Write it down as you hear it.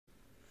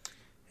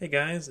Hey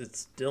guys,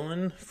 it's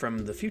Dylan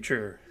from the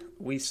future.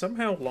 We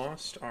somehow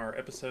lost our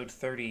episode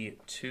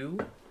 32.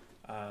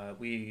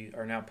 We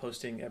are now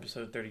posting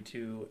episode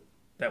 32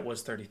 that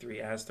was 33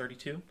 as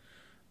 32.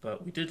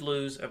 But we did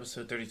lose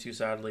episode 32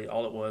 sadly.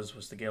 All it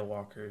was the Gale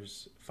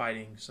Walkers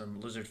fighting some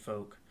lizard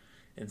folk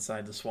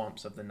inside the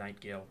swamps of the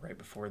Night Gale right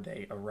before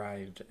they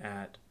arrived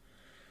at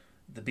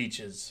the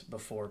beaches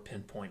before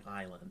Pinpoint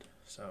Island.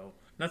 So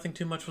nothing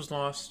too much was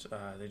lost.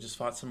 They just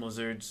fought some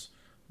lizards.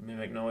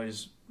 Mimic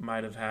Noise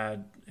might have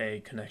had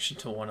a connection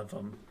to one of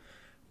them.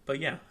 But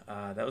yeah,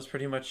 that was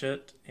pretty much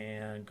it.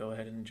 And go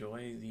ahead and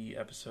enjoy the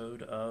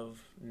episode of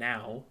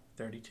Now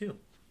 32.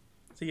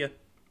 See ya.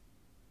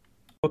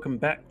 Welcome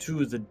back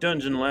to the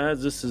Dungeon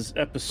Lads. This is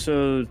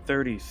episode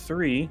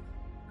 33,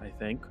 I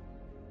think.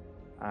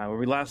 Where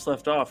we last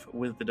left off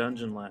with the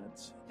Dungeon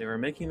Lads. They were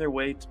making their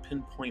way to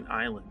Pinpoint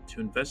Island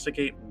to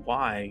investigate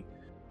why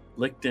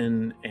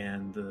Licton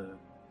and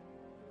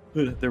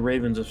the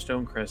Ravens of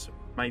Stonecrest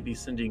might be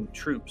sending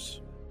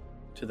troops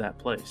to that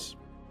place.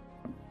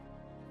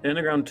 The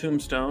underground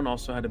tombstone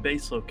also had a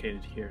base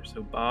located here,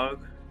 so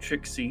Bog,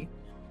 Trixie,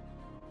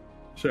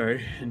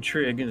 and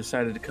Trig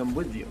decided to come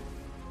with you.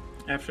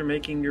 After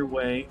making your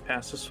way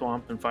past the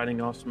swamp and fighting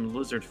off some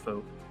lizard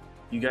folk,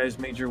 you guys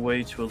made your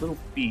way to a little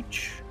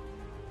beach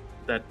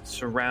that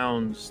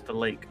surrounds the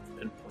lake of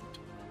Pinpoint.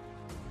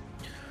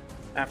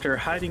 After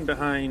hiding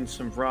behind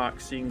some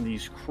rocks, seeing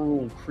these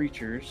cruel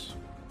creatures,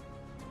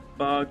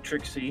 Bog,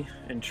 Trixie,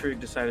 and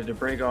Trig decided to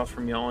break off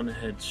from y'all and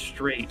head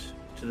straight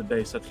to the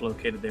base that's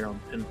located there on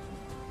Pinpoint.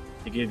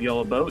 They gave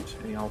y'all a boat,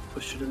 and y'all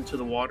pushed it into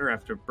the water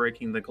after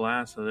breaking the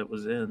glass that it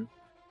was in,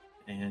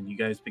 and you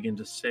guys begin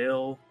to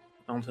sail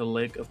onto the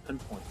lake of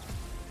Pinpoint.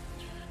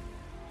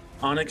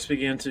 Onyx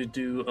began to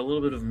do a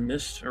little bit of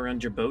mist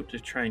around your boat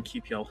to try and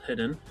keep y'all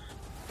hidden,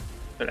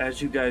 but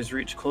as you guys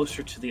reached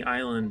closer to the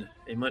island,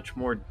 a much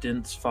more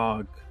dense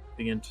fog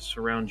began to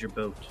surround your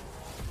boat.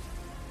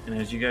 And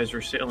as you guys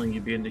were sailing,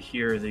 you began to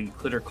hear the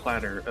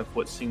clitter-clatter of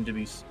what seemed to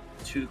be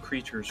two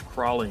creatures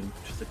crawling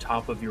to the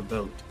top of your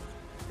boat.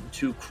 And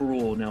two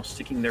Krull now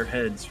sticking their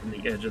heads from the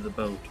edge of the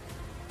boat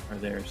are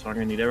there. So I'm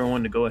going to need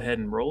everyone to go ahead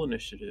and roll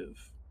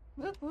initiative.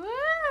 Woo!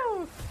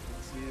 Let's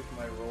see if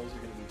my rolls are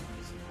going to be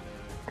easy.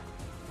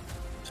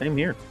 Same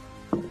here.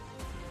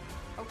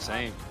 Okay.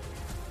 Same.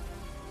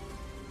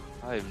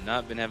 I have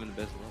not been having the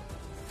best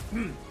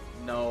luck.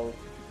 No.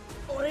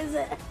 What is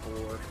it?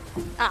 4.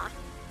 Ah.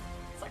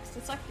 Sucks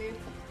to suck, dude.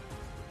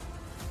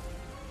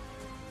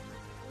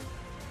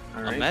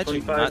 All right,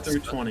 Imagine 25 not through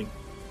stuck. 20.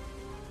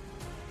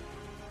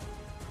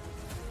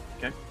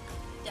 Okay.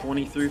 Yeah,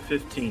 20 thanks. through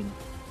 15.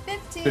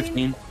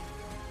 15.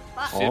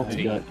 Fuck. Oh, 15.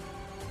 you got.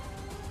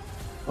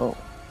 Oh,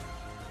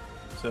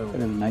 So, better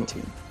than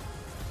 19.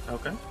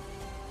 okay.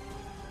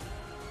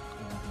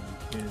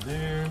 Okay,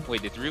 there.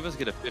 Wait, did 3 of us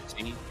get a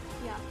 15?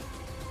 Yeah.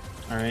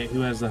 All right, who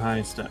has the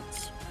highest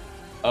stats?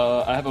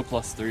 I have a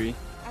 +3.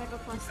 I have a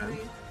plus Okay.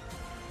 3.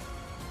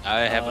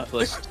 I have a Uh,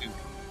 +2.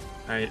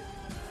 All right,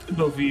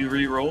 both of you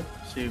re-roll.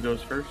 See who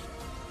goes first.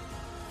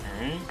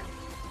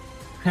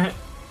 All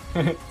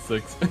right.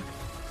 6.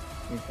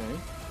 Okay.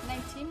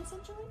 19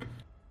 essentially?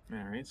 All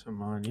right, so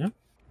Manya.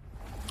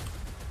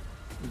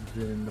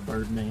 Then the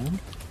Birdman.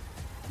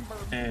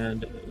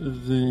 And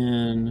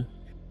then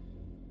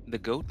The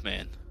Goat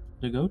Man.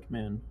 the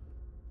Goatman.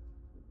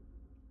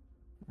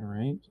 All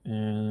right,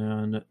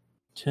 and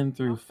 10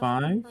 through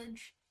 5.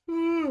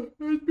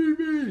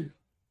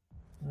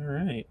 All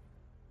right.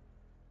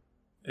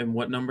 And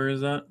what number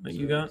is that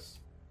you got?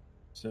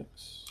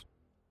 6.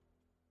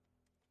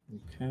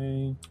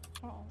 Okay.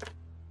 Oh.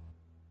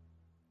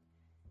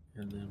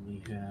 And then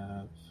we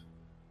have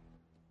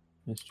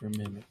Mr.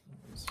 Mimic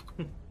Noise.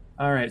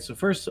 All right, so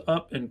first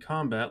up in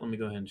combat, let me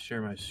go ahead and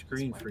share my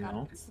screen for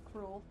y'all. It's the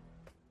Krull.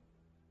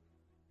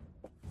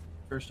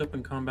 First up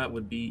in combat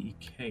would be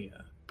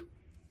Ikea.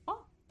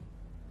 Oh.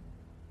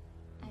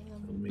 I Let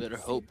am me Better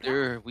hope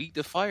they're weak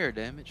to fire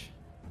damage.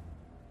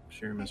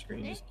 share my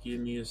screen. Just give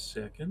me a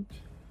second.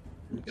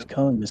 It's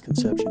common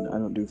misconception. I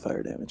don't do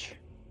fire damage.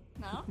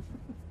 no.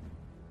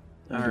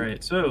 All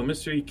right, so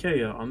Mr.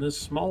 Ikea, on this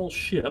small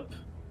ship,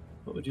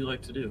 what would you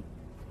like to do?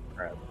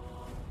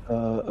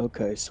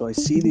 Okay, so I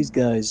see these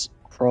guys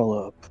crawl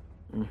up.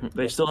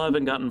 They still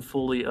haven't gotten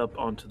fully up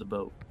onto the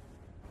boat.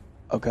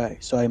 Okay,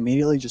 so I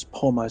immediately just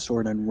pull my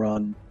sword and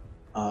run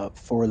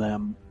for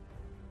them.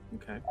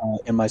 Okay.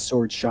 And my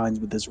sword shines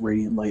with this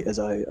radiant light as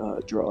I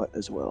draw it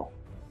as well.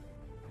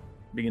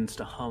 Begins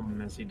to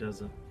hum as he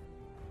does it.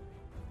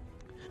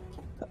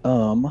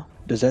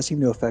 Does that seem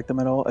to affect them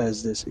at all?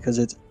 As this, because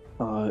it's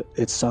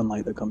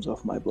sunlight that comes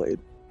off my blade.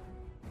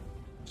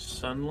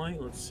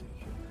 Sunlight? Let's see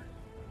here.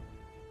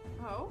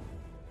 Oh.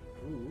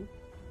 Ooh,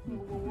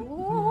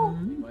 Ooh.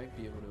 you might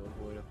be able to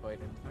avoid a fight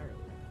entirely.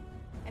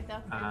 I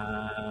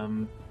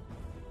thought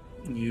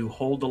You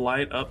hold the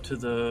light up to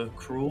the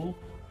Krull.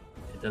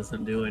 It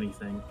doesn't do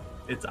anything.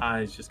 Its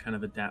eyes just kind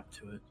of adapt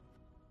to it.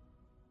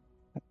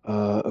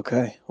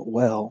 Okay,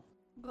 well,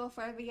 go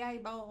for the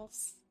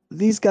eyeballs.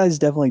 these guys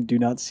definitely do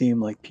not seem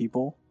like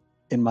people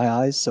in my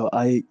eyes, so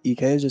Ike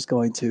is just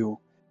going to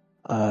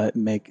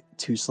make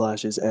 2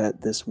 slashes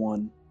at this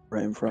one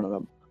right in front of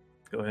him.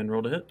 Go ahead and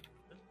roll to hit.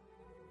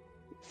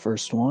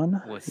 First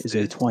one What's is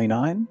a this?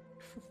 29.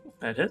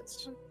 That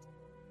hits.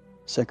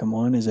 Second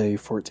one is a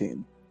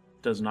 14.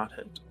 Does not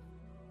hit.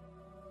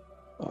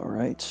 All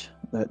right,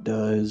 that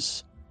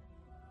does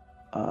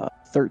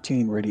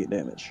 13 radiant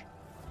damage.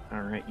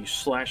 All right, you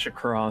slash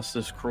across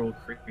this cruel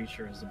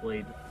creature as the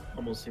blade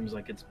almost seems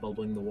like it's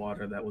bubbling the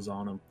water that was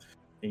on him.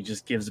 And he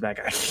just gives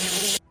back,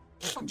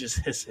 just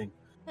hissing.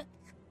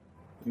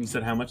 You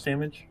said how much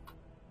damage?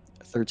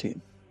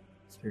 13.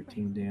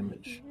 13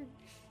 damage.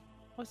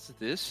 What's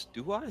this?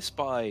 Do I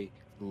spy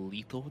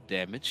lethal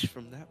damage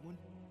from that one?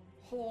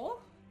 Whore?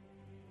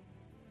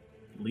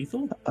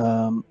 Lethal?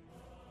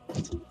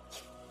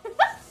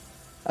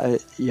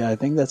 I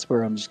think that's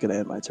where I'm just gonna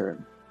end my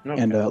turn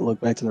Okay. and look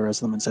back to the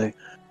rest of them and say,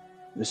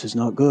 "This is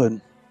not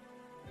good."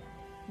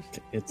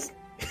 It's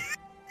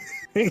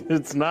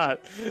it's not.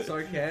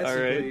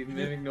 Sarcastically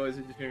mimicking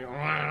noises, just hearing.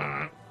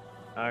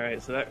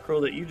 Alright, so that crow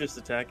that you just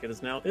attacked, it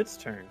is now its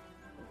turn.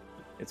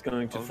 It's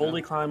going to Oh,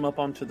 fully no. climb up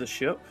onto the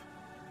ship,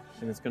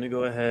 and it's going to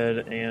go ahead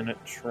and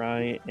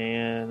try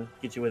and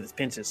get you with its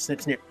pinches.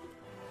 Snip, snip.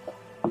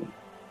 Don't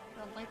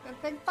like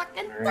that big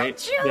fucking Alright,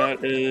 touch you!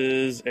 that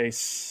is a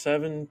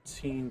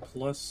 17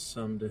 plus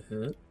some to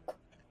hit.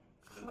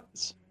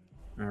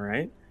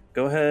 Alright,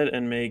 go ahead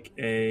and make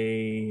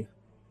a... I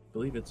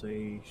believe it's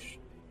a...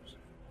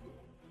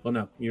 Well,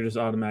 no, you're just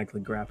automatically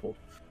grappled.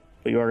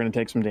 But you are going to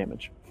take some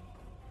damage.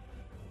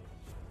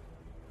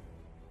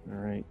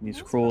 Alright, these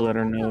Those Krull that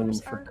are Krull known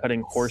numbers for are-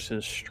 cutting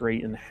horses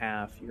straight in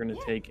half, you're going to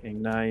Yeah. take a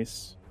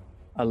nice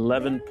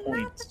 11 They're not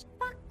points the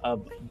fuck-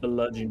 of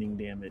bludgeoning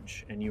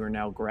damage, and you are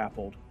now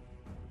grappled.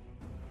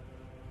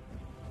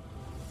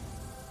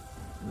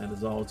 And that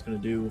is all it's going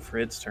to do for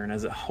its turn.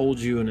 As it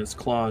holds you in its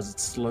claws,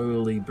 it's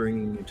slowly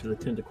bringing you to the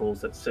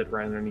tentacles that sit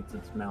right underneath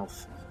its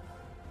mouth.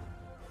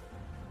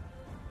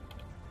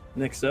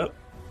 Next up,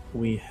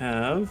 we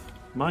have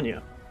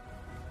Manya.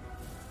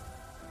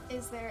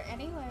 Is there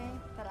any way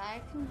that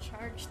I can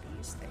charge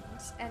these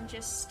things and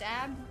just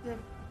stab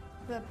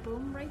the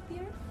boom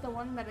rapier, the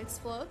one that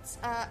explodes,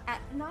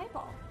 at an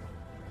eyeball?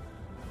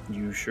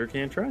 You sure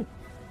can try.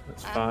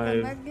 That's I'm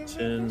gonna 5, give it a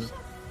 10, shot.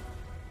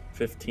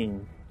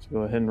 15. So go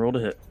ahead and roll to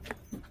hit.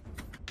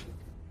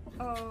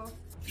 Oh.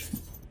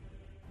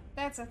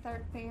 That's a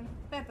 13.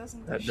 That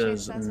doesn't do That shit,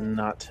 does does it?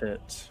 not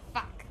hit.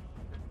 Fuck.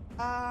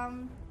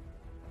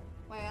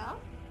 Well.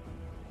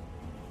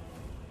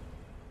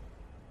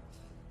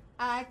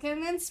 I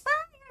can inspire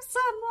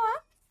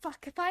someone.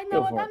 Fuck if I know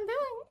Go what for it. I'm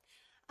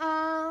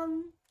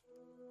doing.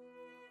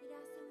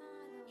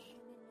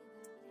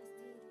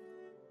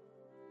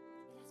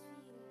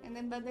 And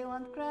anybody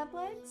want crab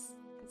legs?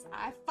 Because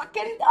I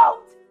fucking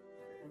don't!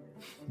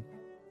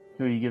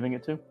 Who are you giving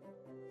it to?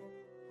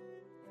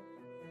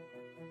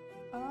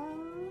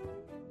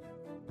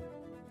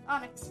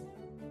 Onyx.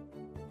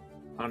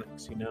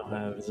 Onyx. You now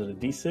have, is it a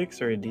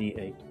D6 or a D8?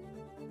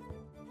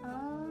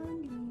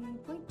 Give me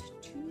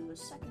 0.2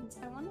 seconds.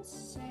 I want to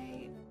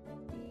say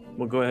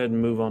We'll go ahead and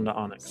move on to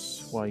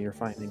Onyx while you're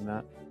finding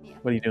that. Yeah.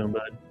 What are you doing,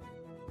 bud?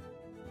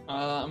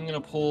 I'm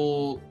gonna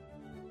pull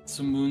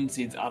some moon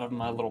seeds out of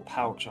my little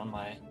pouch on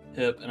my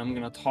hip, and I'm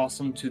gonna toss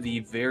them to the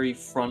very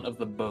front of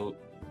the boat.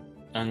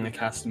 I'm gonna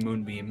cast a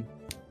moonbeam.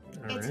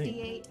 All It's right.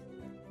 D8.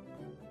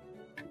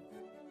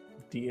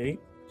 D8.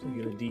 So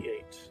you get a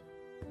D8.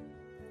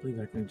 I believe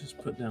I can just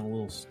put down a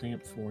little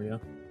stamp for you.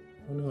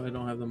 Oh no, I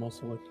don't have them all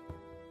selected.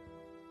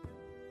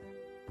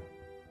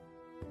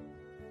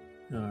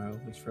 Oh,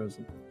 it's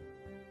frozen.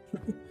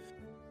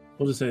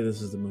 We'll just say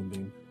this is the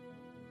moonbeam.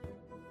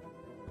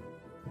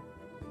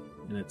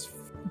 And it's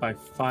by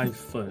 5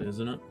 foot,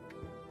 isn't it?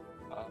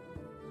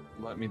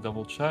 Let me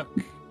double check.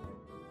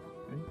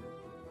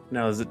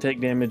 Now, does it take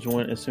damage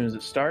as soon as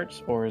it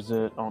starts, or is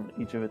it on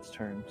each of its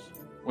turns?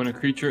 When a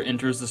creature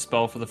enters the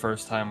spell for the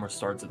first time or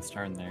starts its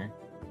turn there.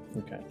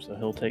 Okay, so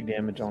he'll take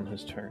damage on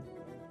his turn.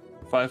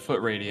 5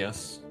 foot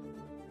radius.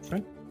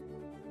 We'll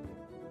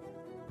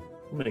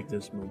make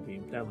this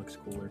moonbeam. That looks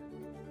cooler.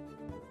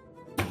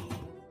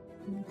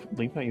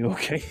 Levi, you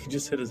okay? He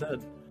just hit his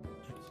head.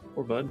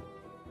 Poor bud.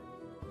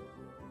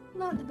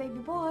 Not the baby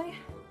boy.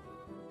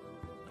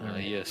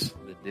 Yes,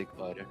 the dick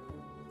biter.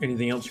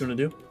 Anything else you want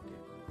to do?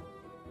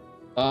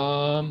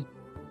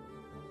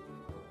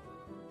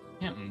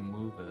 Can't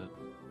move it.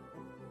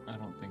 I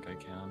don't think I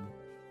can.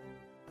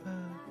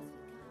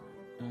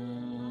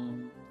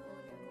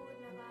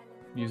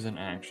 Use an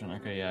action.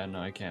 Okay, yeah, no,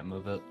 I can't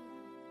move it.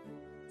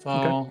 So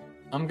Okay.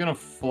 I'm gonna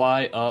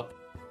fly up.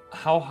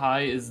 How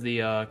high is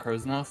the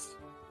crow's nest?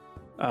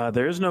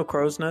 There is no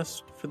crow's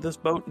nest for this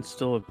boat. It's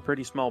still a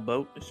pretty small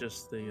boat. It's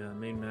just the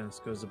main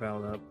mast goes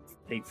about up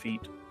 8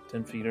 feet,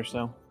 10 feet or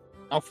so.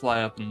 I'll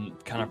fly up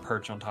and kind of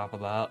perch on top of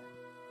that.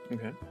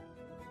 Okay.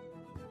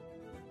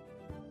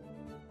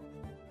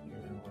 You're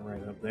now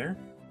right up there.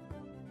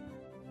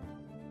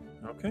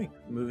 Okay,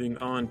 moving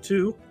on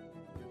to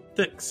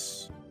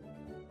Thix.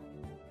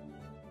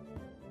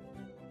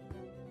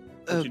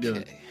 What you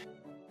doing?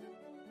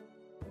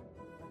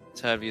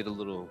 Let's have you the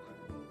little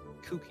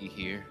kooky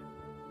here.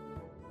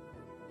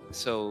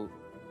 So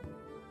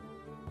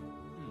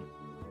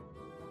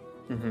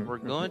we're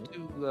going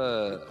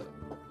to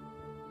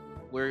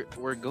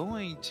we're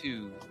going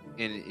to,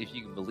 and if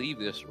you can believe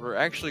this, we're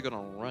actually going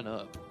to run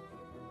up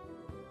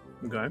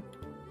Okay.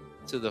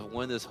 to the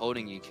one that's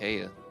holding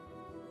Ikea.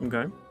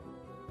 Okay.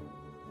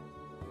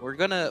 We're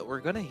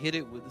gonna hit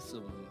it with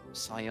some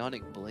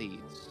psionic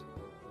blades.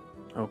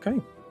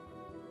 Okay.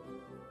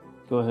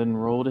 Go ahead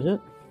and roll to hit.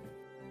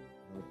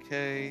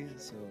 Okay,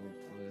 so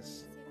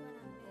plus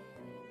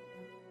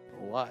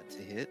a lot to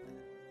hit.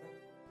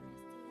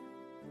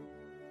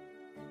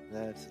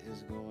 That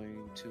is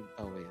going to.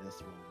 Oh wait, that's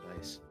the wrong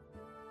dice.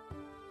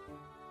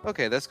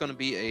 Okay, that's going to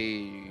be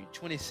a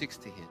 26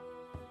 to hit.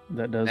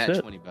 That does Nat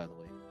hit. 20, by the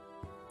way.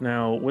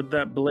 Now, with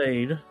that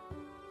blade,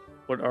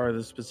 what are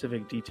the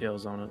specific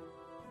details on it?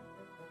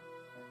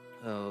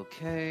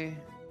 Okay.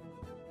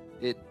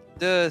 It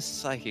does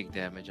psychic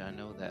damage, I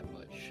know that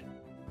much.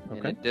 And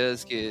Okay. it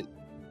does get.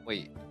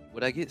 Wait,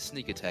 would I get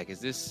sneak attack? Is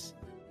this.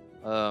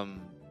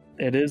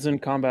 It is in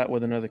combat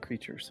with another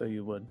creature, so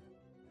you would.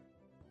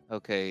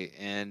 Okay,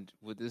 and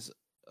with this.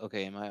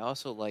 Okay, am I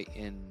also like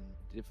in.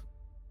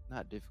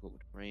 Not difficult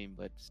terrain,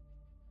 but.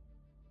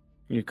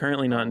 You're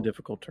currently not in Oh.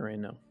 difficult terrain,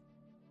 no.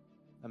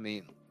 I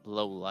mean,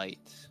 low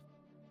light.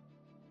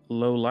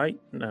 Low light?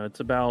 No,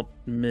 it's about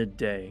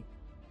midday.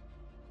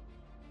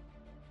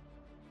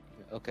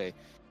 Okay.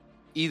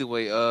 Either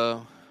way,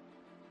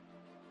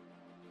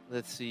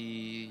 let's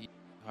see.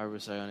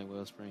 Harvest Ionic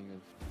Wellspring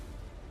of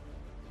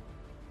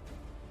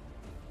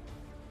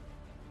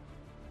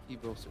Key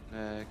Bolster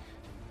Neck.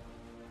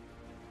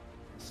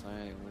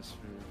 Psionic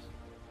Whispers.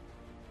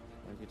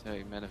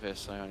 Architect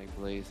Manifest Psionic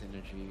Blaze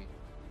Energy.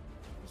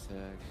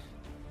 Attack.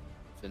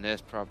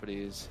 Finesse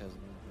properties has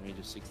a range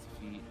of 60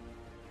 feet.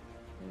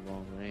 No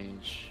long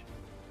range.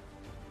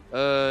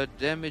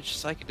 Damage,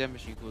 psychic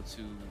damage equal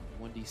to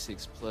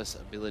 1d6 plus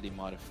ability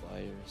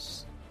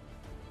modifiers.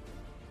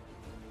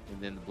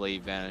 And then the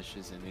blade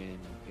vanishes, and then you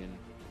can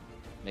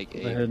make Go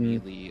a ahead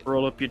and melee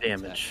roll up your attack.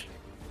 damage.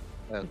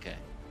 Okay.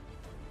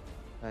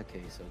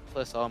 Okay, so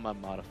plus all my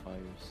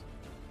modifiers.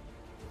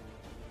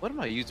 What am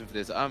I using for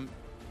this?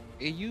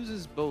 It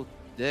uses both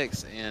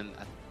dex and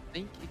I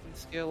think it can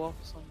scale off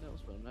of something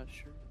else, but I'm not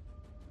sure.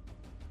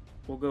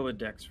 We'll go with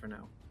Dex for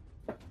now.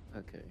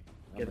 Okay.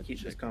 Gotta keep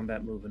this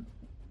combat moving.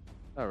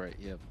 Alright,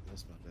 yep,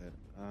 that's not bad.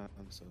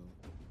 So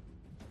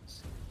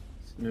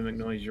Mimic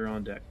noise, you're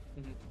on deck.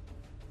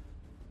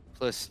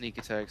 plus sneak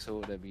attack, so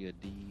would that be a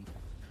D?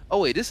 Oh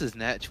wait, this is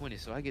nat 20,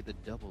 so I get to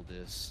double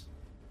this.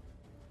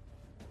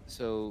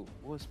 So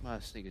what's my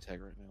sneak attack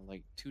right now?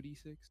 Like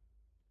 2d6?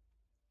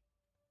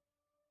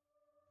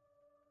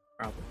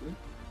 Probably.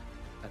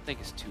 I think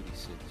it's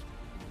 2d6. You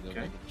can go Okay.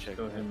 back and check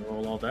Go that. ahead and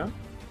roll all that.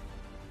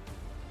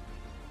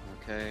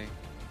 Okay.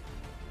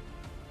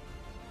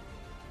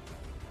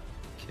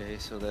 Okay,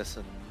 so that's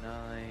a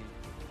 9.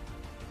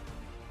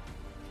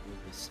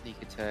 With the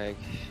sneak attack.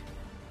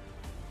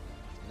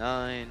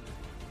 9.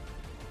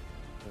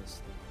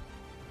 Plus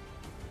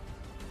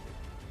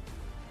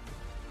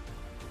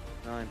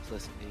 9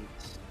 plus 8.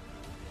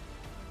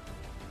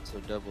 So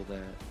double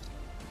that.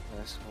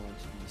 That's going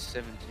to be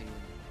 17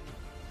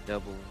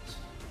 doubles.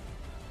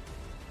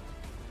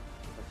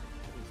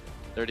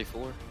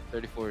 34?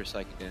 34 is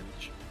psychic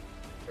damage.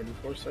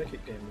 34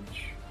 psychic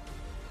damage.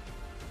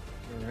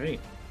 Alright.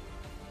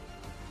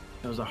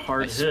 That was a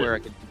hard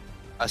hit.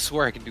 I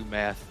swear I can do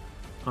math.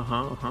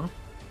 Uh-huh.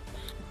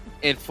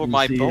 And for You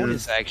my see,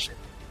 bonus action,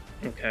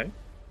 Okay.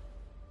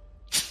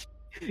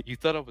 you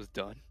thought I was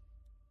done?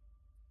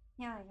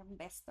 Yeah, I am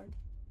bastard.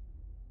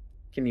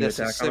 Can you That's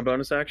a attack on a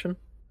bonus action?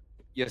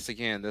 Yes,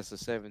 again, that's a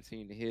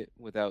 17 to hit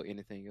without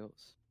anything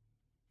else.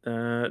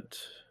 That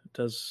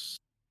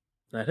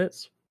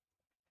hits.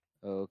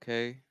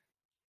 Okay.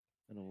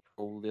 I'm gonna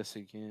roll this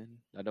again.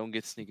 I don't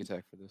get sneak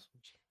attack for this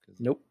one. 'Cause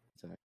Nope.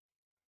 attack.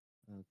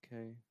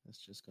 Okay, that's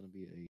just gonna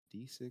be a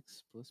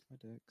d6 plus my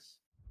dex.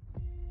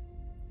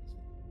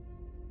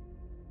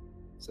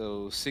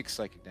 So 6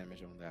 psychic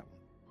damage on that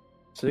one.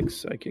 6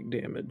 psychic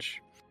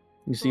damage.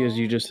 You see, as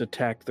you just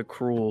attacked the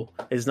Krull,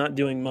 it's not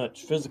doing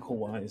much physical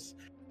wise,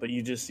 but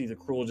you just see the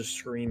Krull just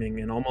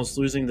screaming and almost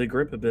losing the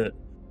grip a bit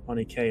on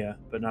Ikea,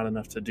 but not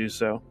enough to do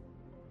so.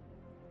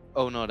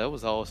 Oh no, that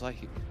was all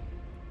psychic.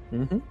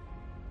 Mm-hmm.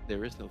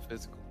 There is no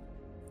physical.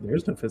 There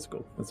is no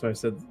physical. That's why I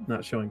said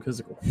not showing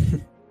physical.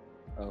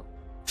 Oh.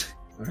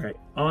 Alright,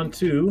 on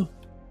to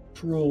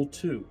Krull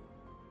 2.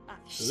 Ah,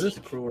 So this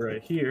Krull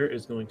right here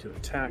is going to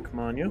attack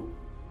Manya.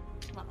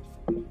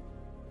 love.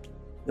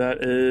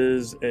 That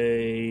is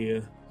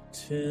a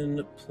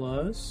 10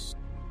 plus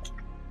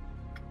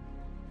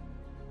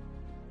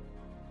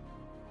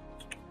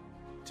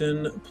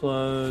 10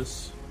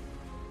 plus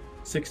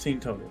 16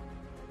 total.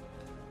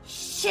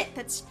 Shit,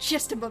 that's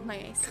just above my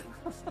AC.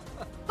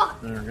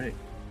 Fuck. All right.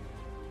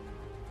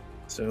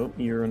 So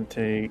you're going to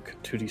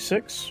take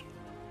 2d6.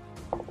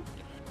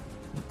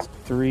 That's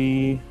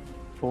 3,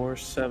 4,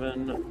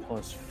 7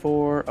 plus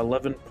 4,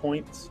 11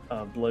 points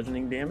of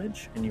bludgeoning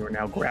damage, and you are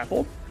now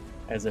grappled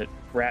as it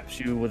wraps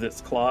you with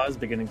its claws,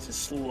 beginning to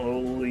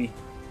slowly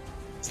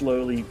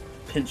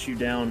pinch you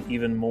down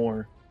even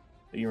more.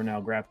 You are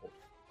now grappled.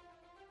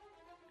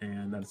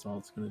 And that's all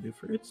it's going to do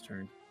for its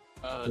turn.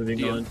 Moving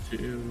do you- on to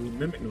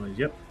Mimic Noise.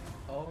 Yep.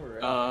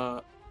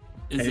 Alright.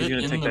 Is And he's it going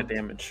to in take the... that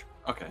damage.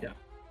 Okay. Yeah.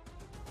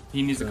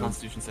 He needs a So-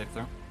 Constitution save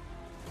throw.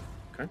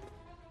 Okay.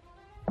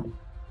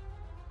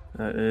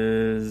 That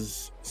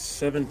is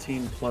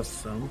 17 plus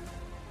some.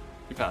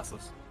 He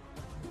passes.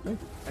 Okay.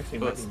 Actually,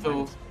 it But might be still,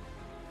 minus.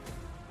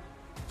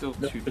 still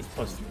Nope, 2. it's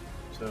plus 3.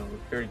 So,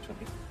 very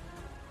 20. So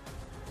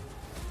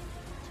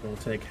we'll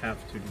take half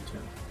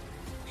 2d10.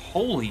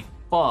 Holy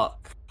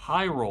fuck!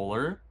 High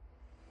roller.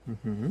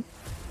 Mm-hmm.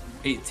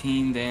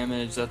 18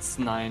 damage. That's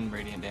 9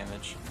 radiant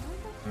damage.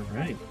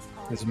 Alright.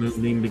 As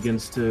Moonbeam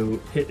begins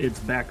to hit its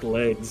back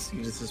legs,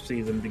 you just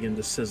see them begin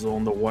to sizzle,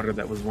 and the water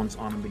that was once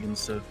on them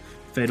begins to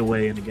fade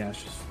away in a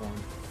gaseous form.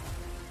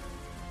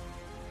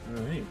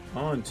 Alright,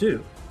 on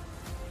to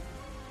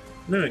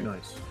Mimic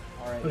Noise.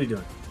 Alright. What are you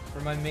doing? For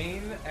my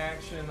main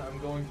action, I'm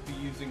going to be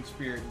using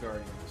Spirit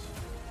Guardians.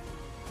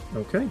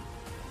 Okay.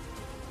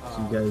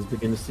 So you guys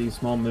begin to see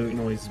small Mimic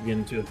Noises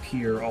begin to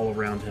appear all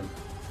around him.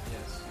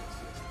 Yes.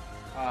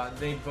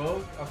 They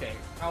both. Okay,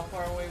 how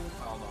far away?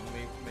 Hold on, let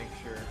me make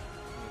sure. Let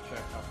me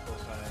check how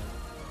close I am.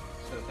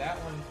 So that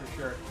one for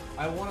sure.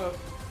 I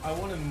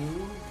wanna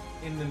move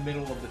in the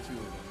middle of the two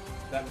of them.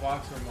 That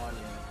box where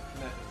Manya.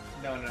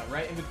 No,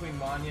 right in between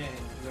Manya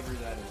and whoever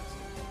that is.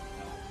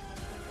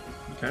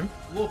 Okay.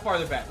 A little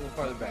farther back.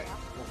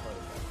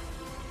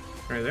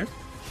 Right there.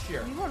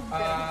 Sure. You are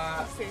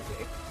very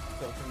specific.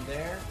 So from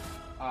there,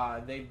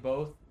 they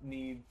both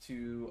need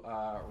to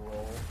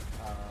roll.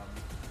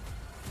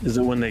 Is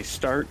it when they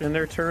start in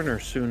their turn or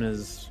as soon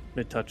as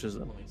it touches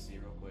them? Let me see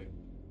real quick.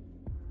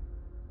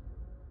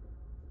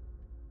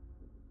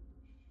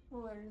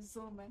 We're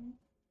zooming.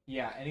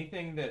 Yeah,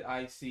 anything that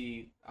I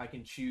see, I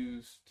can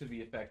choose to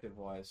be effective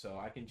wise. So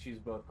I can choose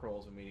both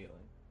Krulls immediately.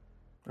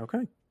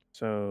 Okay.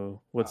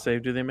 So what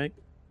save do they make?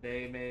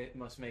 They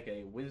must make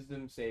a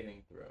Wisdom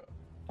saving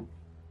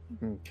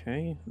throw.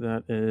 Okay.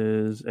 That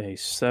is a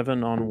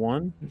 7 on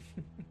one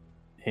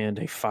and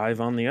a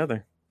 5 on the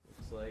other.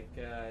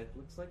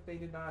 Looks like they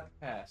did not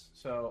pass.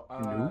 So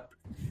Nope.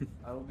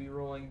 I will be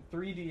rolling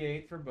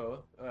 3d8 for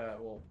both.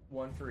 Well,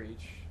 one for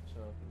each. So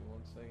give me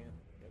 1 second.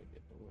 Gotta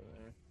get over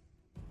there.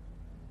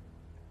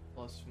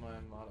 Plus my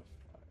modifier.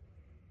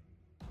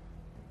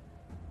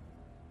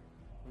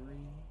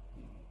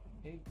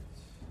 3d8.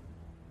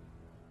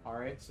 All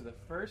right. So the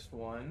first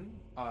one,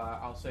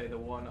 I'll say the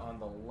one on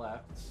the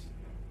left,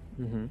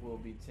 Mm-hmm. will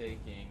be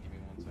taking. Give me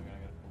 1 second. I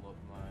gotta pull up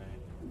my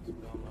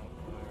spell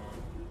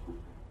modifier.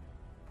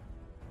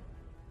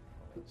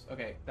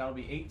 Okay, that'll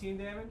be 18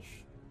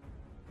 damage.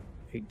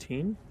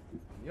 18.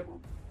 Yep.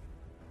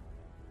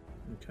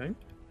 Okay. And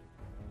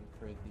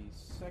for the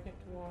second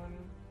one,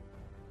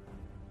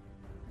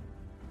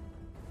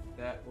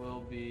 that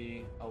will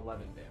be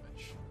 11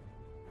 damage.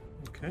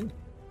 Okay.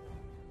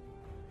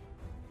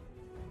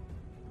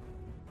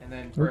 And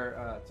then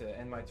for to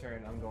end my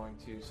turn, I'm going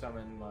to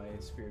summon my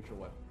spiritual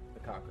weapon, the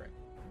cock ring.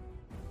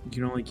 You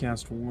can only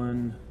cast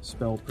one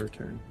spell per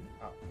turn.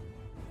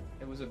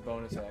 It was a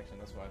bonus action,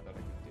 that's why I thought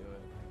I could do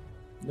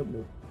it.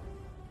 Nope.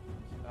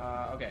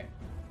 Okay,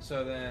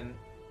 so then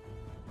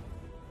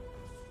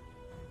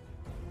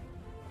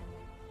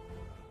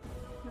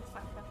You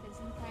fucked up his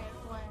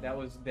entire plan. that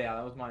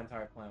was my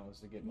entire plan, was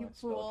to get my You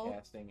spell fool.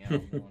 casting out in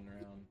 1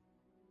 round.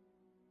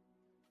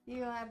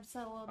 You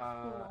absolute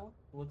fool.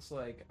 Looks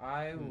like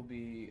I will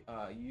be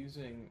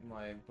using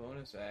my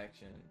bonus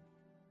action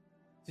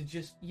to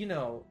just,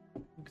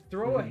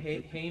 throw a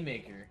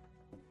haymaker.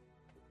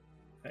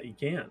 You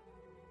can't.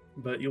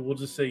 But we'll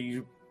just say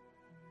you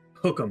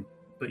hook them,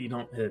 but you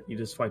don't hit. You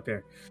just swipe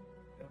air.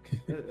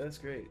 Okay, that's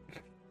great.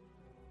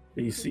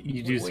 You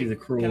do see Wait, the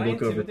cruel can I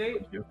look over intimidate?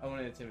 towards you. I want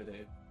to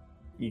intimidate.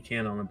 You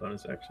can on a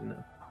bonus action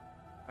now.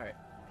 Alright.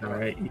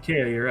 Alright,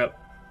 Ikea, you're up.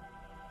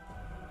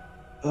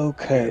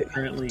 Okay. You're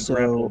currently so-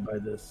 grappled by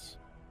this.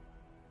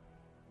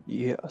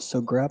 Yeah,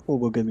 so grapple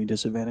will give me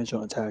disadvantage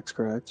on attacks,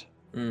 correct?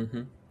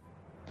 Mm-hmm.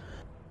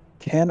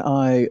 Can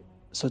I...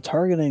 So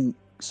targeting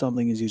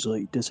something is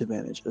usually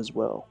disadvantage as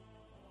well.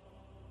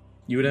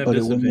 You would have But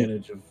it wouldn't-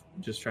 disadvantage of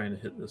just trying to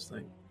hit this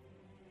thing.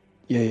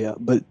 Yeah,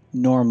 but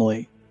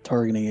normally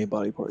targeting a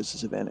body part is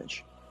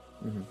disadvantage.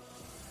 Mhm.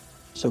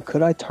 So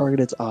could I target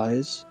its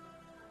eyes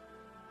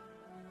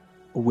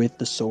with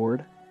the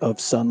sword of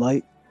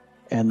sunlight,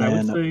 and I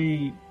then would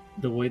say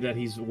the way that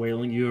he's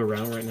wailing you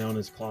around right now in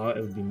his claw,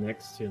 it would be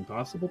next to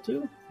impossible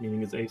to, meaning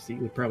his AC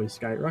would probably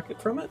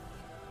skyrocket from it.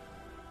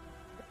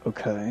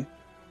 okay.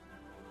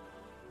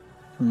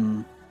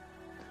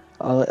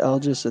 I'll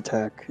just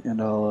attack,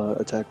 and I'll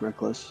attack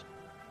reckless.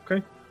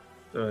 Okay.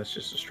 So it's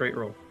just a straight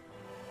roll.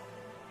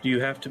 Do you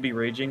have to be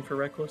raging for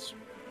reckless?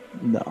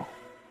 No.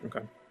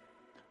 Okay.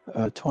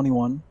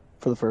 21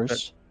 for the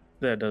first,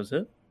 That does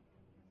hit.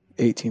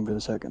 18 for the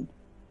second.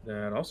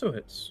 That also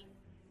hits.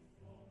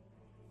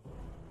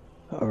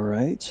 All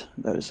right,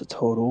 that is a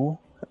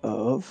total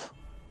of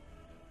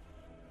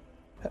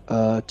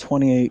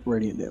 28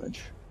 radiant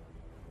damage.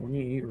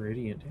 28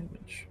 radiant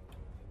damage.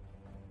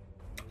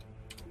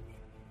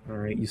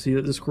 Alright, you see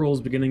that this scroll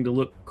is beginning to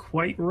look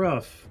quite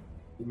rough.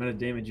 The amount of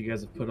damage you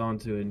guys have put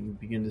onto it, and you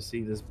begin to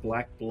see this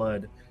black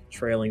blood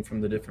trailing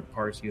from the different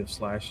parts you have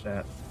slashed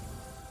at.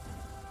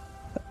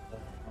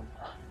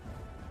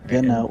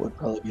 Getting And, out would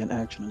probably be an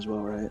action as well,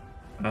 right?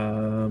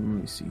 let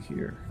me see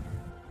here.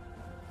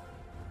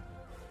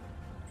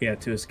 Yeah,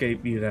 to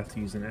escape, you'd have to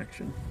use an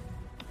action.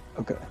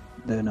 Okay.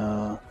 Then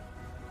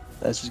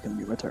that's just gonna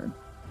be my turn.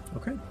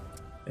 Okay.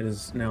 It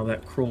is now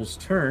that Krull's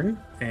turn,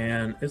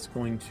 and it's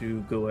going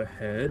to go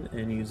ahead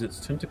and use its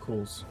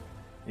tentacles.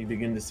 You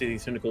begin to see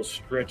these tentacles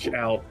stretch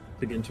out,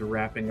 begin to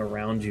wrapping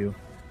around you.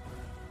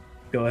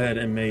 Go ahead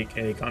and make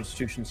a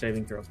Constitution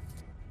saving throw.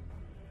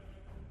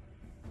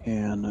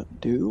 And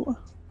do.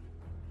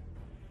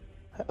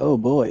 Oh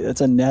boy,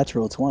 that's a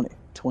natural 20.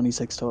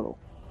 26 total.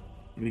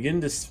 You begin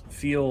to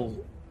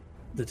feel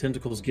the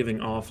tentacles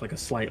giving off like a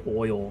slight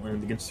oil, and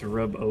it begins to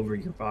rub over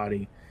your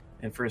body.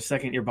 And for a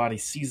second, your body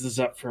seizes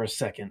up for a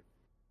second.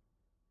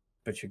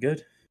 But you're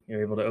good.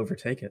 You're able to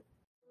overtake it.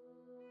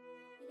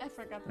 I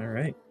forgot. All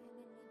right.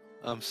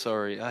 I'm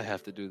sorry, I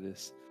have to do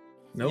this.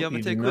 Nope, you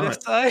do Yamate not.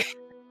 kudasai.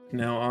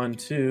 Now on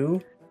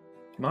to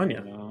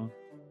Manya.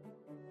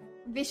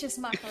 Vicious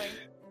mockery.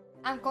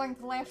 I'm going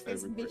to laugh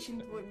this Everybody. bitch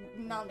into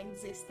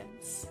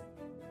non-existence.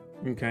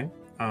 Okay.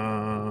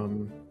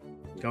 Go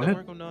Don't ahead.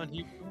 work on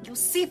non-Hebrew. You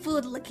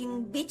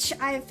seafood-looking bitch!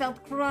 I have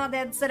felt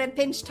crawdads that have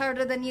pinched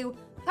harder than you.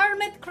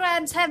 Hermit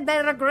crabs have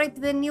better grip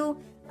than you.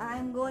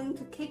 I'm going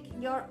to kick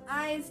your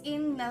eyes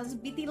in, those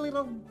bitty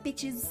little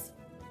bitches.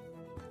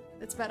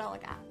 That's about all I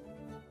got.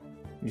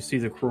 You see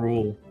the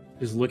Krull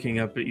is looking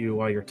up at you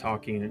while you're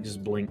talking, and it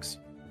just blinks.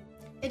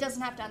 It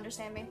doesn't have to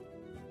understand me.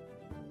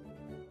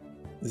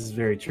 This is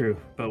very true.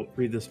 But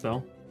read the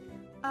spell.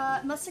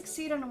 Must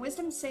succeed on a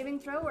wisdom saving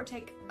throw or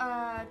take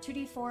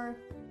 2d4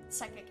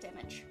 psychic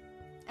damage.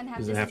 And have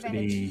Does it have to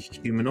disadvantage. be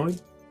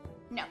humanoid?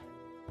 No.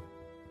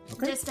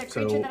 Okay. Just a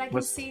creature that I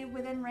can see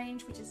within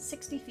range, which is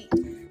 60 feet.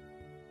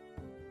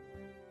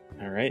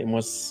 All right, and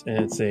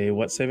it's a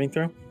what saving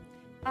throw?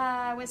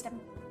 Wisdom.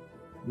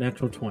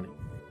 Natural 20.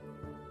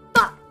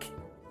 Fuck!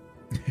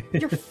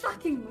 You're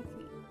fucking with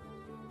me.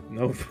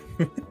 Nope.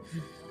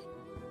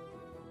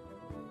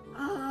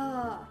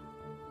 Ah.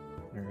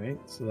 All right,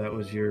 so that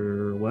was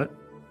your what?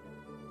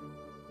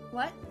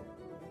 What?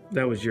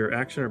 That was your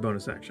action or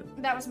bonus action?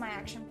 That was my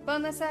action.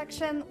 Bonus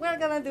action, we're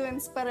gonna do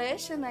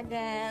inspiration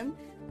again.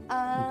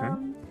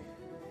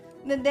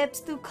 The dead's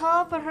too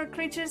cold for her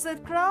creatures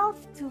that crawl,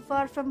 too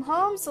far from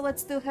home, so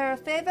let's do her a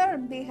favor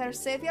and be her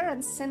savior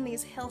and send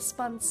these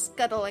hellspawns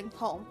scuttling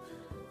home.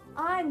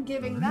 I'm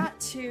giving that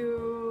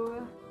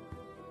to...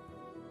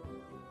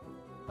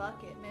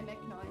 Fuck it, mimic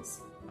noise.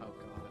 Oh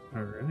god.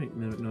 All right,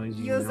 mimic noise.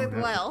 You Use now it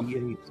have well.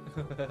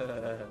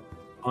 D8.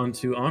 On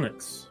to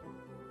Onyx.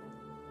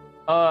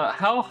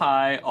 How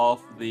high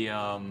off the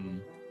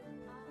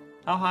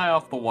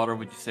water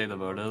would you say the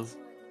boat is?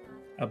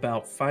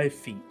 About 5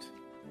 feet.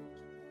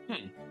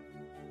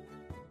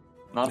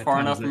 Not At far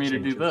times enough for that me to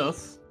do changes.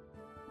 this.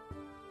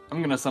 I'm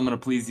gonna summon a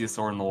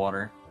plesiosaur in the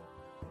water.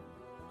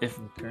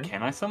 Okay.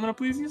 Can I summon a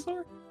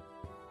plesiosaur?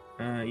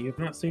 You have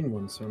not seen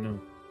one, so no.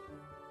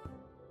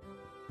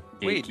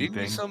 Wait, didn't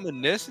you Gatekeeping. summon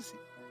Nessie?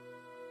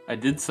 I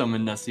did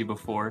summon Nessie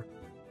before.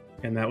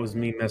 And that was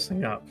me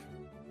messing up.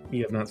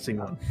 You have not seen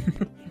one.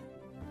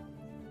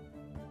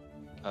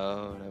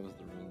 Oh, that was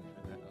the ruling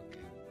for that.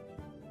 Okay.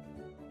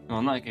 Well,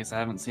 in that case, I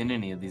haven't seen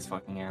any of these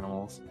fucking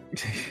animals.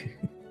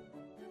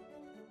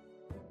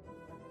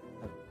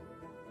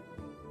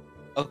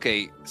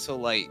 Okay, so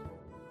like,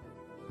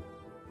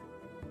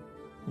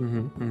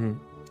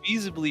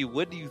 feasibly,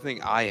 what do you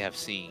think I have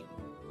seen?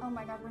 Oh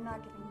my god, we're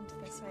not getting into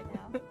this right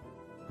now.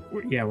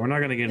 Yeah, we're not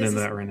going to get This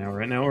into is- that right now.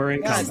 Right now, we're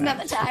in This is combat.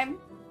 another time.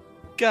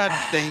 God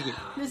dang it!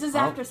 This is Oh.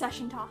 after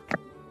session talk.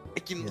 I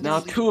can Now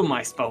literally- 2 of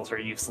my spells are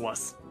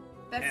useless.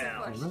 That's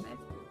Yeah. unfortunate.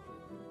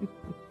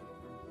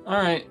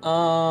 Alright, You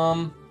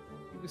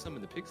can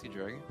summon the pixie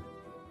dragon.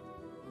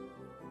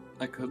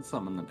 I could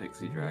summon the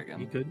pixie You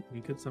dragon.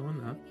 could summon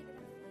that.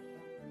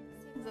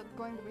 Is it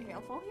going to be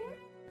helpful here?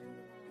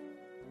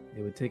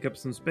 It would take up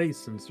some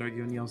space and start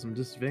giving y'all some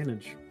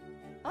disadvantage.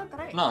 Oh,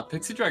 great. No,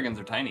 pixie dragons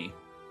are tiny.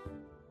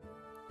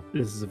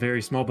 This is a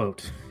very small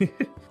boat.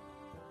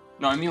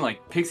 No, I mean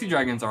like pixie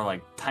dragons are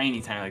like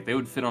tiny, like they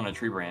would fit on a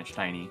tree branch,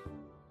 tiny.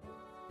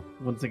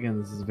 Once again,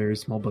 this is a very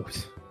small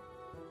boat.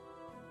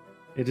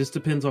 It just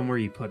depends on where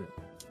you put it.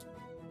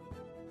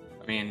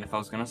 I mean, if I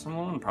was gonna summon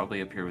one, it'd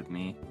probably appear with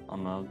me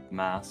on the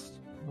mast.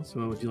 Also,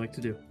 what would you like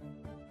to do?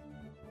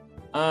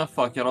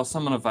 Fuck it, I'll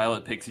summon a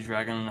violet pixie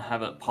dragon and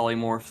have it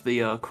polymorph the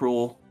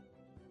Krull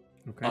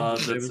Okay. what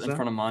save that's is in that?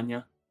 front of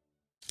Manya.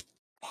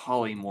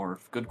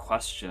 Polymorph, good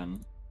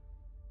question.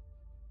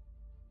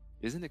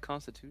 Isn't it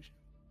Constitution?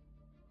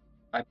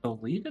 I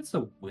believe it's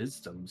a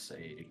wisdom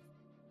save,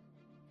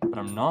 but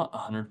I'm not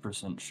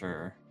 100%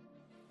 sure.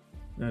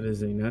 That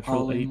is a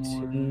natural Polymorph.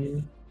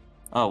 18.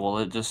 Oh, well,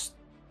 it just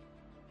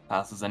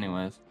passes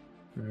anyways.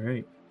 All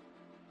right.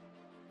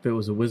 If it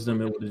was a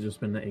wisdom, it would have just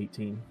been the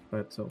 18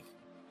 by itself.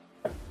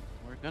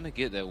 We're gonna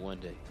get that one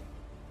day.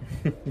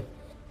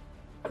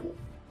 All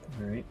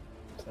right.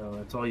 So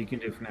that's all you can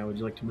do for now. Would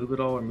you like to move it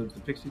all or move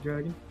the pixie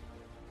dragon?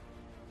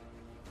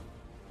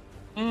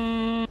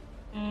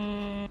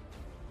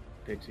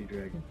 Pixie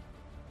dragon.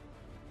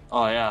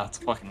 Oh yeah, it's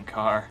a fucking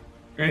car.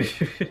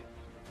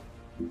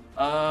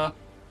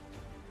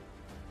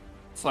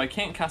 So I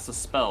can't cast a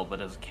spell,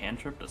 but is a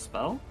cantrip a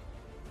spell?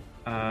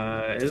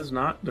 It is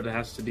not, but it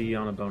has to be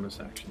on a bonus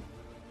action.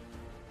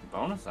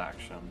 Bonus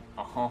action.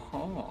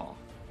 Oh.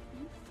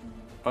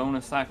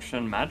 Bonus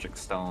action magic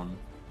stone.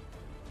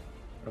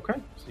 Okay.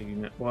 So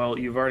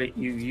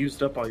you've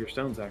used up all your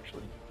stones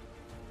actually.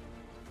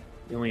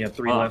 You only had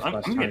 3 left last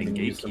I'm time getting and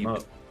you used them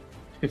up.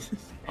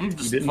 I'm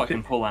just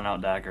fucking pulling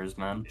out daggers,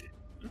 man.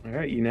 All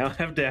right, you now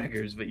have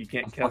daggers, but you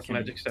can't I'm cast fucking-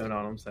 magic stone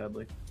on them,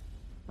 sadly.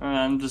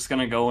 I'm just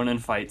gonna go in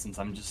and fight since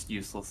I'm just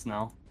useless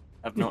now.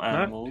 I have no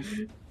animals.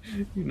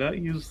 You're not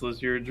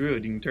useless. You're a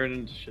druid. You can turn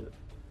into shit.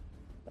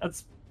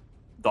 That's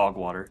dog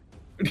water.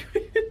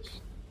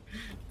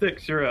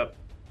 Thix, you're up.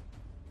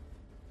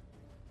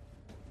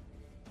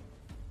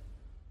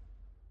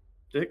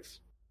 Thix?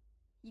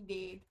 He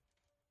did.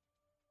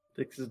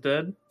 Thix is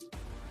dead.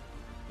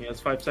 He has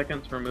 5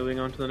 seconds. We're moving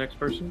on to the next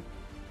person.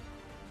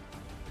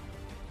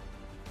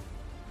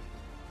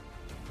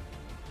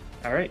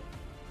 All right.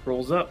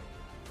 Rolls up.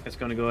 It's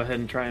going to go ahead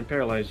and try and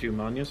paralyze you,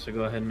 Manya. So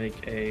go ahead and make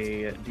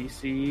a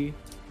DC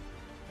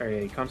or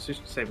a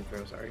Constitution saving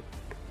throw. Sorry.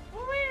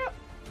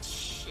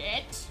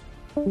 Shit.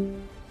 When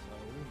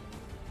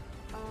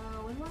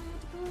do I have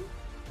to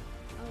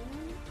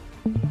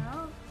go?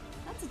 No.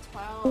 That's a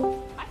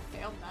 12. I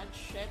failed that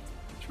shit.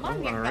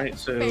 All right,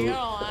 so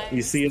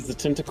you see as the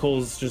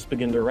tentacles just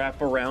begin to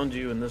wrap around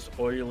you and this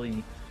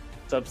oily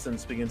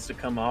substance begins to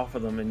come off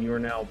of them, and you are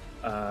now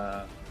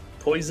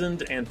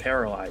poisoned and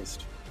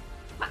paralyzed.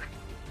 Fuck.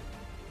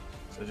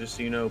 So just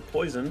so you know,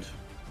 poisoned,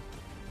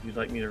 you'd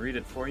like me to read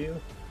it for you?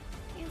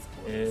 Yes,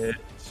 please.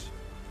 It's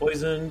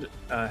poisoned,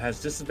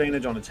 has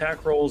disadvantage on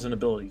attack rolls and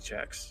ability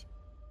checks.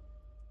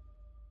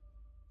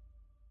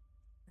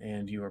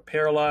 And you are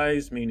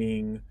paralyzed,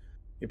 meaning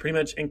you're pretty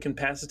much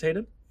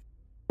incapacitated.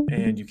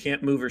 And you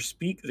can't move or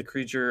speak. The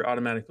creature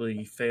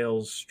automatically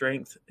fails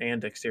strength and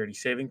dexterity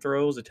saving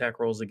throws. Attack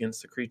rolls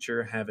against the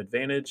creature have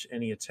advantage.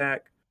 Any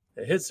attack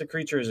that hits the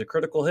creature is a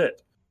critical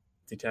hit.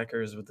 The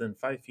attacker is within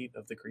 5 feet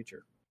of the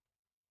creature.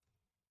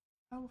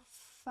 Oh,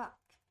 fuck.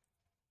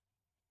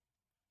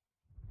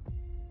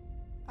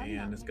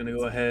 And it's going to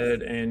go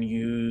ahead and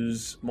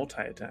use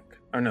multi-attack.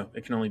 Or no,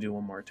 it can only do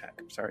one more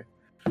attack. Sorry.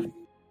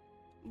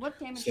 What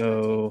damage So-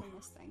 do I take from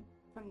this thing?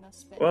 From the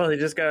spin? Well, he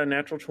just got a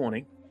natural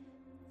 20.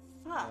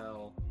 Fuck.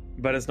 Well,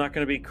 But it's not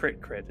going to be crit.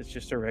 It's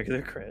just a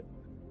regular crit.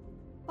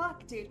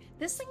 Fuck, dude.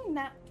 This thing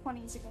nat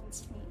 20s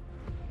against me.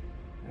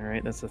 All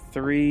right, that's a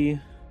 3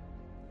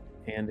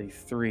 and a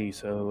 3.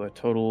 So a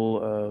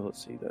total of,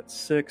 let's see, that's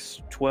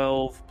 6,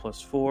 12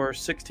 plus 4,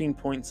 16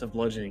 points of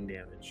bludgeoning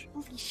damage.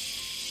 Holy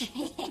shit.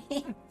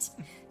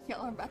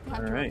 Y'all are about to have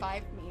to Alright.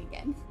 revive me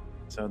again.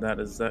 So that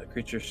is that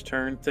creature's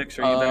turn. Thix,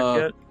 are you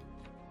back yet?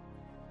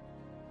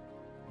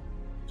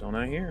 Still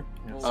not here.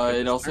 Yeah, let's get It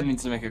this also turn.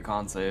 needs to make a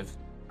con save.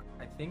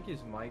 I think his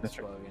mic's That's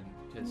right. bugging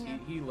because Yeah.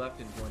 he left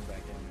and joined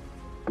back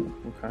in.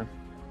 Okay.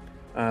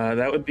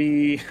 That would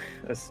be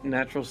a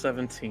natural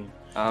 17.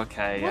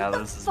 Okay, What yeah, the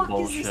this is fuck is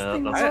bullshit. this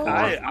thing That's roll?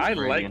 I like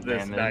radiant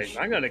this damage. dice.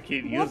 I'm gonna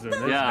keep What using the-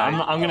 this. Yeah,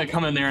 dice. I'm gonna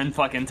come in there and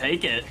fucking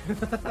take it.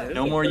 It's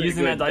No a more pretty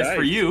using that good dice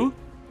for you.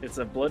 It's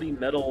a bloody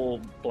metal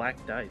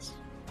black dice.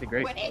 Be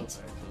great. Quit it.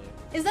 Actually,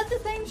 Is that the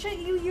thing shit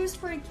you used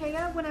for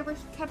Ikea whenever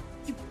he kept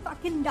you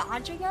fucking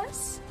dodging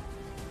us?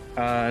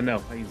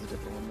 No, I use a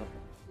different one. Though.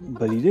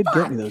 But he did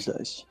get me those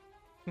dice.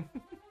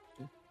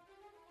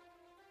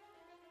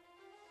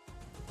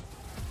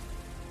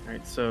 All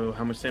right, so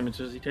how much damage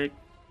does he take?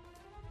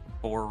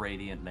 4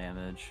 radiant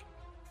damage.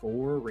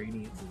 4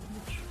 radiant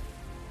damage.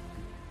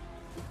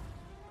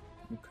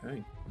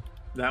 Okay.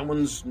 That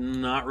one's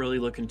not really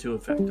looking too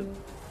effective.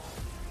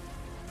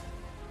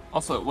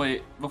 Also,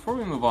 wait, before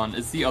we move on,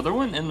 is the other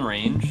one in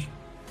range?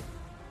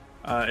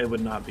 It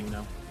would not be,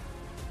 no.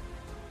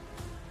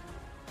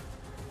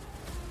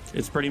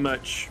 It's pretty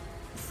much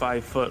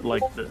 5 foot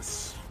like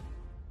this.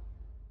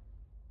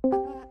 Says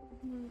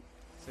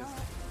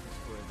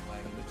Discord is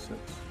lagging. That makes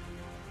sense.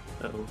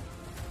 Uh-oh.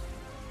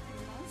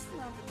 That's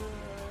not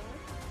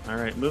good. All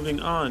right, moving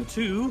on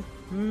to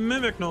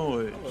Mimic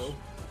Noise. Hello.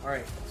 All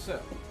right, so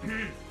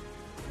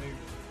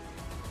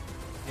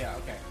yeah,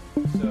 okay.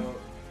 So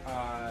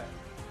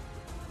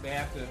they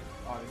have to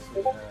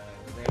obviously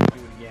they have to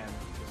do it again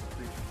because the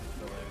creatures are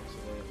still there, so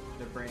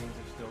their brains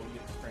are still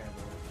getting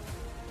scrambled.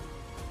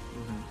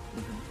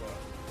 So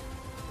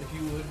if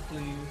you would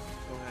please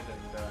go ahead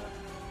and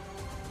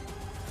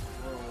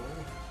roll.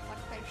 What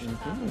type shit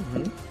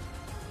happened? Mhm.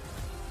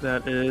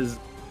 That is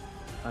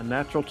a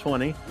natural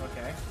 20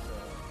 Okay. So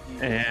he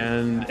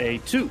and a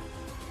 2.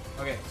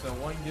 Okay, so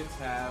one gets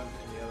halved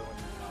and the other one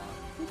does not.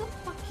 Who the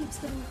fuck keeps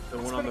getting... The I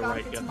one swear on to the God,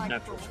 right it's got my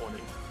natural fault.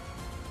 20.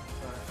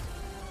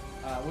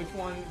 Which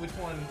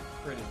one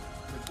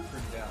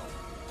critted out?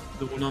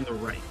 The one on the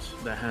right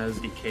that has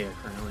Ikea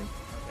currently.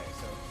 Okay,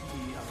 so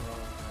I'm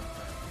rolling.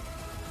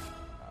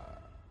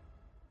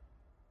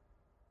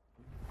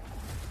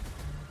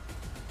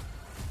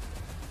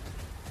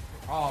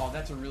 Oh,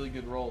 that's a really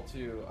good roll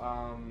too.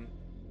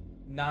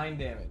 9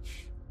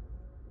 damage.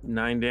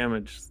 9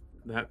 damage.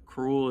 That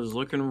Krull is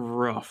looking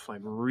rough,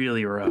 like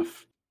really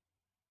rough.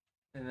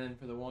 And then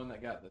for the one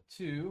that got the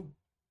 2,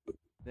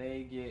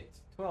 they get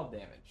 12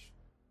 damage.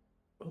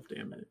 12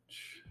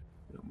 damage.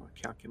 Get on my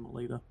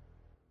calculator.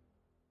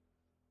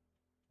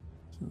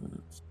 So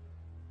that's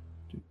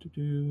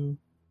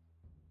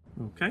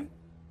Okay.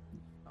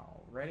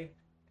 Alrighty.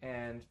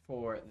 And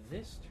for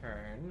this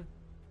turn,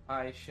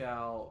 I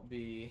shall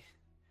be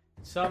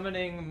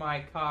summoning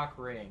my cock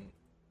ring.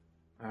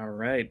 All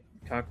right.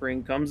 Cock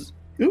ring comes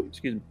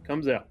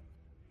out.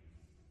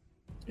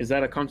 Is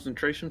that a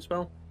concentration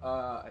spell?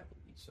 I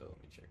believe so.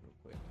 Let me check real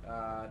quick.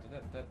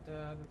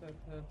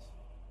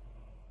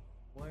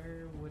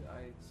 Where would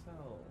I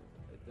tell?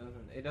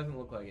 It doesn't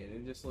look like it.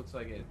 It just looks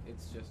like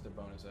it's just a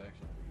bonus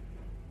action.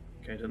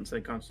 Okay, doesn't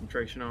say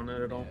concentration on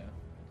it at all.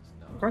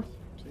 Yeah, Okay.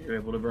 So you're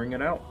able to bring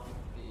it out.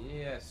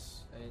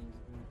 Yes, and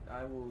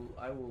I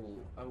will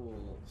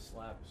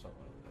slap someone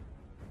with it.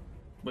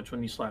 Which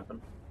one you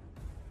slapping?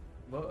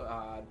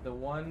 Well, the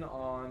one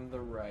on the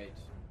right.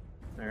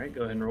 All right,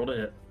 go ahead and roll to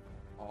hit.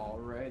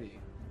 Alrighty.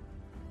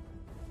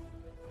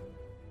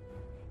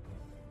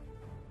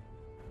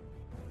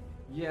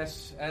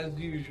 Yes, as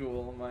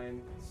usual, my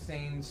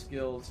insane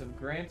skills have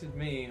granted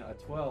me a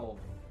 12.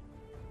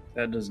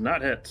 That does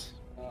not hit.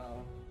 Uh,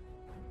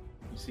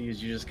 You see,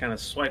 as you just kind of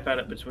swipe at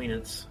it between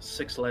its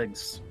 6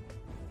 legs.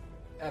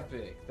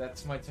 Epic.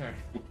 That's my turn.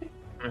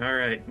 All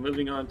right,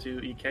 moving on to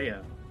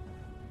Ikea.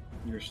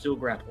 You're still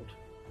grappled.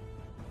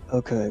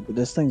 Okay, but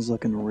this thing's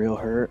looking real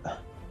hurt.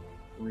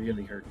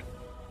 Really hurt.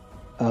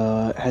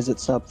 Has it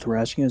stopped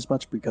thrashing as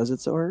much because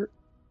it's so hurt?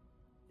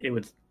 It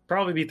would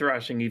probably be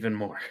thrashing even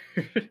more.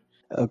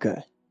 Okay.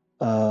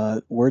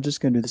 We're just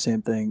gonna do the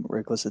same thing.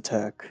 Reckless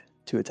attack.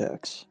 2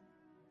 attacks.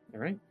 All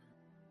right,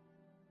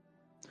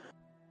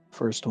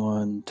 First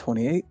one,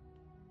 28.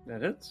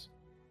 that hits.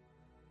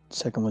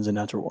 Second one's a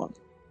natural 1.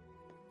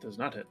 Does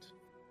not hit.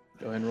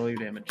 Go ahead and roll your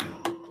damage.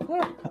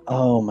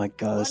 Oh my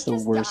god, that's the What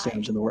just worst died?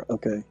 damage in the world.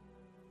 Okay.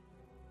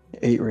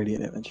 8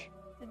 radiant damage.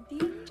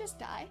 Did you just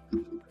die?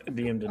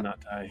 DM did not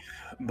die,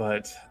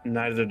 but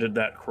neither did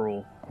that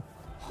Krull.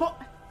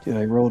 Dude,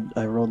 I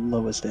rolled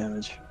lowest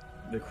damage.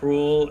 The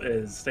Krull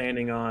is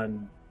standing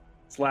on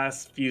its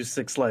last few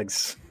 6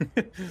 legs.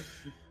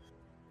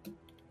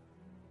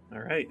 All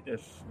right,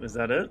 is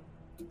that it?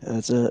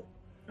 That's it.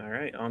 All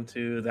right, on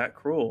to that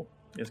Krull.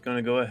 It's going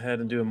to go ahead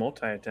and do a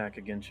multi-attack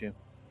against you.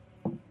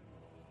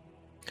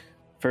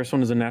 First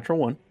one is a natural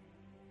 1.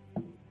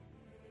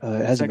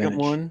 It has Second advantage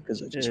one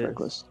because it's just is-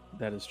 reckless.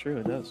 That is true,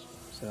 it does.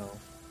 So,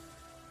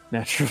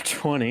 natural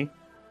 20.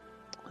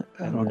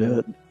 That'll do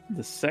it.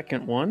 The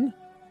second one.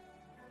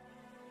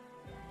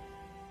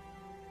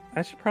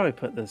 I should probably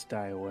put this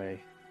die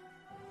away.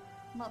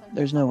 Mother.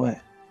 There's no way.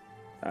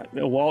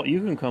 Walt, you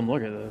can come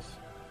look at this.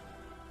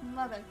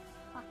 Mother.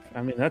 Fuck.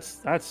 I mean,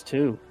 that's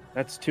 2.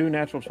 That's 2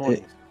 natural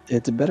 20s.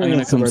 It's better I'm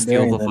gonna against the come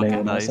steal barbarian the than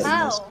anyone fucking else. dice.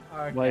 that does.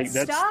 How? Okay. Like,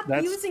 that's- Stop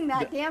that's- using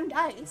that damn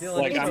dice. Dylan,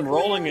 Like, It's I'm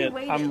rolling it.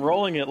 clearly I'm waiting.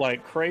 rolling it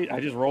like crazy. I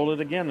just rolled it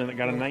again and it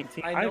got a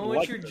 19. I know like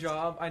it's your this.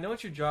 job. I know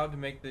it's your job to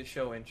make this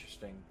show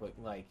interesting, but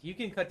like you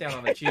can cut down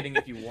on the cheating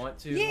if you want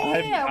to.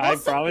 Yeah. I we'll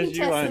promise suck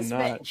you and I'm test this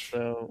not. bitch.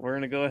 So we're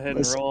going to go ahead and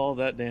Listen. roll all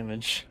that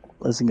damage.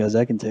 Listen, guys,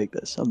 I can take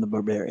this. I'm the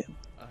barbarian.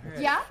 Alright.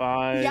 Yeah?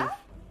 5. Yeah?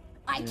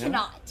 I Yeah.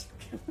 cannot.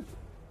 All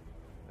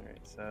right,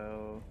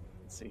 so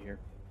let's see here.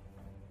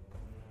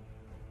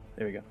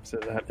 There we go. So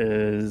that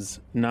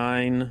is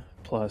 9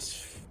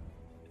 plus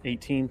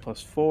 18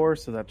 plus 4,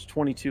 so that's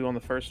 22 on the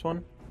first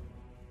one.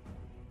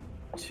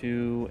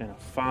 2 and a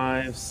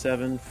 5,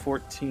 7,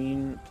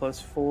 14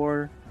 plus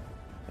 4.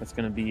 That's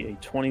going to be a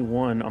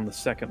 21 on the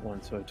second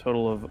one, so a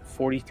total of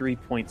 43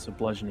 points of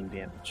bludgeoning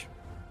damage.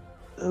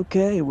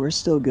 Okay, we're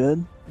still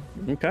good.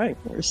 Okay.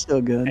 We're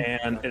still good.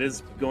 And it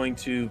is going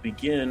to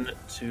begin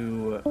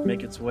to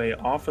make its way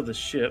off of the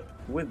ship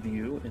with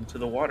you into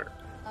the water.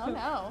 Oh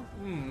no.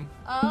 Hmm.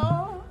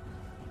 Oh.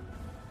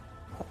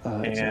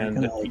 Is that and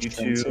gonna, like, you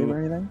strength save two- or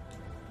anything?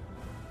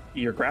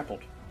 You're grappled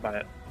by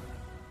it.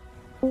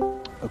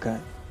 Okay.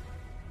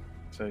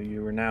 So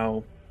you are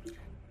now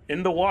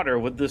in the water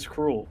with this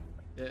Krull.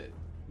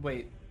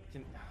 Wait. Oh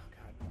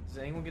God. Does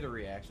anyone get a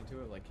reaction to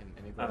it? Like, can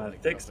anybody?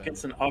 Like, Thix jump in?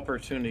 gets an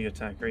opportunity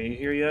attack. Are you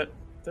here yet,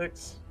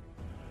 Thix?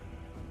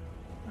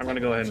 I'm going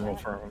to go ahead and roll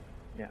for him.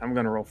 Yeah, I'm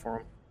going to roll for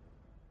him.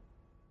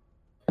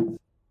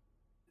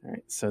 All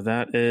right, so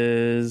that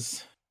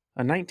is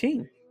a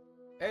 19.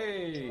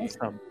 Hey.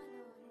 Awesome.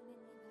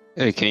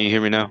 Hey, can you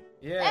hear me now?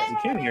 Yeah. We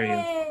can hear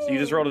you. So you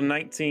just rolled a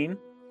 19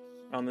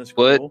 on this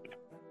What? Krull.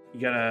 You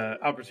got an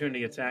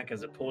opportunity attack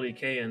as it pulled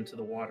EK into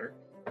the water.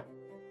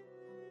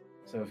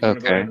 So if you want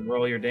to go Okay. ahead and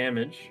roll your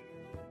damage.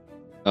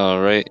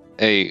 All right.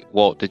 Hey,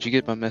 Walt, did you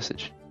get my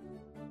message?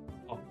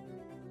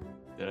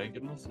 Did I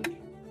get a message?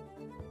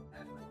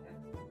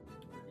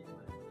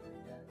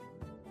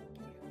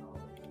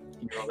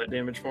 all that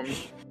damage for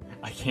me?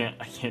 I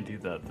can't do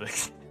that.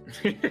 Vix.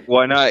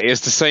 Why not?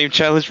 It's the same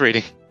challenge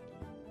rating.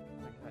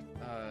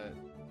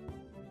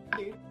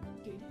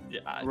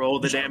 Yeah, Roll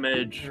the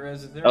damage.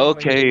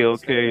 Okay,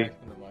 okay.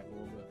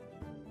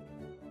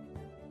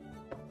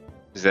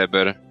 Is that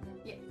better?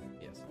 Yes.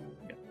 Yes.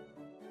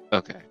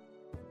 Okay.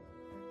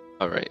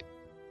 All right.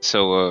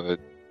 So,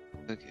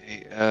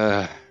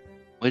 okay.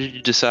 What did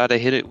you decide I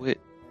hit it with?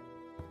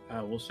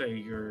 We'll say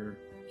your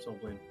soul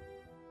blade.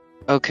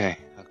 Okay,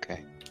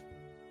 okay.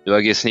 Do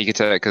I get sneak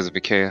attack because of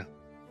Ikea?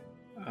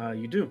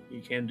 You do.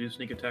 You can do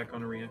sneak attack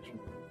on a reaction.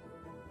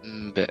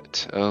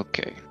 Bet.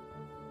 Okay.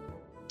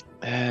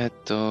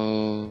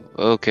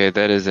 Okay,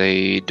 that is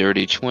a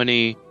dirty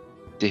 20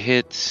 to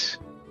hit.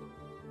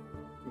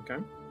 Okay,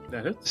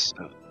 that hits.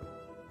 So,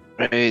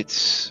 right.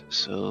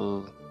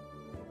 So,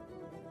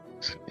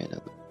 let's get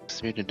another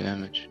 3 to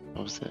damage.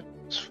 What was that?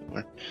 It's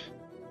 4.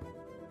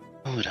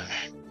 Oh, whatever.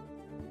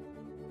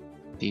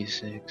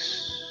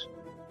 D6.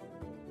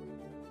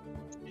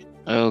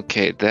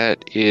 Okay,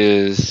 that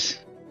is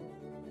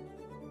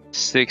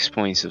 6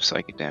 points of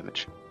psychic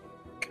damage.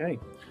 Okay.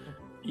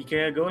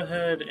 Ikea, go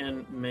ahead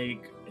and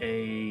make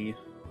a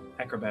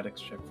acrobatics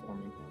check for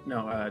me.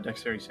 No,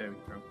 dexterity saving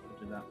throw. We'll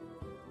do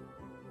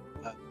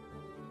that.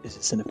 Is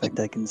this an effect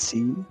I can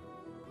see?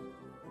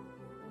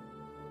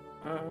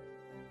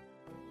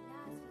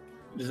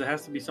 Does it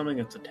have to be something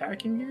that's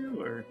attacking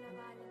you, or?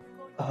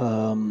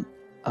 I'm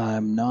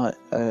not.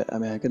 I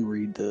mean, I can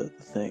read the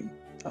thing.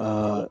 I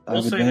We'll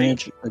have say that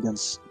advantage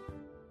against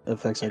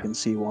effects I Yeah. can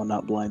see while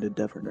not blinded,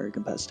 deaf, or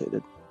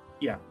incapacitated.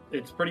 Yeah,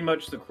 it's pretty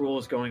much the Krull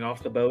is going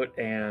off the boat,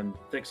 and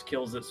Thix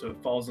kills it, so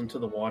it falls into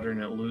the water and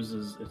it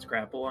loses its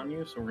grapple on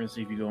you. So we're gonna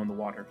see if you go in the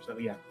water. So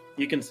yeah,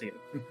 you can see it.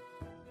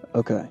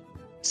 Okay,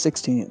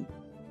 16.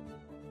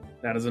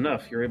 That is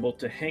enough. You're able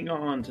to hang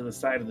on to the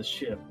side of the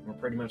ship. We're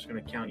pretty much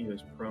going to count you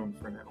as prone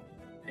for now,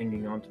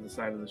 hanging on to the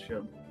side of the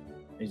ship.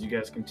 As you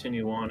guys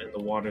continue on in the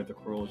water, the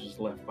Krull is just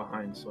left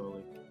behind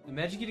slowly.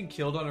 Imagine getting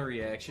killed on a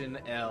reaction.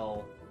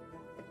 L.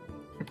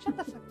 Shut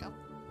the fuck up.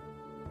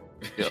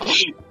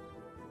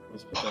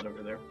 Let's put that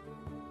over there.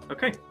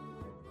 Okay,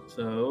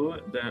 so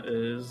that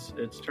is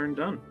its turn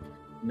done.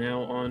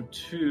 Now on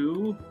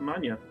to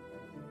Manya.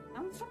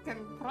 I'm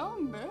fucking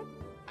prone, dude.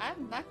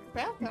 I'm knocked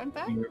out, aren't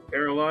I? You're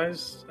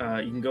paralyzed.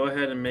 You can go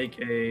ahead and make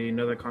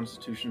another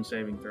Constitution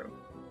saving throw.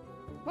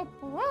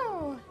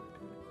 Whoa.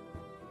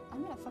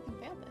 I'm gonna fucking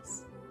fail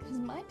this. Because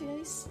my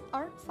dice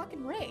aren't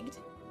fucking rigged.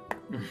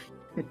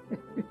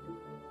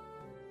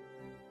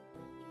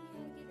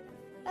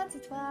 That's a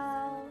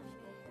 12.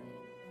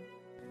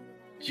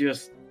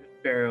 Just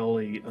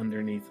barely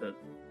underneath it.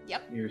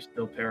 Yep. You're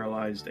still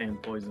paralyzed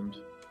and poisoned.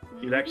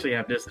 You'd actually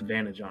have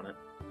disadvantage on it.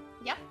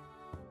 Yep.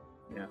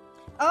 Yeah.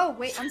 Oh,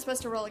 wait, I'm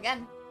supposed to roll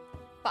again.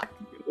 Fuck.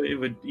 It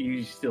would.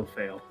 You still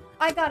fail.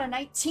 I got a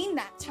 19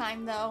 that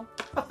time, though.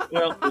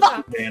 Well,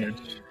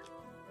 disadvantage.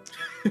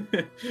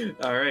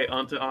 All right,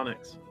 on to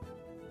Onyx.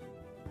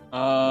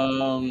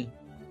 L.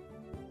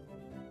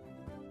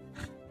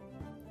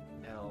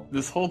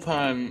 This whole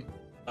time,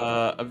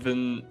 I've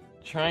been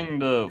trying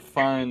to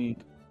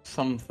find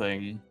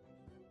something.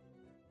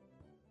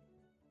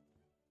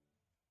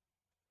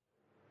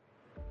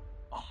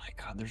 Oh my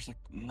god, there's like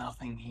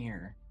nothing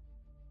here.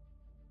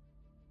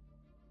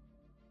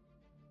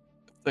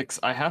 Fix,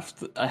 I have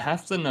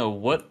to know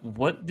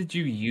what did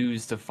you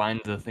use to find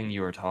the thing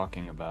you were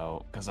talking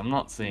about? Because I'm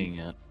not seeing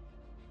it.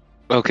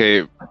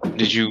 Okay,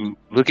 did you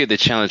look at the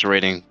challenge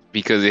rating?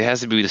 Because it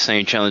has to be the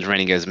same challenge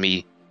rating as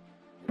me.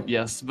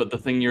 Yes, but the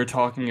thing you're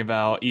talking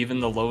about, even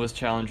the lowest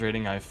challenge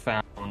rating I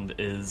found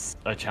is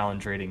a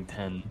challenge rating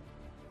 10.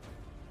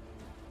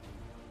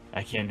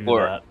 I can't do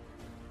that.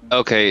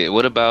 Okay,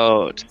 what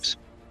about...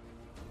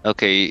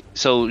 Okay,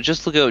 so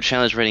just look at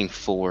challenge rating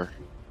 4.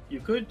 You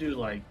could do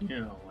like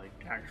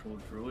actual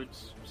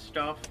druids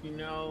stuff,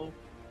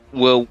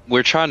 Well,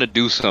 we're trying to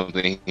do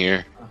something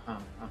here,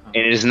 and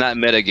it is not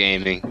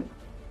metagaming,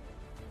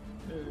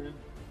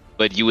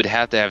 but you would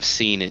have to have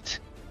seen it.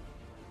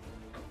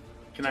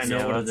 Can I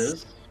know what it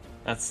is?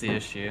 That's the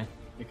issue.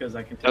 Because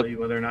I can tell you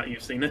whether or not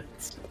you've seen it.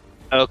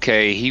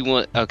 Okay,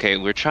 okay,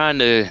 we're trying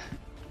to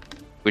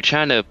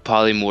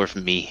polymorph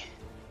me.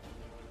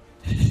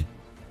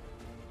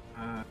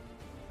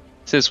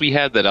 Since we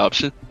have that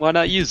option, why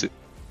not use it?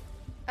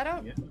 I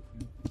don't... Yeah.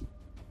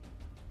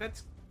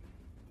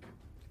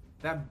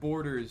 That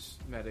borders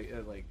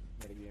metagaming.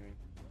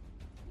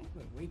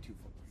 Went way too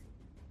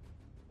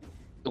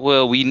far.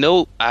 Well,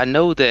 I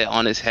know that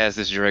Onyx has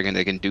this dragon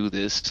that can do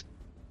this.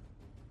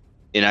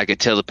 And I could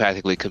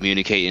telepathically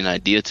communicate an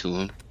idea to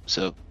him,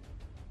 so...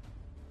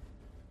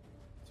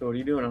 So what are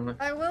you doing, Onyx?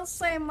 I will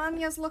say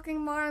Manya's looking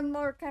more and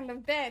more kind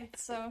of dead,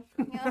 so,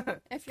 yeah,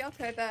 if y'all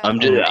could, I'm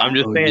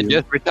just saying,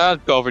 desperate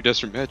times call for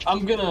desperate match.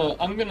 I'm gonna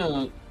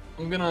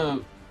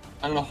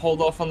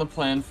hold off on the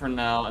plan for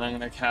now, and I'm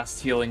gonna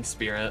cast Healing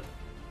Spirit.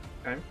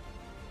 Okay.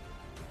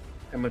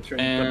 How much are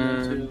you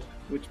putting into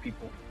which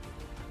people?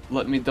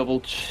 Let me double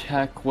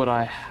check what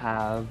I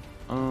have.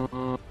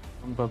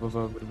 I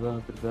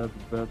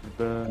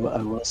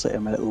will say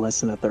I'm at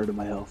less than a third of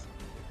my health.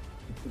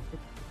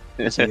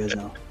 Just so you guys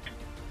know.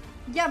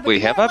 Yeah, but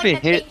Wait, you have are I like been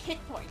at hit? 8 hit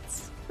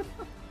points.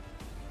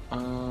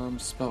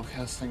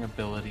 Spellcasting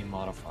ability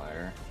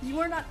modifier. You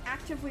are not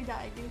actively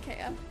dying,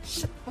 Ikea.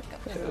 Shut the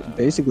fuck up.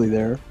 Basically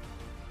there.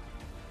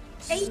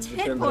 8 hit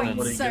Depends on what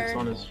points, he sir. gets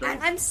on his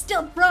strength. I'm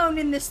still prone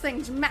in this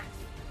thing's mouth.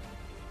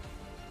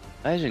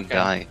 Imagine Okay.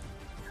 dying.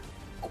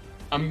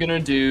 I'm gonna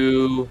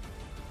do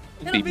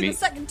It'll Beat be me. the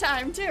second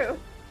time, too.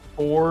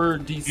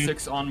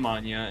 4d6 on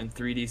Manya and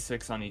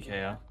 3d6 on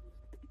Ikea.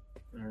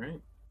 Alright.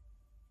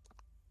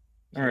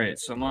 Alright,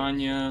 so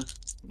Manya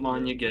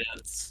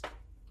gets...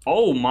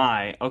 Oh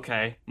my,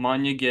 okay.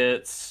 Manya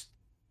gets...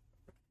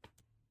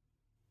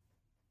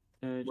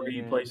 Where are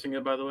you placing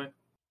it, by the way?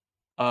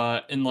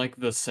 In like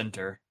the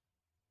center.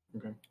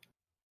 Okay.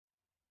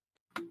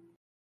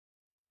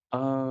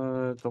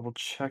 Double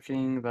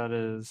checking, that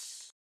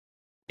is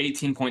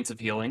 18 points of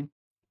healing.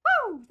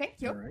 Oh, thank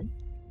you. Alright.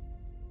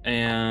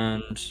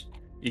 And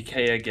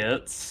Ikea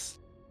gets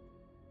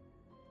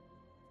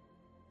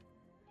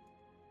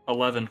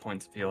 11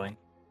 points of healing.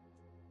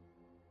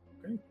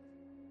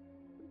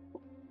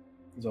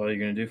 Is all you're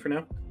gonna do for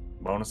now?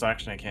 Bonus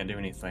action, I can't do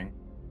anything.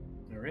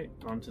 Alright,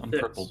 on to I'm Thix.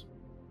 crippled.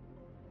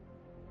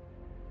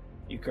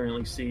 You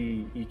currently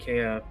see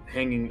Ikea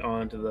hanging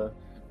onto the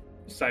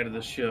side of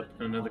the ship,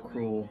 another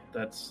Krull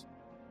that's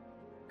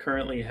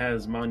currently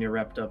has Manya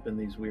wrapped up in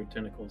these weird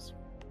tentacles.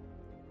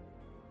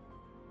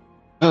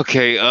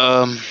 Okay,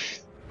 I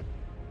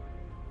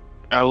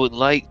would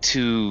like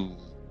to.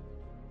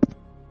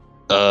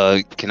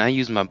 Can I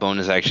use my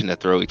bonus action to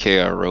throw a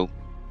KR rope?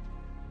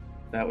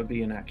 That would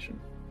be an action.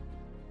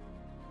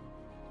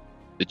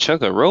 To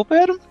chuck a rope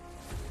at him?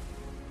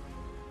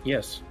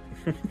 Yes.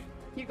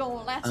 You go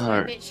last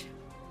Alright. one, bitch.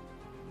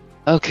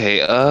 Okay,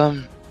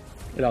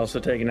 It'd also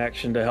take an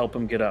action to help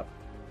him get up.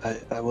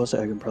 I will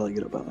say I can probably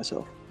get up by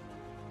myself.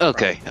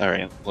 okay,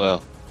 alright,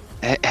 well.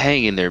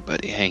 Hang in there,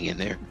 buddy, hang in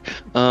there.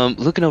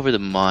 Looking over the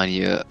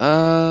Manya,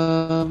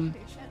 Holy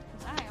shit,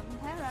 'cause I am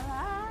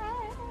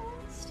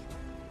paralyzed.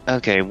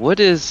 okay, what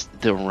is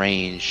the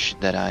range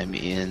that I'm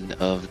in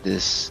of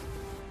this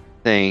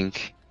thing?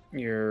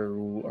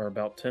 You are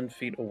about 10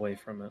 feet away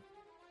from it.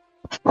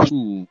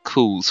 Ooh,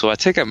 cool. So I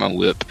take out my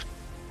whip,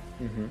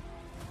 Mm-hmm.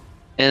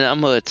 and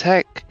I'm gonna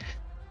attack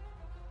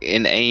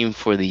and aim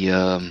for the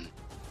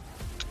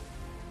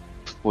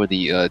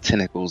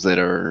tentacles that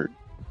are,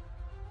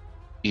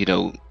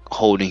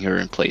 holding her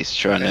in place,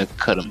 trying to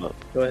cut them up.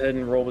 Go ahead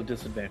and roll with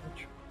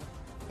disadvantage.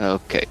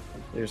 Okay.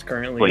 There's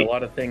currently Wait. a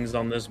lot of things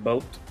on this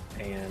boat,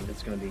 and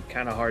it's going to be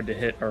kind of hard to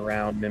hit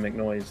around Mimic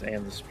Noise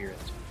and the Spirit.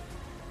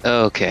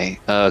 Okay.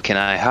 Can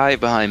I hide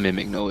behind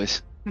Mimic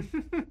Noise?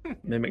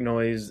 Mimic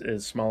Noise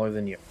is smaller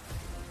than you.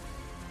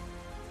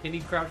 Can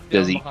he crouch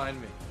Does down he-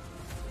 behind me?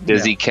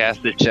 Does No. he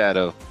cast a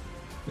shadow?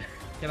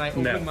 Can I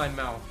open No. my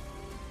mouth?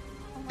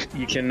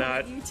 You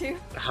cannot You two.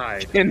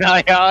 hide. Can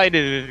I hide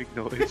in Mimic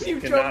Noise? You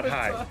cannot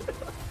hide.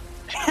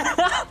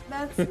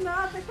 That's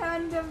not the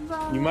kind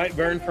of. You might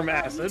burn from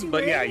acid,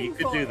 but yeah, you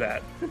could do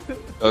that.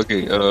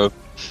 Okay.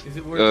 Is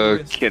it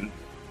worth the risk?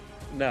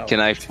 No. Can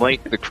I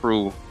flank the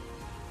crew?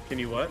 Can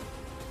you what?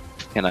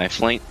 Can I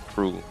flank the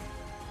crew?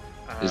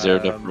 Is there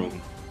enough Um,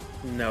 room?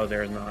 No,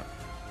 there's not.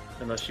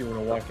 Unless you want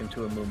to walk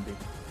into a moonbeam.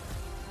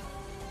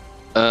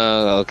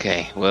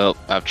 Okay. Well,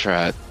 I've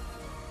tried.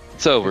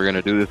 So we're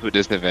gonna do this with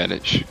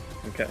disadvantage.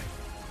 Okay.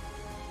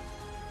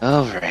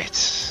 All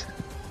right.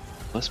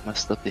 What's my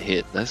stuff to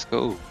hit? Let's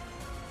go.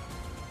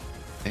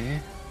 Okay.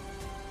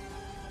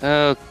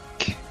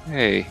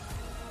 Okay.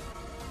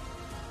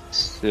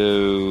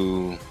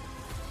 So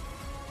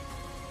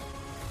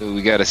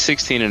we got a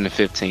 16 and a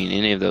 15.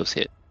 Any of those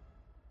hit?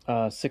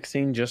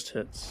 16 just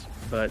hits,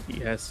 but he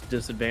has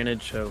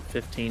disadvantage, so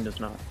 15 does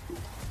not.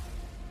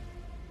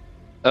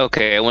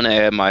 Okay, I want to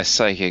add my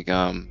psychic,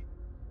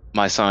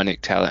 my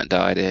sonic talent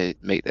die to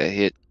make that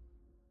hit.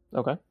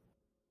 Okay.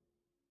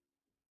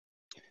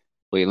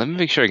 Wait, let me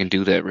make sure I can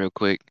do that real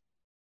quick.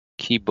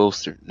 Key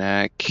bolster.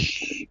 Nah,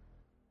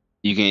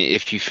 you can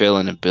if you fail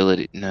an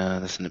ability. No,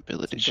 that's an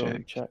ability So go check.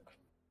 and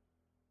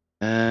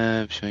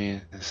check. Show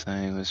you the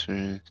sign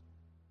whisper.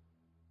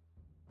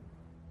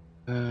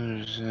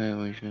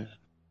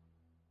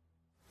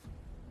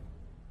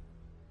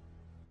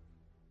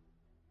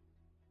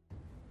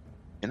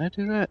 Can I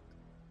do that?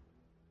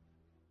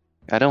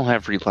 I don't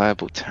have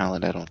reliable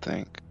talent, I don't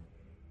think.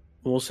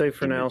 We'll say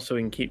for now, so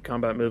we can keep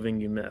combat moving,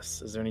 you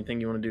miss. Is there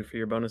anything you want to do for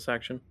your bonus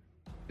action?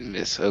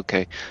 Miss,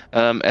 okay.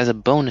 As a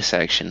bonus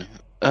action,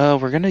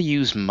 we're gonna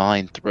use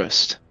Mind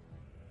Thrust.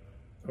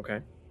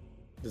 Okay.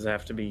 Does it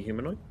have to be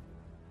humanoid?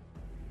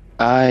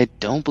 I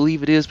don't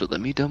believe it is, but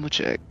let me double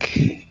check.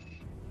 You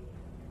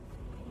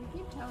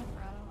keep telling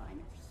we're out of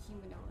line.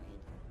 Humanoid.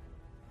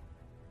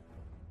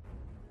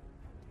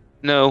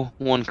 No,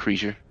 one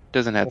creature.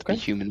 Doesn't have to be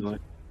Okay. humanoid.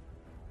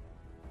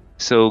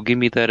 So give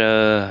me that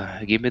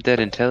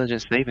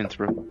intelligence saving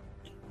throw.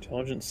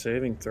 Intelligence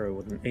saving throw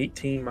with an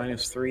 18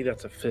 minus 3,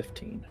 that's a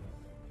 15.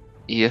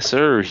 Yes,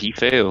 sir. He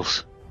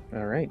fails.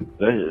 All right.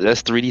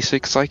 That's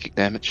 3d6 psychic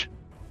damage.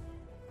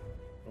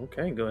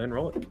 Okay, go ahead and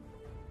roll it.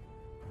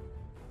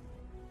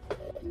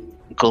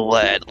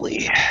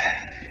 Gladly.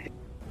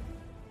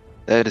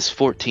 That is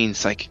 14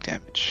 psychic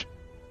damage.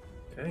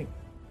 Okay.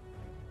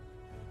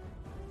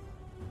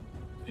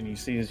 And you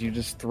see as you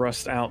just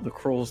thrust out, the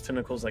Krull's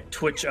tentacles like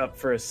twitch up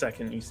for a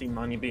second. You see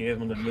Manya being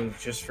able to move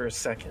just for a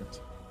second.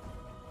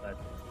 But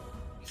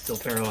he's still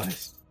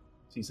paralyzed.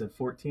 So you said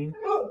 14?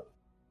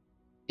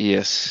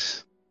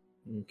 Yes.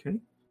 Okay.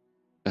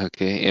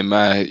 Okay, and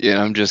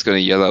I'm just gonna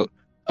yell out,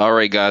 all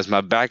right, guys,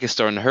 my back is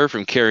starting to hurt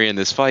from carrying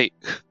this fight.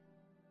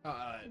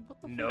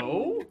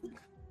 No.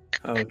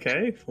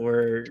 Okay,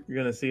 we're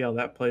gonna see how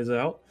that plays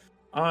out.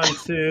 On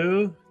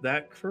to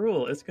that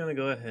Krull. It's gonna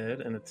go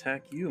ahead and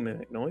attack you,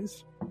 Mimic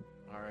Noise.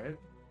 All right.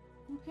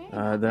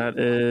 Okay. That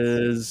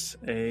is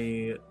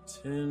a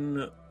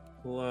 10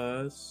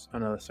 plus. Oh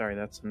no, sorry,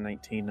 that's a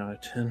 19, not a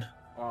 10.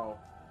 Wow.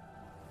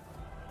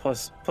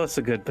 Plus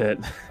a good bit.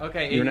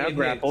 Okay. You're now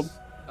grappled. hits.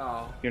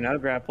 Oh. You're now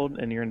grappled,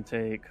 and you're gonna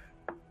take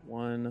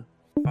 1,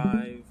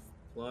 5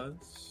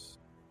 plus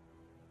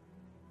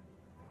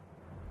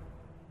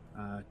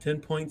 10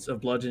 points of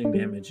bludgeoning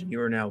damage, and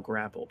you are now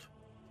grappled.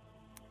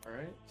 All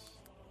right.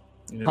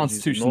 You know,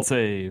 Constitution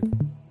save.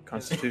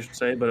 Constitution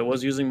save, but it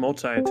was using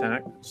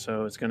multi-attack,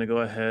 so it's going to go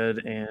ahead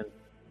and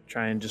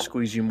try and just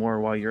squeeze you more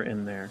while you're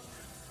in there.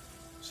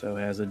 So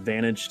it has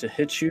advantage to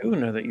hit you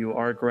now that you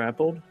are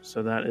grappled.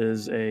 So that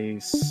is a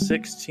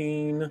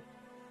 16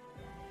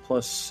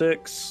 plus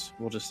 6.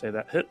 We'll just say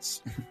that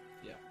hits.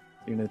 Yeah.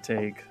 You're going to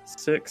take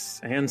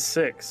 6 and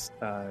 6.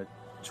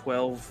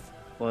 12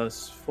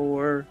 plus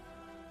 4.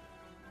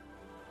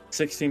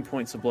 16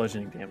 points of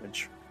bludgeoning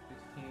damage.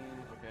 16.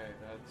 Okay,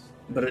 that's.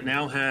 But it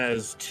now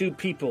has 2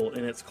 people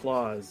in its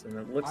claws, and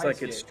it looks I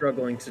like it's escaped.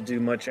 struggling to do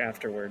much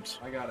afterwards.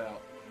 I got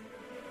out.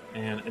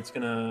 And it's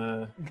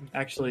gonna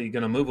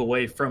move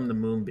away from the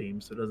moonbeam,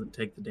 so it doesn't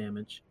take the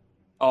damage.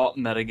 Oh,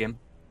 metagame.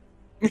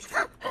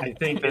 I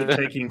think that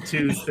taking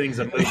 2 things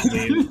of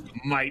moonbeam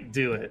might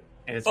do it,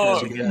 and it's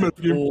gonna begin to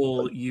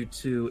pull you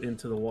 2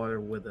 into the water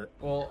with it.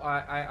 Well,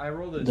 I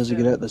rolled a. Does it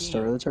get it at the 17.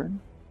 start of the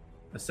turn?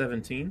 A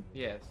 17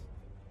 Yes.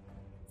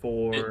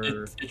 for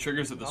It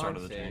triggers at the start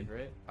of the Save, turn.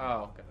 right?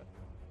 Oh, okay.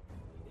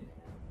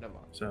 Never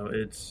mind. so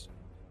it's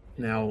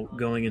now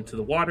going into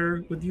the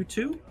water with you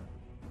 2,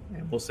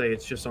 and we'll say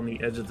it's just on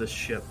the edge of the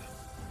ship,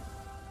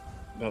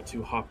 about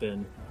to hop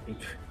in.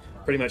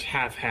 Pretty much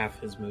half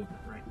his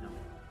movement right now.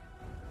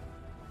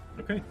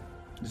 Okay.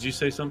 Did you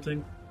say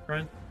something,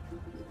 Brian?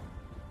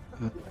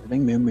 I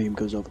think Moonbeam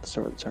goes over at the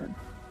start of the turn,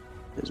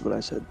 is what I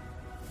said.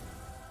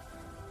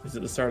 Is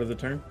it the start of the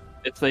turn?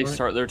 If they Right.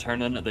 start their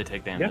turn in it, they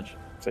take damage.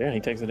 So yeah, he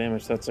takes the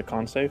damage. That's a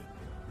con save.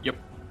 Yep.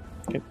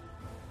 Okay.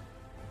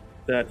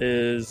 That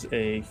is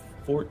a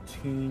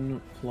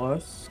 14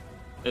 plus.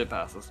 It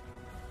passes.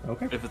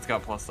 Okay. If it's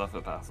got plus stuff,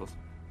 it passes.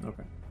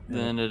 Okay.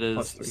 Then it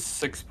plus is 3.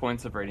 6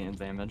 points of radiant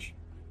damage.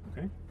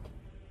 Okay.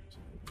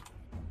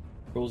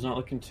 Roll's not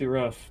looking too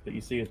rough, but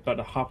you see it's about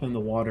to hop in the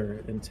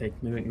water and take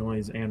Mimic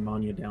Noise and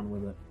Manya down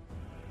with it.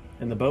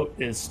 And the boat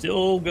is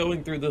still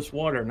going through this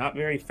water, not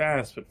very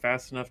fast, but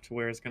fast enough to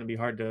where it's going to be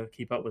hard to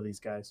keep up with these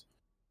guys.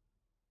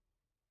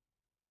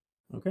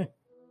 Okay.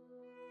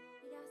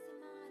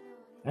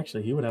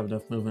 Actually, he would have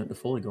enough movement to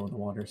fully go in the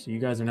water, so you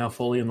guys are now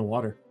fully in the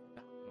water.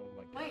 Oh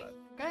my Wait, god.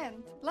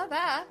 Grant, blah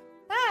blah.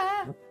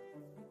 Ah.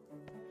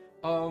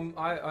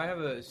 I have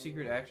a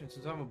secret action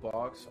since I'm a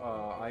box.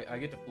 I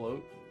get to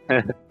float.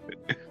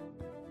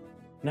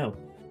 No.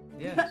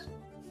 Yes.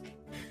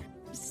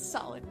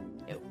 Solid.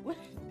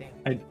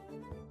 No.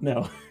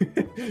 No.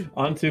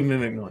 On to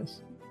Mimic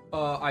Noise.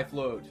 I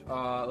float.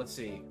 Let's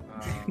see.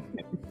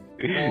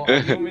 Well, do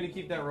you want me to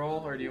keep that roll,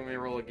 or do you want me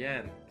to roll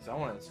again? Because I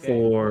want to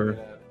escape.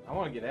 I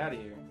want to get out of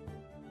here.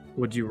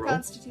 What'd you roll?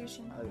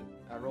 Constitution.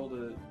 I rolled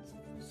a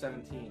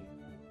 17.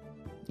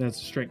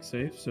 That's a strength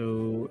save,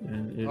 so...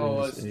 And it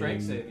Oh, is a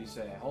strength save, you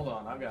say. Hold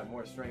on, I've got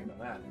more strength than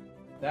that.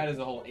 That is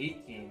a whole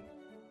 18.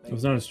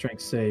 It's not a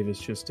strength save, it's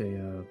just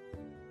a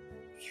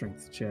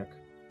strength check.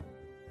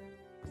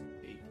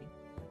 18.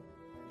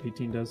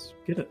 18 does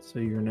get it, so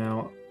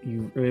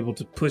you're able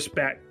to push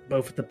back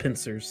both of the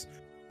pincers,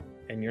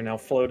 and you're now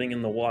floating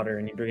in the water,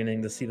 and you're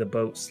beginning to see the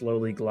boat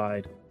slowly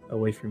glide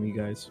away from you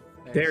guys.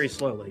 Very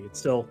slowly. It's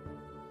still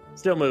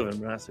moving,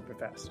 but not super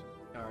fast.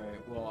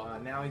 Alright, well,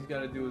 now he's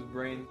got to do his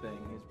brain thing,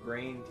 his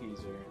brain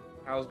teaser.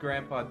 How's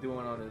Grandpa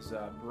doing on his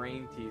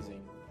brain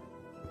teasing?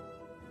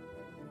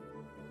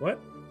 What?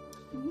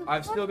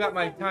 I've still got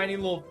my tiny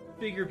little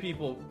figure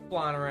people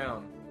flying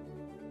around.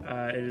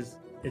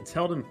 It's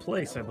held in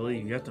place, I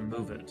believe. You have to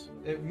move it.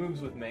 It moves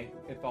with me.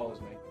 It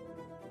follows me.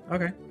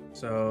 Okay.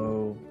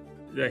 So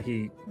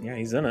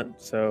he's in it.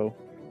 So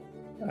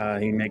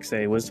he makes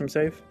a wisdom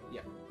save.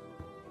 Yeah.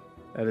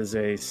 That is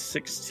a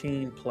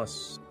 16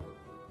 plus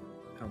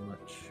how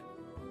much?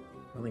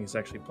 I don't think it's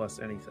actually plus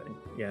anything.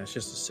 Yeah, it's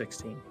just a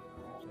 16.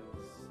 So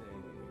let's see.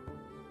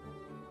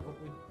 What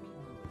would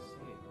count as a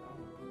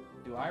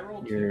save? Do I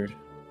roll Your two?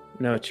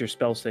 No, it's your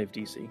spell save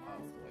DC. Oh,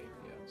 wait,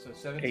 yeah. So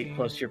 17. 8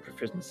 plus your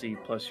proficiency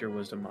plus your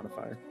wisdom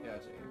modifier. Yeah,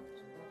 it's 8.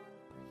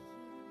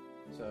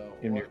 So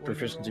And your what was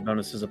proficiency roll?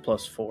 bonus is a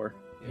 +4.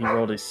 He Yeah.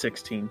 rolled a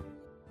 16.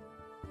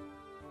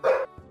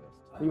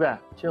 You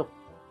back. Chill.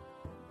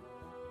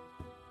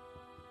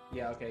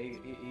 Yeah, okay.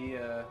 He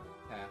half.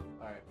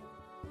 All right.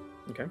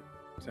 Okay.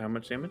 So how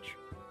much damage?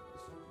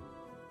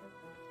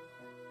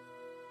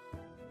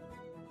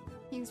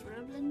 He's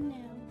rolling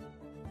now.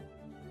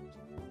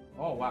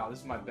 Oh wow, this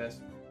is my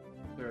best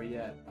throw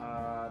yet.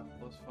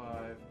 Plus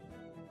 5.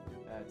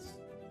 That's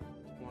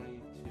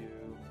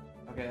 22.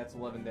 Okay, that's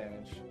 11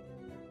 damage.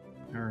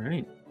 All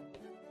right.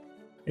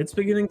 It's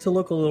beginning to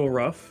look a little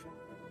rough.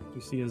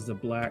 You see as the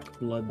black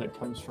blood that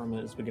comes from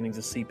it is beginning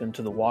to seep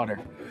into the water.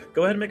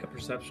 Go ahead and make a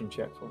perception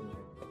check for me.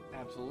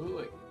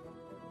 Absolutely.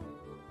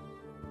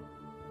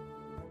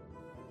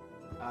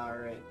 All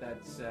right,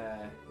 that's Is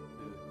there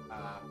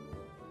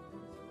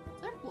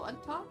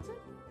blood toxic?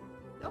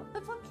 Oh,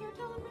 that's what you're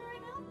telling me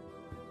right now?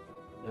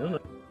 No, no.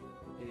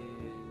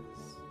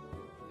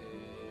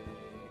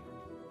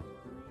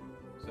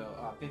 is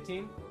a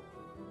 15.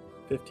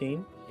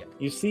 15. Yeah.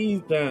 You see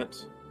that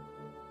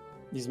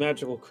these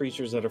magical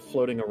creatures that are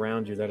floating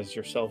around you, that is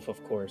yourself,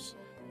 of course,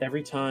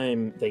 every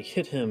time they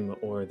hit him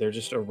or they're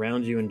just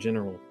around you in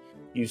general,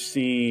 you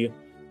see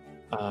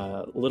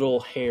little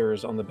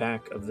hairs on the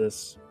back of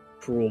this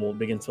Krull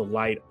begin to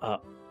light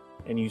up.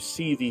 And you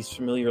see these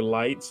familiar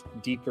lights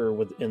deeper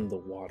within the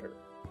water.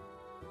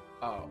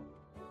 Oh.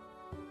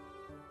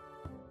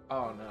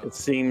 Oh no. It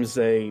seems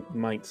they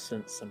might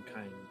sense some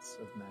kinds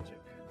of magic.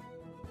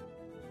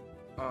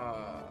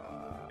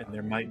 And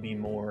there might be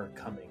more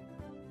coming.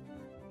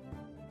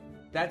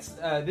 That's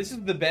this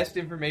is the best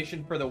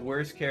information for the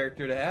worst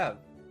character to have,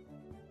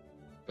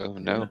 Oh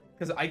no.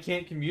 because I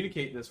can't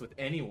communicate this with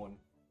anyone.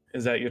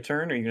 Is that your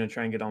turn, or are you going to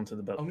try and get onto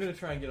the boat? I'm gonna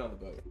try and get on the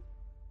boat.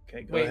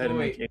 Okay, go Wait, ahead and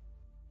wait, make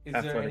Is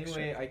there any Athletics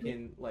way check. I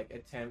can like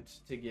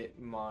attempt to get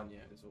Manya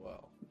as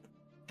well?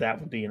 that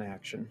would be an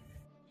action.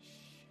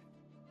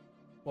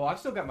 Well, I've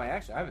still got my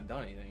action. I haven't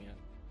done anything yet.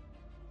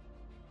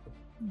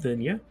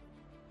 Then yeah,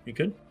 you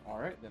could. All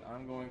right, then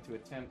I'm going to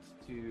attempt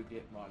to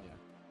get Manya.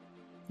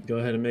 Go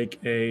ahead and make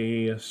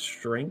a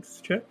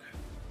strength check.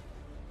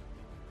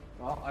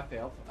 Well, I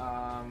failed.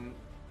 I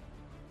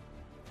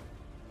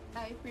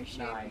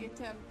appreciate 9. the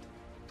attempt.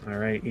 All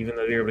right, even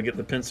though you're able to get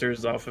the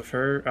pincers off of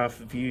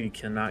you, you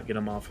cannot get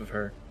them off of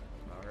her.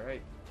 All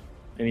right.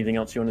 Anything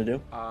else you want to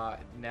do?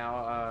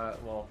 Now,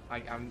 well,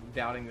 I'm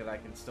doubting that I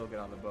can still get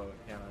on the boat,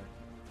 can I?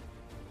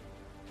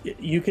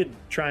 You could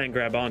try and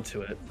grab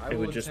onto it. I It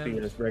will would just be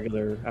attempt. a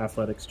regular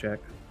athletics check.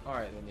 All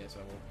right, then yes, I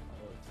will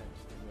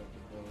attempt to grab the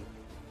boat.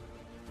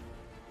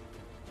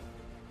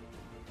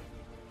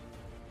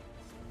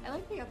 I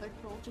like the other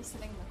Krull just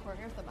sitting in the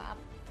corner of the map.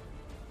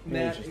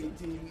 Nat Interesting.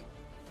 18.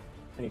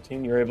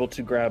 18, you're able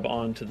to grab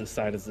onto the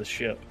side of the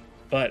ship.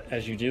 But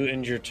as you do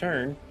end your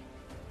turn,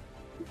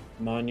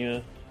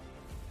 Manya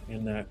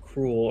and that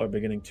Krull are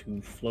beginning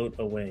to float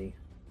away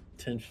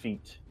 10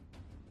 feet.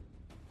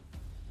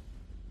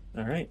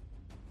 All right.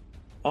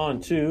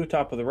 On to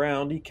top of the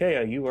round.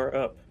 Ikea, you are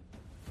up.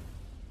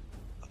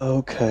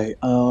 Okay.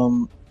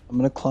 I'm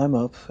gonna climb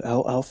up.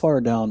 How far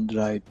down did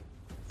I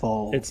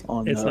fall? It's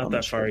on not the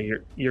that far.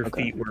 ship? Your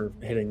Okay. feet were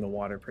hitting the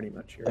water pretty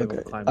much. You're able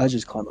Okay. to climb I up.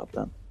 just climb up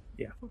then.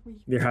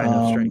 You're high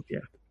enough strength, yeah.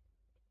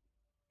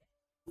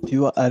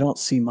 I don't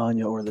see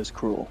Manya or this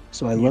Krull.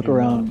 So I You look do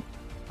around. not.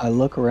 I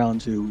look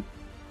around to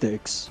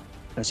Dix.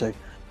 I say,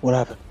 "What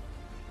happened?"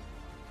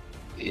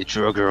 You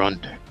drug her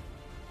under.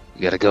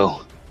 You gotta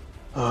go.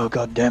 Oh,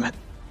 god damn it.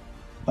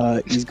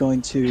 He's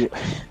going to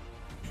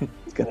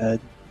he's gonna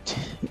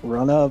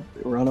run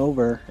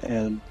over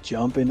and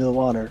jump into the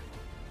water.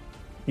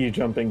 You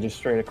jumping just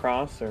straight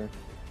across, or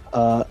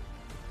I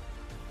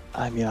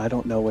mean, I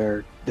don't know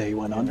where they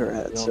went under you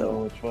at, don't know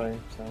so which way?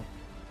 So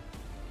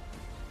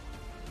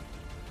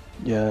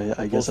yeah,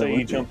 I we'll guess I say would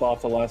you jump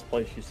off the last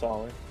place you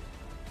saw her.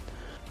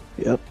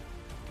 Yep.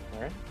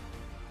 All right.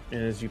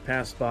 And as you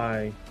pass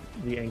by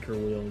the anchor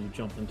wheel, you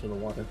jump into the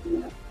water.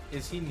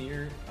 Is he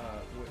near? All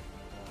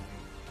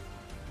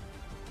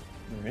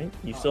right.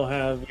 You still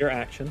have your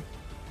action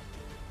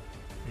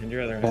and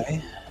your other action.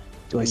 Okay.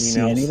 Do I And see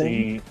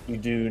anything? You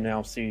do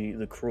now see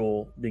the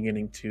Krull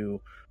beginning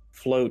to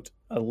float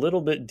a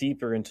little bit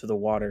deeper into the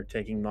water,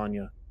 taking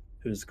Manya,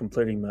 who's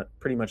pretty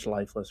much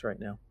lifeless right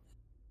now.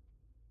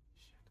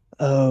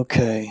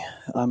 Okay,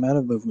 I'm out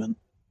of movement.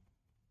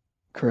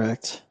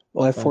 Correct.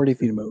 Well, I have Okay. 40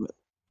 feet of movement,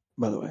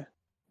 by the way.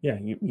 Yeah,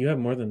 you have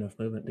more than enough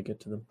movement to get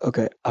to them.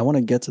 Okay, I want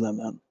to get to them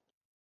then.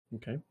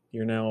 Okay.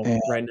 You're now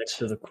And- right next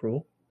to the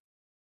Krull.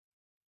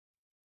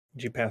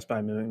 Did you pass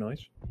by mimic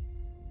noise?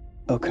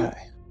 Okay.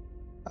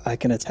 I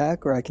can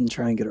attack or I can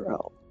try and get her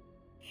out.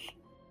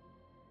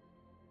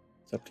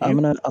 It's up to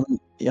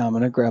you. I'm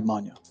gonna grab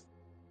Manya.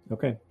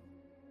 Okay.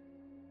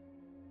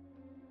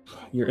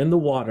 You're in the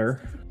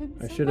water.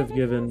 I should have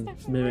given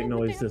mimic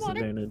noise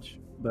disadvantage,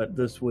 but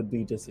this would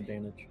be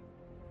disadvantage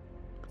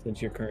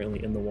since you're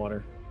currently in the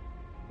water.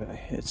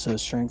 Okay, it's a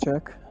strength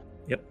check.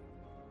 Yep.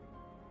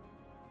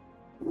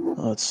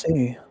 Let's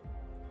see.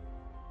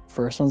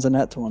 First one's a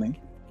nat 20.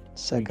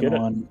 Second get it.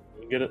 one,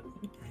 You get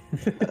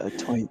it?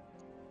 20.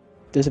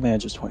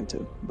 Disadvantage is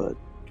 22, but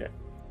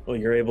Well,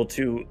 you're able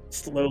to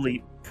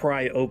slowly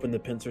pry open the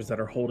pincers that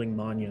are holding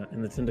Manya,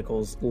 and the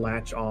tentacles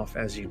latch off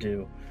as you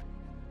do.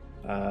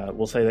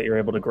 We'll say that you're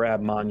able to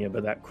grab Manya,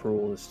 but that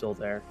Krull is still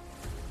there.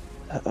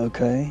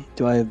 okay.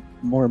 Do I have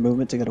more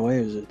movement to get away,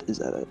 or is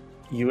that it?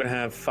 You would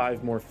have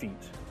 5 more feet,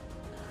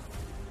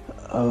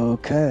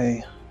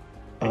 Okay.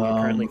 and you're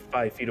currently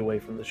 5 feet away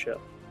from the ship.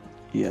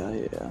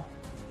 Yeah.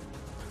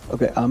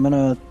 Okay, I'm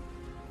gonna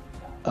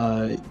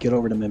get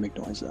over to Mimic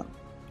Noise then,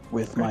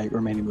 with my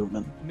remaining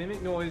movement.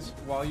 Mimic noise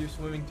while you're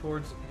swimming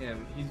towards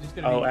him. He's just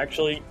gonna. Oh, be...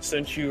 actually,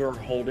 since you are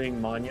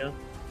holding Manya,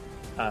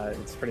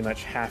 it's pretty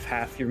much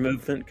half your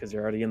movement because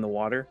you're already in the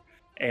water,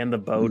 and the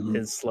boat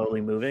is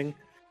slowly moving.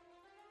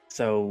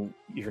 So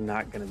you're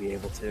not going to be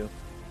able to.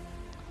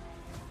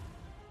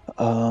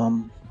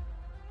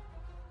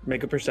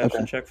 Make a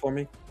perception check for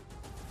me.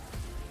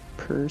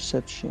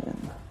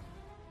 Perception.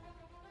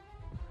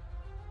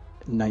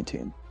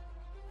 19.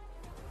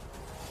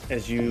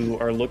 As you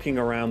are looking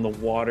around the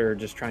water,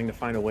 just trying to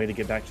find a way to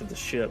get back to the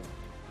ship,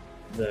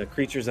 the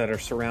creatures that are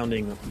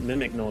surrounding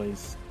Mimic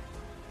Noise,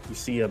 you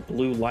see a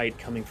blue light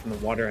coming from the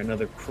water,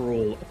 another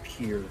Krull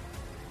appear,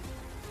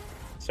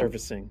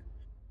 surfacing.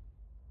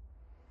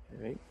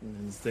 All right,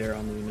 and it's there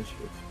on the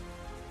initiative.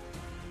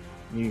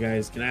 You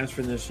guys can ask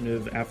for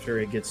initiative after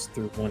it gets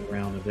through one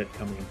round of it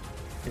coming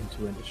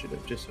into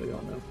initiative, just so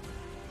y'all know.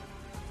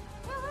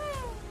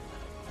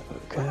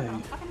 Okay.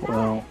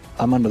 Well,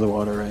 I'm under the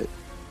water, right?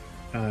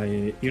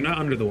 You're not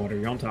under the water,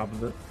 you're on top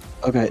of it.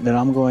 Okay, then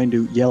I'm going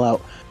to yell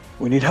out,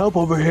 "We need help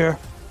over here!"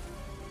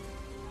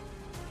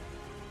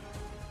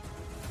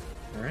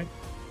 All right.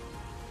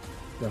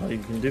 That's all you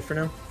can do for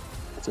now?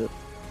 That's it.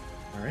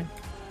 All right.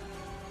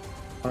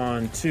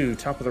 On to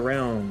top of the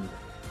round.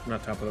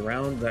 Not top of the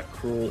round. That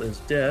Krull is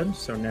dead.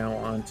 So now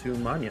on to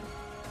Manya.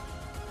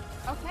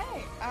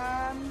 Okay,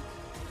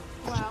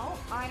 well,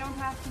 I don't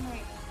have to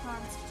make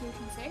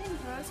Constitution saving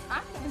throws.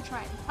 I'm gonna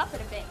try and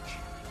puppet a bitch.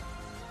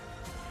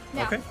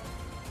 Now, Okay.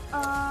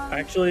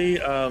 Actually,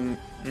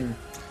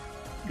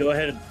 go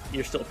ahead.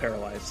 You're still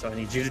paralyzed, so I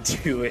need you to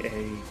do a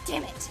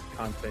damn it.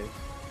 con save.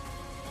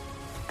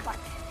 Fuck.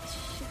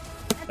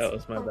 Shit. That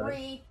was my bad.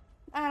 3.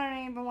 I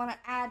don't even want to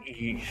add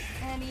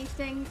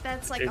anything.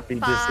 That's like It'd a be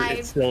 5.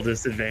 it's still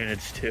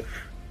disadvantage too.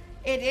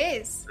 It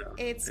is. So,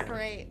 It's yeah.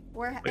 great.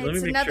 Wait, let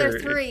It's me make another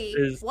sure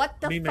 3. What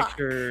the Let me fuck? make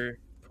sure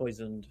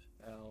poisoned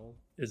owl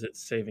is it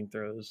saving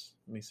throws.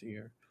 Let me see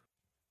here.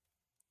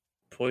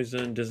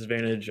 Poison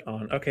disadvantage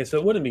on. Okay, so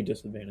it wouldn't be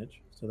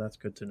disadvantage, so that's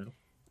good to know.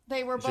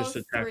 They were It's both just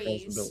attack rolls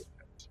and 3s. ability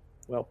checks.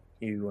 Well,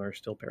 you are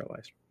still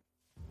paralyzed.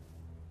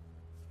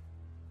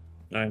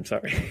 I'm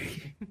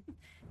sorry.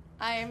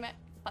 I'm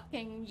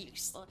fucking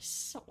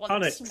useless. Once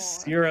Onyx,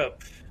 more. you're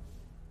up.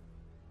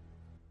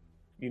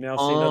 You now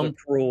see another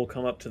Krull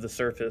come up to the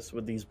surface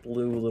with these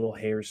blue little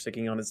hairs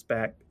sticking on its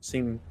back.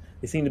 They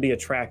seem to be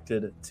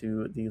attracted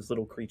to these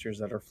little creatures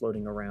that are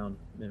floating around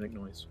Mimic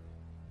Noise.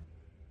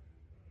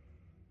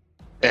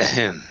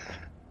 Ahem.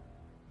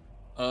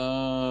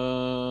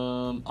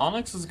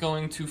 Onyx is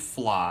going to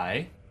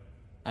fly.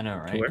 I know,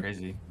 right? Where?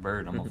 Crazy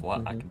bird. I'm a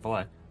fly. I can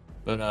fly.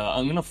 But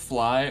I'm gonna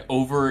fly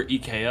over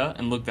Ikea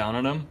and look down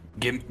at him.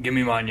 Give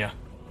me Manya.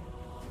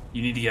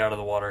 You need to get out of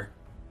the water.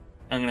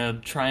 I'm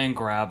gonna try and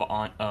grab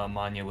on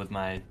Manya with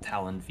my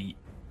talon feet.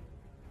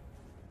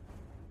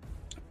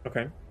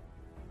 Okay.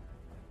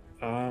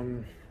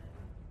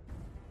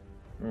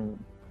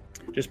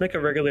 Just make a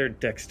regular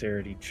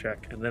dexterity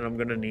check, and then I'm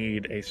gonna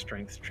need a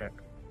strength check.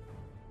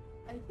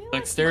 I feel like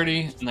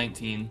Dexterity, mine is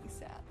 19.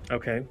 sad.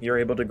 Okay, you're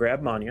able to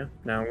grab Manya.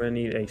 Now I'm gonna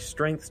need a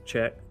strength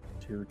check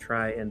to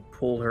try and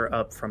pull her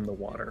up from the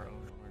water.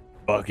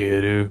 Fuck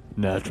you, dude.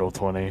 Natural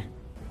 20.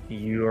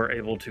 You are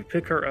able to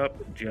pick her up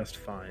just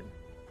fine.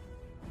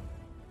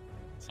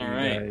 So you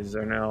Alright. guys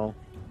are now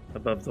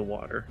above the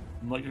water.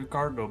 I'm like a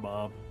cargo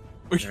mob.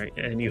 Alright,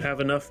 and you have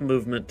enough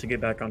movement to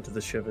get back onto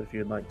the ship if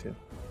you'd like to.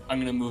 I'm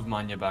gonna move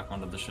Manya back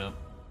onto the ship.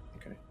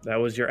 Okay, that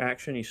was your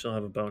action. You still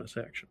have a bonus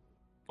action.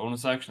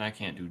 Bonus action, I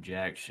can't do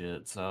jack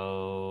shit,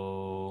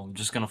 so I'm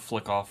just gonna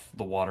flick off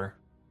the water.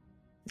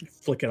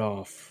 Flick it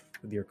off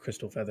with your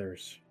crystal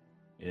feathers.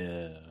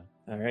 Yeah.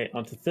 Alright,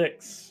 onto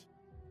Thix.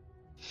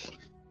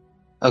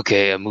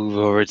 Okay, I move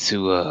over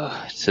to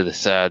the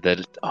side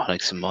that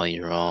Onyx and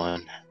Manya are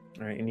on.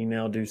 Alright, and you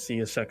now do see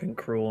a second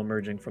Krull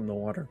emerging from the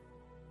water.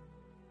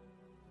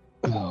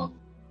 Oh,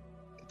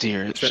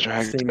 dear,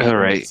 abstract. Seemingly All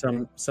right.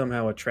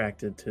 Somehow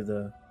attracted to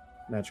the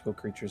magical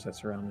creatures that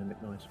surround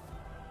Mimic Noise.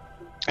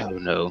 Oh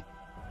no.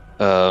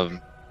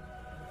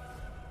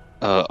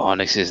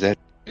 Onyx, is that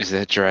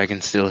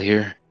dragon still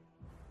here?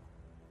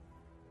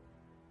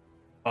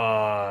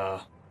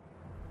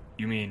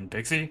 You mean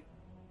Pixie?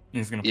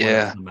 He's gonna point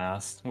Yeah. up to the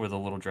mast where the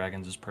little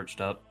dragon just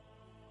perched up.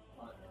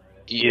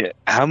 Yeah.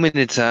 How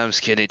many times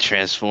can it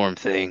transform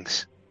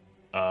things?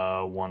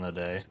 One a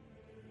day.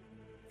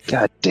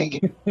 God dang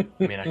it.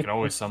 I mean, I could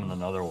always summon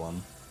another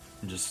one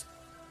and just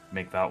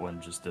make that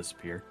one just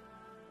disappear.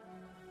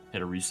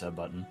 Hit a reset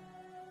button.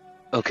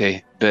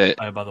 Okay, bet.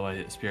 By the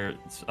way,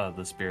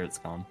 the spirit's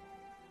gone.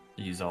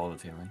 You used all of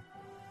its healing.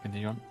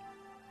 Continue on.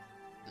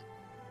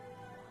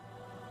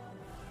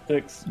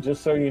 Six,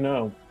 just so you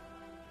know,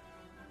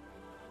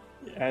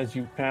 as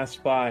you pass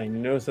by and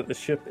you notice that the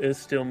ship is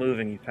still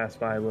moving, you pass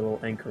by a little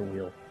anchor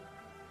wheel.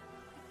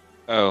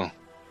 Oh,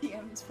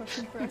 DM's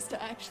pushing for us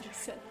to actually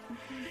set.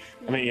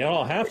 I mean, you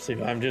don't have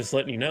to. I'm just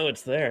letting you know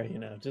it's there,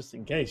 just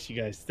in case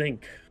you guys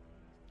think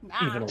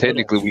even a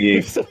technically little. we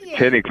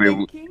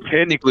ain't.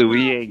 Technically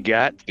we ain't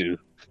got to.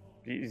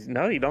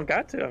 No, you don't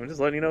got to. I'm just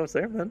letting you know it's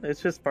there, man.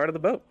 It's just part of the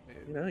boat.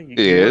 You Yeah, went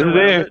it's around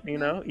there.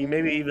 it, you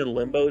maybe even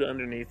limboed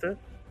underneath it.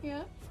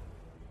 Yeah.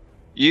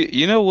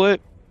 You know what?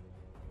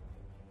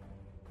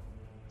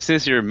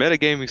 Since you're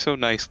metagaming so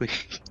nicely.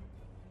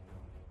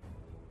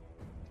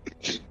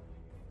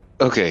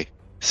 Okay,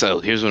 so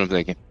here's what I'm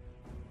thinking.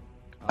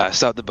 I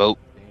stop the boat,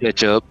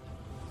 catch up.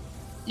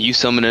 You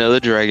summon another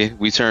dragon.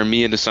 We turn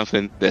me into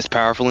something that's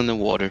powerful in the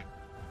water.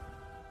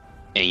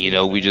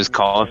 And we just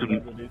cause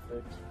some.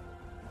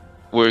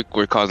 We're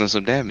causing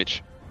some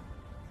damage.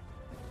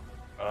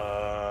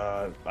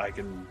 I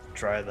can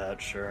try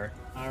that, sure.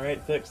 All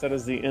right, Fix, that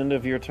is the end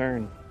of your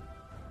turn.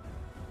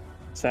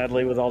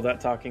 Sadly, with all that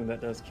talking,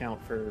 that does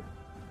count for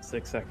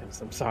 6 seconds.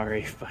 I'm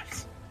sorry,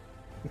 but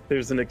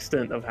there's an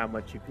extent of how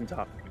much you can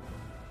talk.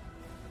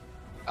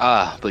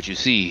 But you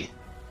see,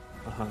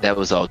 Uh-huh. that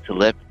was all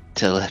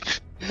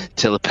telepathic.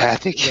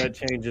 That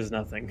changes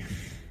nothing.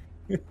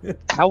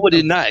 How would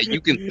it not? You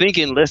can think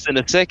in less than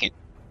a second.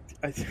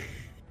 It's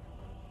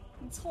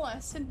the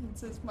last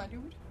sentences, my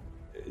dude.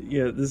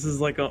 Yeah, this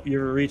is like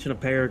you're reaching a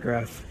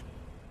paragraph.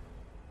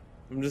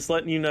 I'm just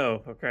letting you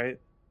know, okay?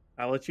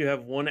 I'll let you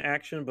have one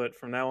action, but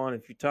from now on,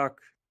 if you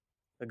talk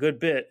a good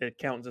bit, it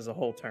counts as a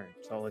whole turn.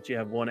 So I'll let you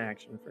have one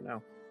action for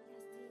now.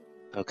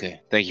 Okay,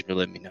 thank you for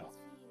letting me know.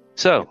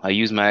 So, I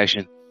use my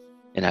action,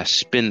 and I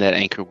spin that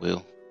anchor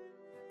wheel.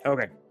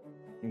 Okay.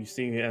 You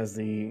see as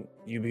you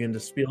begin to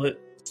spin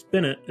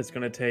it, it's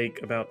going to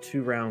take about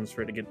 2 rounds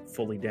for it to get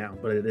fully down,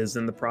 but it is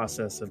in the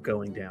process of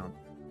going down.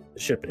 The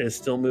ship is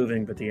still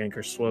moving, but the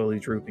anchor's slowly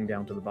drooping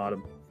down to the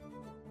bottom.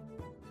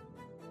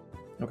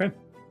 Okay.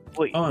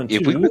 Wait, On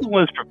if we to- were the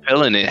ones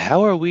propelling it,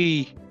 how are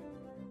we...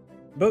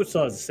 Boat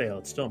still has a sail.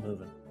 It's still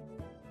moving.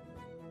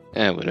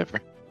 Whatever.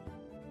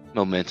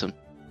 Momentum.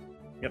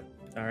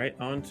 All right,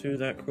 on to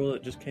that Krull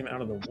that just came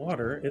out of the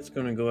water. It's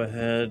going to go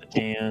ahead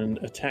and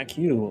attack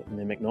you,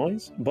 Mimic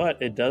Noise.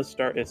 But it does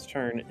start its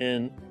turn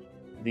in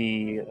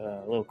the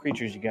little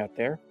creatures you got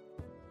there.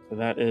 So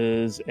that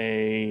is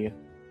a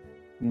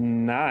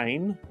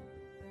 9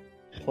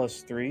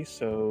 plus 3,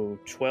 so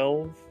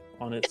 12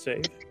 on its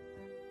save.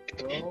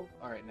 12?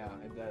 Alright, no,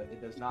 it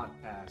does not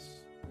pass.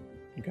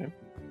 Okay.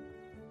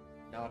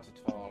 Not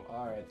at all.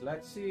 Alright,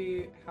 let's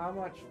see how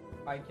much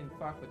I can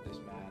fuck with this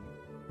man.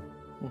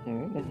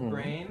 His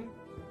brain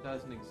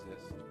doesn't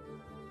exist.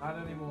 Not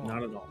anymore.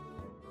 Not at all.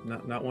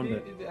 Not one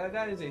bit.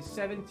 That is a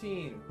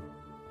 17.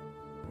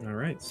 All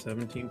right,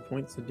 17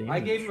 points of damage. I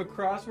gave him a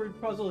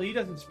crossword puzzle. He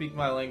doesn't speak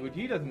my language.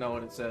 He doesn't know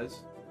what it says.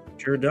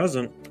 Sure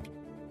doesn't.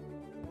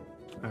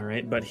 All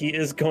right, but he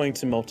is going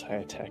to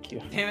multi-attack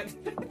you. Damn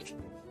it.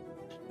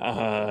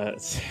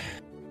 It's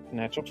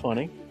natural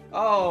 20.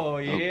 Oh,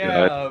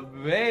 yeah,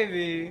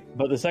 baby.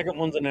 But the second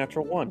one's a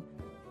natural 1.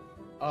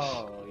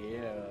 Oh,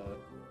 yeah.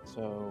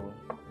 So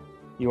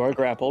you are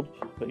grappled,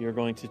 but you're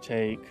going to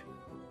take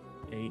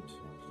 8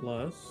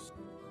 plus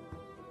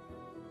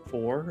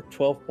 4,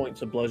 12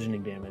 points of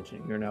bludgeoning damage,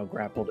 and you're now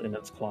grappled in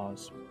its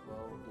claws.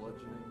 12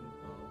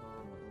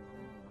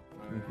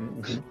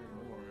 bludgeoning.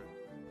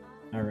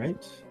 All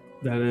right.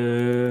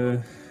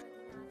 That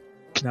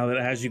now that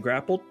it has you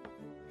grappled,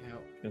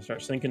 Yep. it's gonna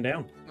start sinking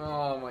down,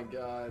 Oh my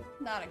god.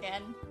 Not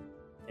again.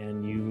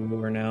 and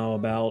you are now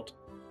about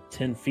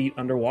 10 feet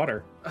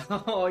underwater.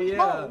 Oh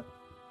yeah.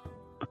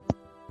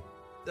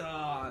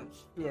 Oh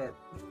shit.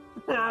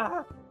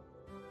 So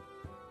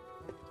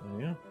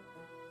yeah.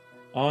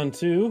 On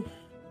to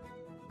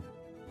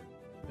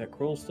that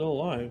Krull's still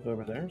alive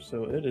over there,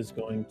 so it is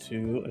going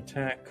to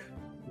attack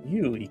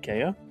you,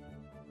 Ikea.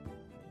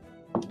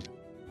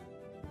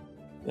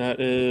 That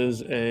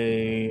is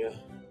a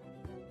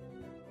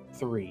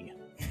 3.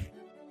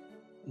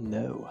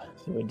 No.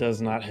 So it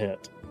does not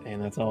hit,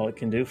 and that's all it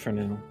can do for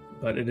now.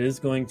 But it is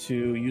going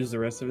to use the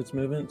rest of its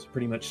movement to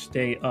pretty much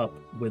stay up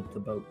with the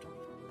boat.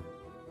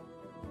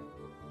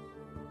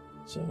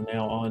 So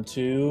now on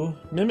to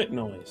Mimic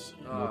Noise.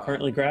 You're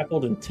currently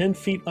grappled and 10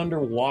 feet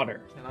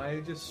underwater. Can I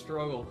just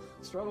struggle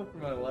for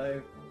my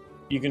life?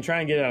 You can try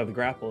and get out of the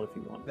grapple if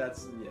you want.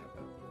 That's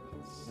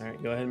All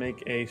right, go ahead and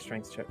make a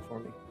strength check for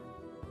me.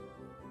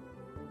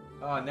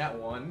 Oh, nat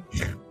 1.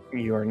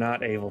 You are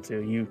not able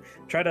to. You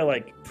try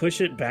to push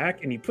it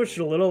back, and you push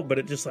it a little, but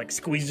it just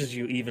squeezes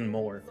you even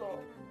more.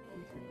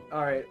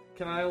 All right,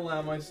 can I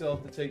allow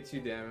myself to take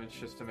 2 damage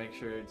just to make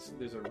sure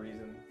there's a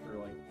reason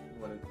for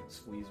what it could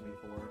squeeze me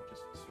for.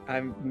 Just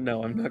I'm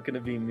not gonna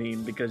be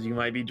mean because you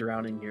might be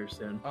drowning here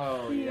soon.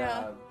 Oh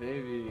Yeah.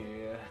 baby.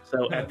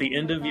 So at the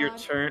end Oh of my your God.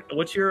 turn,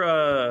 what's your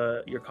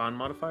con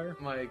modifier?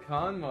 My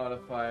con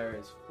modifier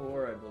is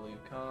 4, I believe.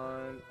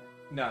 Con,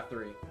 not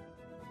 3.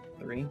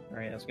 3. All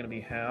right, that's gonna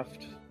be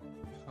halved.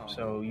 Oh.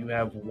 So you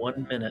have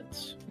 1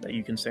 minute that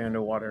you can stay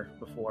underwater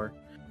before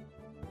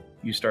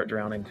you start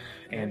drowning.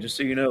 And Okay. just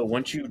so you know,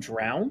 once you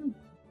drown,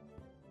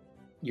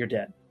 you're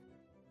dead.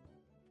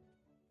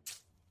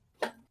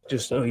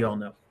 Just so y'all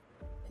know.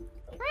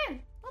 Fran,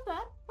 not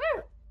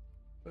bad.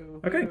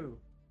 Woo! Okay. Woohoo.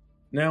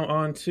 Now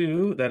on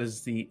to, that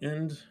is the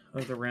end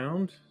of the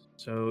round.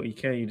 So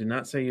Ike, you did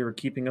not say you were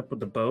keeping up with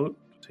the boat,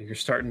 so you're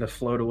starting to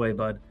float away,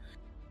 bud.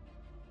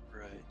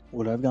 Right.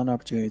 Would I have gotten an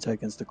opportunity to attack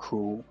against the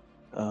Krull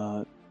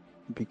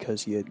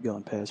because he had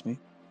gone past me?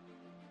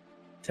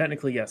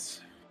 Technically,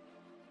 yes.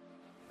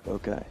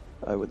 Okay.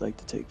 I would like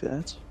to take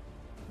that.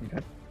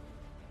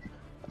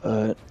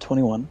 Okay.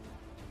 21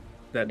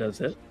 That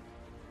does it.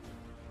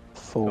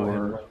 Go ahead and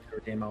for roll your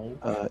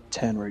demo.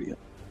 10 radiant.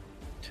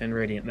 10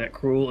 radiant. That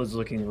Krull is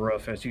looking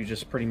rough as you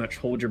just pretty much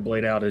hold your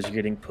blade out as you're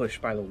getting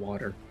pushed by the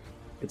water.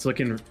 It's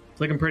looking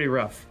pretty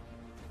rough.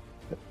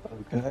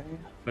 Okay.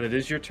 But it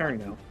is your turn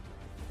now.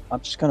 I'm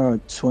just gonna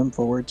swim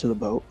forward to the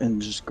boat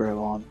and just grab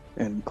on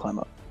and climb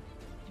up.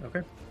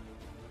 Okay.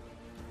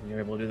 And you're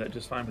able to do that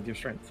just fine with your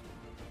strength.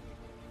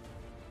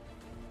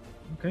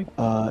 Okay.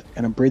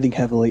 And I'm breathing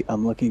heavily.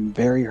 I'm looking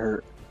very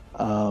hurt.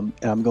 And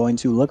I'm going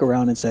to look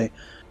around and say,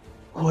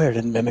 "Where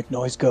did Mimic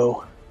Noise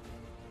go?"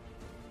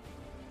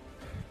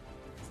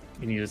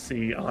 You need to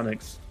see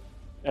Onyx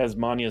as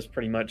Manya's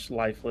pretty much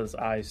lifeless,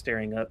 eyes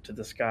staring up to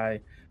the sky.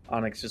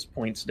 Onyx just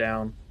points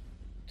down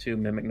to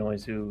Mimic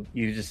Noise, who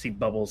you just see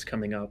bubbles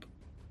coming up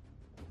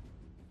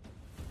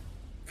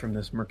from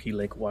this murky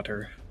lake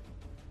water.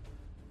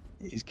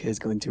 He's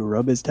going to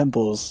rub his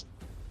temples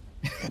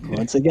and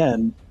once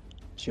again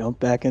jump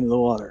back into the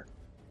water.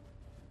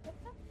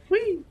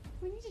 Whee!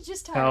 We need to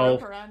just tie How- a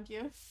rope around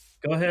you.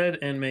 Go ahead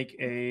and make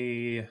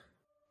a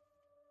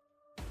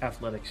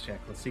athletics check.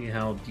 Let's see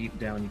how deep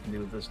down you can do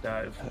with this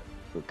dive.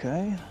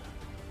 Okay.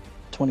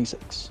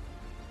 26.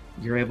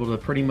 You're able to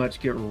pretty much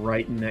get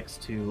right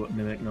next to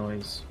Mimic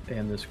Noise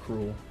and this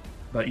Krull,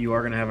 but you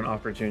are going to have an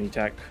opportunity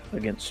attack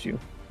against you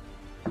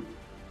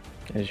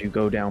as you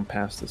go down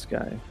past this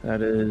guy.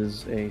 That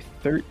is a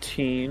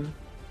 13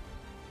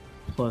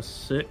 plus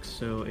 6,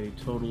 so a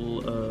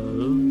total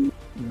of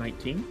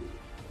 19.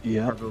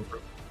 Yeah. Cargo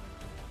rope.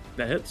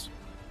 That hits.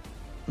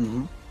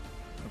 Mm-hmm.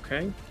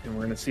 Okay, and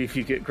we're going to see if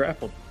you get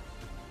grappled.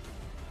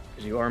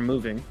 Because you are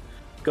moving.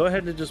 Go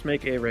ahead and just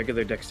make a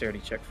regular dexterity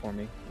check for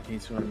me.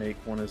 He's going to make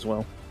one as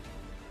well.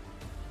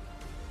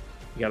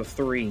 You got a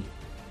 3.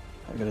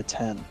 I got a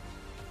 10.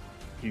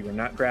 You are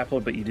not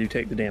grappled, but you do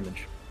take the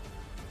damage.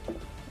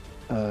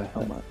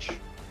 How much?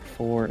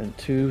 4 and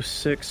 2,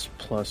 6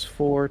 plus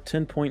 4,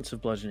 10 points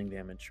of bludgeoning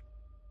damage.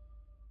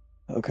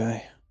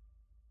 Okay.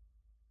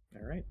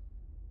 All right.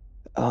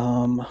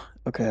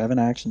 Okay, I have an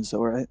action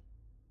still, right?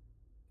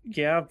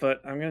 Yeah,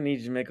 but I'm going to need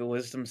you to make a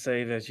wisdom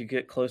save. As you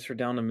get closer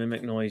down to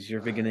Mimic Noise, you're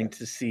beginning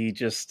to see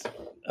just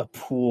a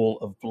pool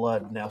of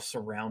blood now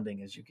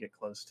surrounding as you get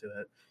close to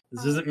it.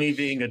 This isn't me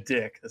being a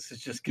dick. This is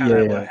just kind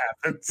of what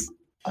happens.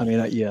 I mean,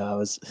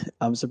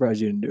 I'm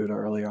surprised you didn't do it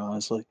earlier,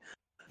 honestly.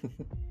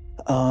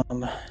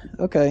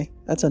 Okay,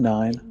 that's a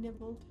 9.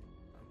 Nibbled.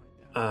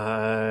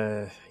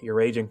 You're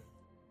raging.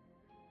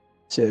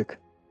 Sick.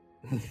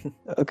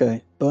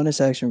 Okay, bonus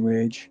action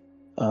rage.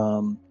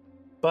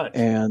 But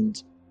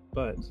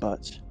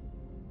But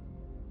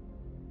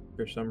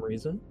for some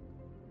reason,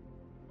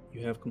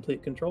 you have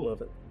complete control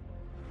of it.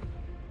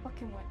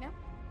 Fucking what now?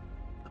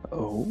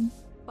 oh,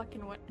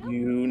 Fucking what now?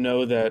 You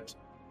know that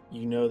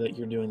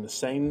you're doing the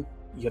same.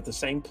 You have the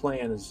same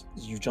plan as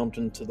you jumped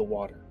into the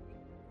water.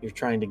 You're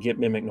trying to get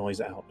Mimic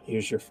Noise out.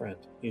 He's your friend.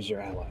 He's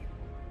your ally.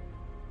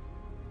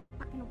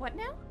 Fucking what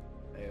now?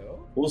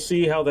 Ayo. We'll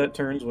see how that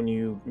turns when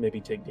you maybe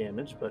take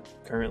damage, but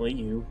currently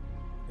you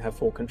have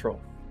full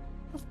control.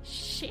 Oh,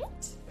 shit?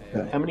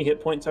 Okay. How many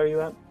hit points are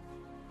you at?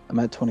 I'm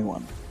at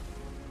 21.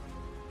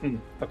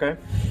 Okay.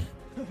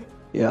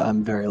 Yeah,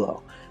 I'm very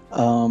low.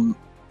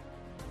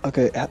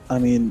 Okay, I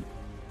mean,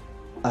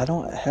 I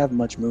don't have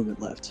much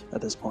movement left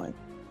at this point.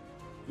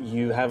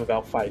 You have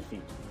about 5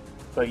 feet,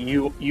 but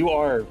you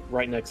are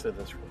right next to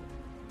this room.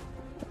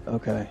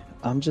 Okay,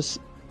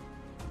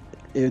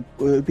 it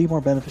would be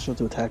more beneficial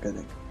to attack, I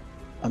think.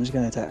 I'm just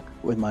gonna attack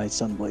with my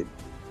Sunblade.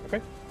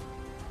 Okay.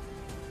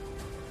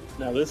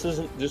 Now this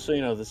isn't, just so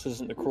you know, this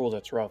isn't the Krull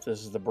that's rough.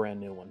 This is the brand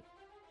new one.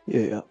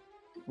 Yeah.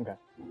 Okay.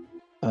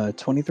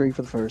 23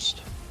 for the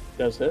first.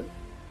 Does it?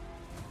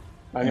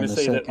 I'm going And to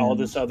the say that all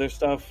second- this other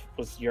stuff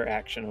was your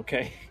action,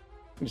 okay?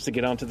 Just to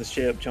get onto the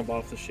ship, jump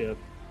off the ship.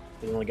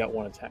 You only got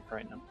one attack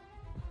right now.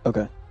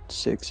 Okay,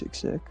 6.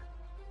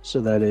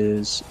 So that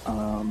is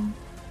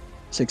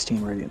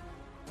 16 radiant.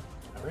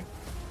 All right.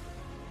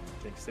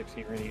 Take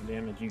 16 radiant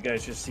damage. You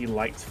guys just see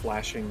lights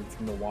flashing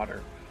from the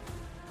water.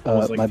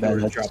 Almost like My if you were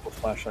bad. to drop a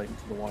flashlight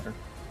into the water.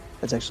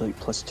 That's actually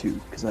 +2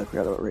 because I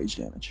forgot about rage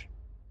damage.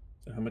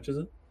 So how much is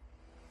it?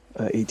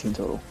 18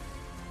 total.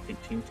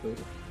 18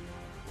 total.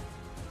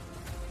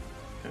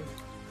 Okay.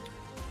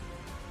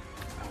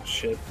 Oh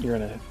shit! You're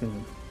in a.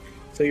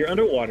 So you're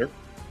underwater,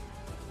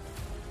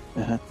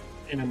 Uh-huh.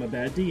 and I'm a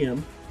bad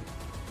DM.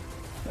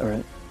 All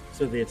right.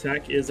 So the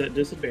attack is at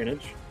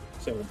disadvantage.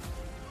 So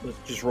let's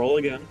just roll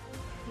again.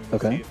 And we'll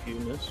Okay. See if you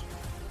miss.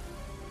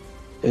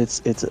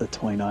 It's a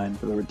 29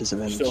 for the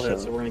disadvantage. Still hit,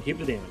 so we're gonna keep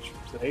the damage.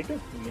 So there you go. You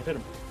can hit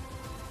him.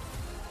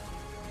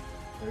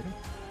 There you go.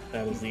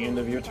 That is the end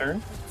of your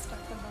turn.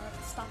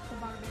 Stop the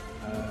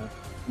barbarian.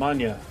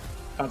 Manya,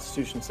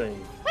 Constitution save.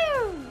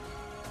 Woo!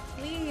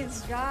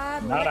 Please,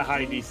 God. Not let a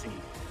high me- DC.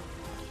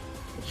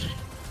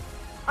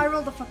 I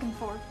rolled a fucking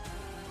 4.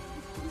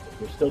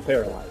 You're still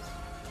paralyzed.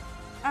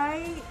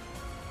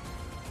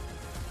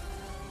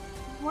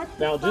 What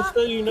Now, the just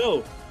so you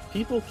know,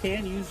 people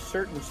can use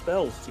certain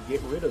spells to get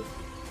rid of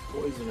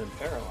poison and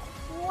paralyze.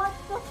 What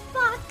the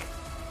fuck?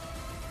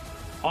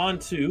 On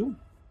to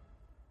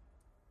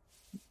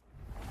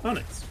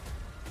Onyx.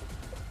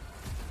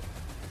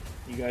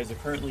 You guys are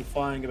currently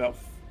flying about.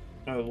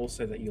 Oh, we'll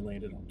say that you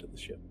landed onto the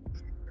ship.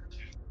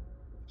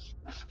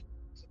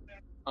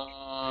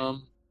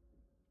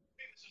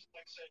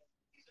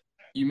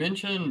 You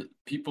mentioned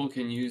people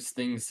can use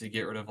things to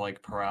get rid of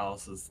like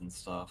paralysis and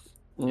stuff.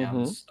 Yeah,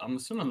 I'm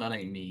assuming that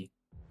ain't me.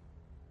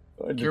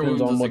 It Cure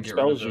depends Wounds on doesn't what get rid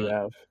of spells you it.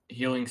 have.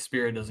 Healing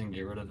Spirit doesn't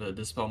get rid of it.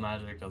 Dispel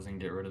Magic doesn't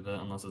get rid of it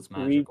unless it's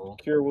Read magical.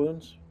 Cure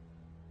Wounds.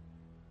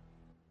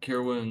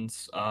 Cure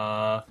Wounds,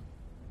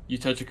 you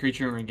touch a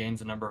creature and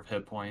regains a number of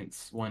hit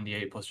points,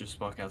 1d8 plus your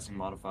spellcasting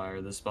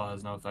modifier. This spell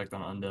has no effect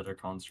on undead or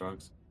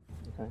constructs.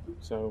 Okay,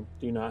 so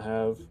do you not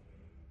have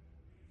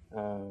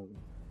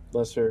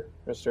Lesser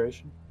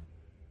Restoration?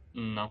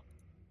 No.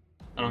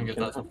 I don't get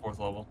that till 4th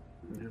level.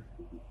 Yeah.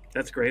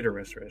 That's Greater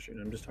Restoration.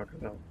 I'm just talking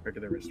about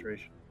regular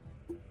Restoration.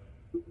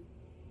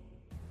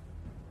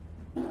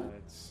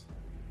 It's...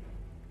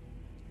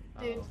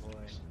 Dude. Oh boy.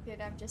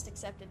 Dude, I've just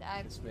accepted.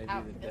 I'm This may be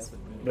out the for this. death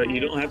of me. But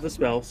you don't have the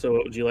spell, so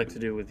what would you like to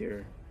do with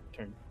your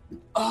turn?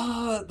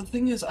 The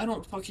thing is, I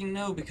don't fucking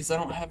know because I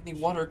don't have any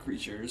water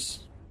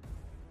creatures.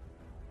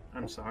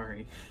 I'm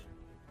sorry.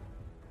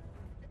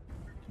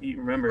 You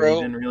remember, Bro.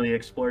 you didn't really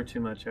explore too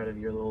much out of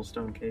your little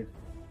stone cave.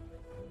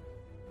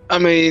 I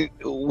mean,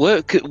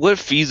 what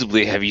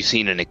feasibly have you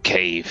seen in a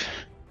cave?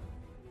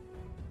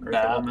 Earth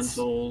Bats.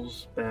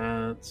 elementals,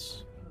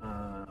 bats,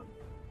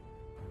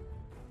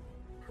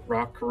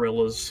 rock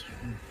gorillas.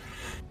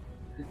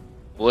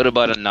 What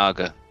about a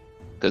naga?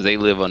 Because they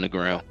live on the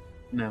ground.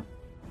 No.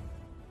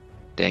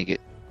 Dang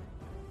it.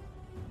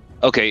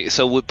 Okay,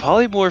 so would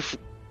polymorph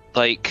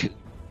like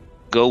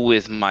go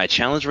with my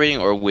challenge rating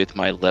or with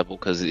my level?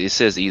 Because it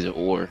says either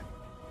or.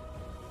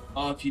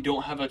 If you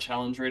don't have a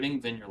challenge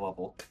rating, then your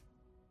level.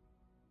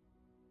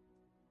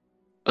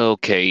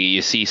 Okay,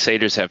 you see,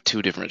 satyrs have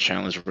 2 different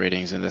challenge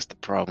ratings, and that's the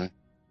problem.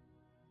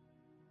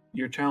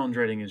 Your challenge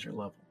rating is your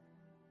level.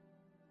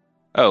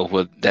 Oh,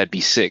 well, that'd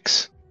be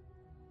 6.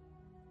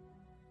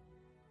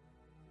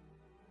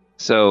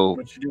 So,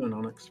 What you doing,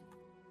 Onyx?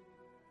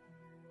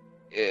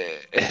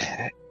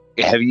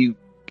 have you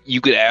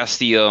could ask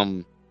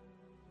the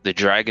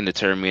dragon to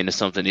turn me into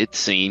something it's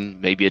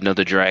seen, maybe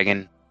another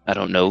dragon. I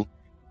don't know.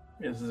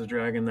 This is a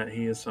dragon that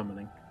he is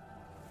summoning.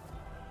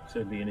 So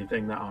it'd be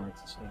anything that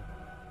Onyx is seeing.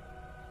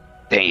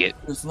 Dang it.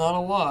 There's not a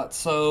lot,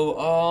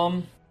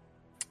 so,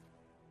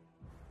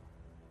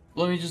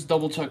 let me just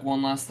double check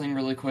one last thing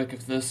really quick.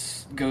 If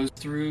this goes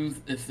through,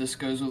 if this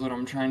goes with what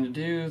I'm trying to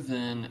do,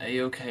 then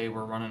A-okay,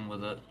 we're running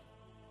with it.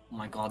 Oh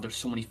my god, there's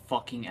so many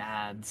fucking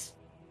ads.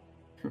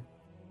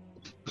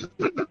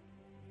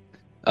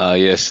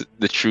 Yes,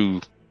 the true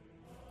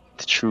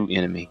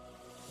enemy.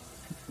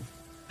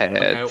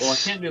 Okay, well I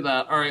can't do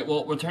that. Alright,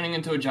 well we're turning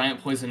into a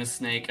giant poisonous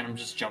snake and I'm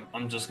just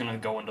gonna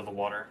go into the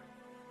water.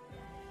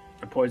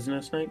 A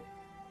poisonous snake?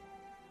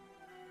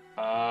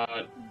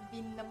 Where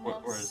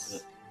is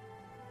it?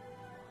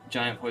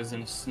 Giant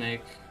poisonous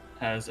snake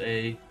has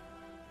a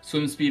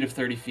swim speed of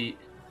 30 feet.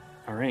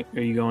 Alright,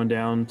 are you going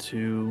down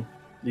to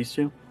these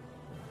two?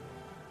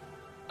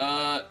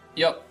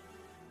 Yep.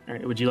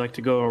 Alright, would you like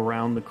to go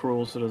around the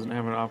Krull so it doesn't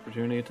have an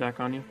opportunity attack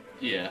on you?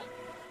 Yeah.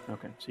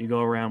 Okay, so you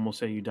go around, we'll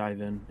say you dive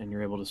in, and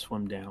you're able to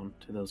swim down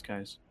to those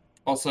guys.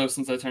 Also,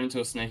 since I turn into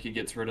a snake, it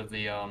gets rid of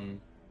the,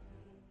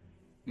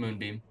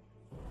 moonbeam.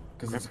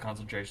 Because it's a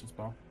concentration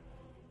spell.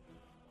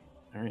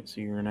 Alright,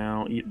 so you're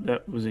now...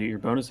 That was it your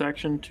bonus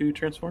action to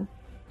transform?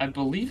 I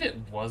believe it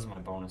was my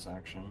bonus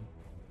action.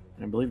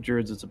 And I believe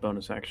Druids it's a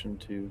bonus action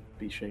to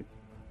be shape.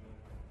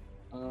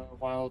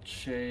 Wild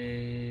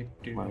shape...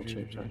 Wild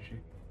shape, sorry.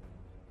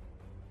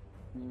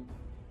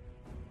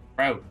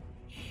 Bro.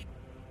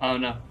 Oh,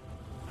 no.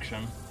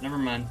 Action. Never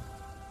mind.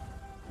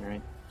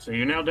 Alright, so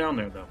you're now down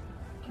there, though.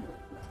 I'm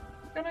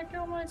gonna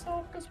kill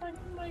myself because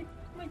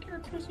my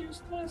character's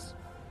useless.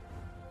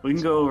 We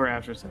can go over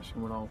after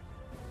session what all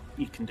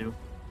you can do.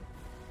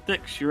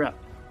 Dix, you're up.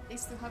 They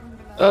still haven't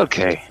been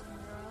Okay.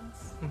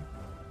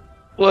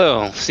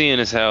 Well, seeing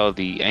as how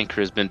the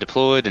anchor has been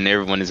deployed and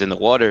everyone is in the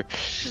water,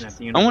 And at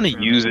the end I of want the to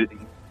round, use it.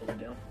 pull it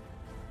down.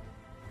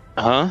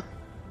 Huh?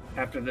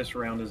 After this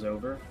round is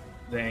over,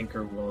 the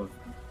anchor will have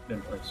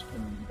been placed,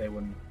 and they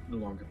will no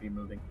longer be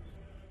moving.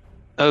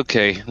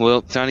 Okay,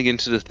 well, time to get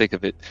into the thick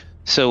of it.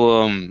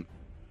 So,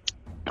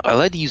 I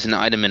like to use an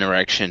item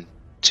interaction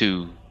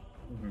to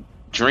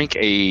drink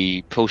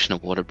a potion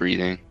of water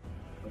breathing.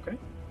 Okay.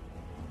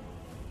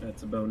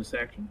 That's a bonus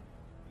action.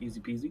 Easy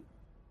peasy.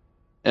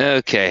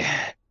 Okay.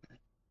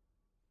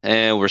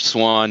 And we're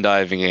swan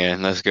diving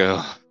in. Let's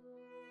go.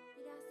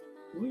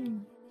 Whee.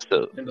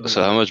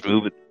 So how much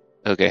movement?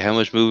 Okay, how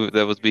much movement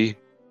that would be?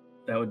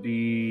 That would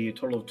be a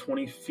total of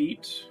 20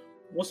 feet.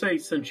 We'll say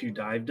since you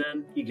dived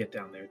in, you get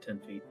down there 10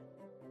 feet.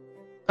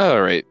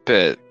 All right,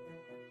 bet.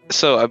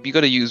 So I'm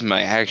gonna use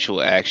my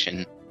actual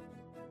action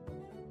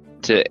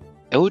to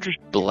Eldritch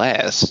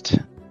Blast.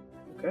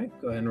 Okay,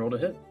 go ahead and roll to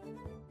hit.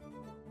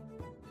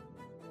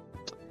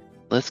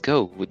 Let's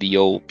go with the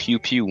old pew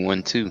pew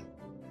 1-2.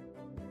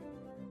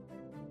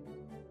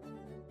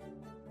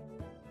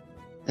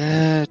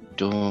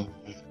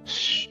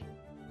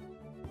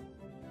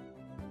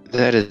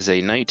 That is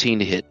a 19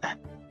 to hit.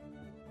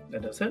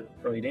 That does hit.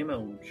 Roll your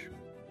damage.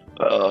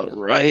 All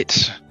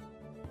right.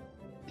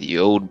 The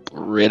old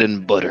bread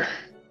and butter.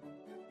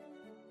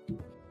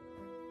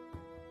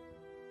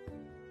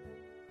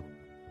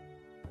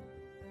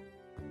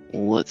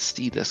 Let's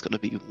see, that's gonna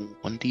be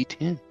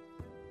 1d10.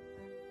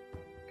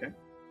 Okay.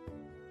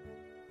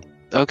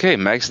 Okay,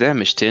 max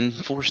damage, 10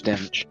 force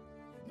damage.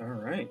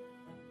 Alright.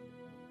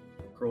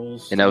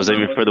 Krull's And I was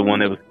aiming for the one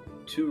that was...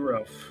 too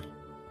rough.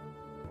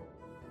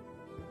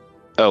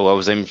 Oh, I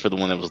was aiming for the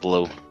one that was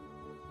low.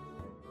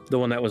 The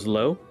one that was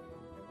low?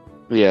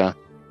 Yeah.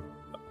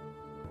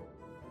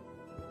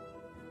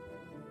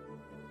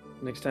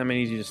 Next time I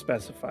need you to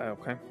specify,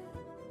 okay?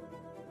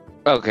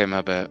 Okay,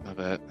 my bad.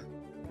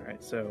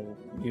 Alright, so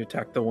you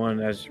attacked the one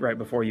as right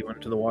before you went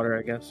into the water,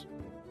 I guess?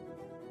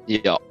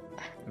 Yeah.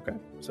 Okay,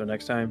 so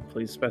next time,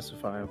 please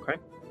specify, okay?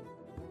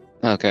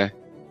 Okay.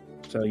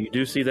 So you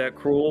do see that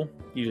Krull,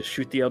 you just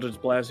shoot the Eldritch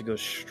Blast, it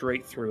goes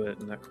straight through it,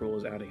 and that Krull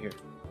is out of here.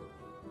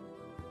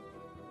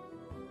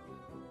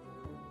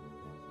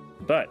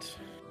 But,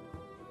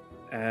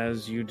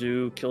 as you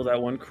do kill that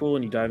one Krull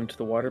and you dive into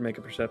the water, make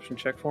a perception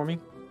check for me.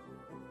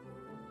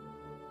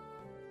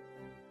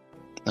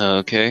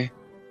 Okay.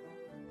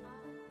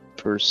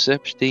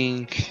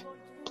 Percepting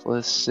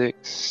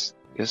 +6.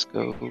 Let's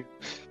go.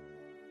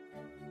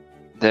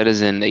 That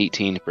is an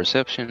 18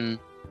 perception.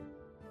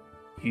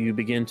 You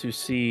begin to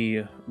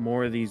see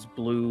more of these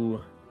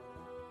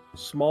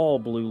small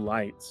blue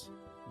lights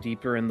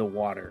deeper in the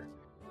water.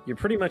 You're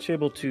pretty much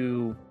able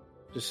to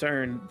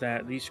discern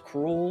that these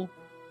Krull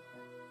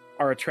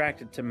are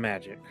attracted to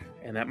magic,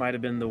 and that might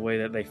have been the way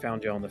that they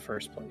found you in the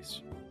first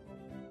place.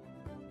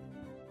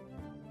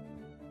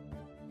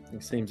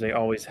 It seems they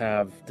always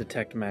have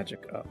detect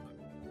magic up,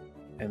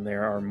 and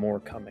there are more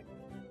coming.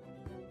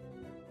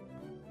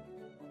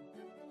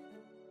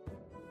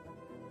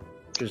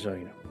 Just so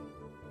you know.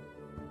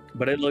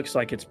 But it looks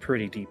like it's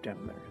pretty deep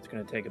down there. It's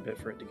going to take a bit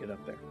for it to get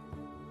up there.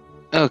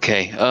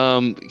 Okay,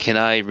 can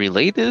I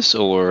relay this,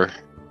 or...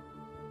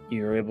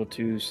 You're able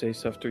to say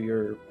stuff through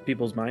your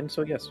people's minds,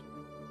 so yes.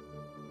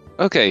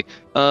 Okay,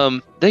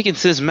 they can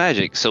sense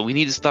magic, so we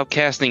need to stop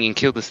casting and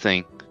kill this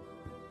thing.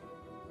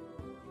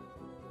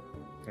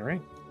 All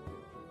right.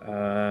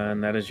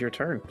 And that is your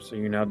turn. So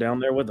you're now down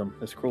there with them.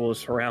 This Krull is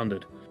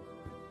surrounded.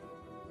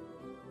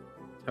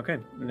 Okay,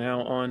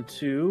 now on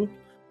to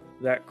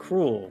that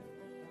Krull.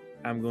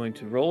 I'm going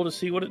to roll to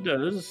see what it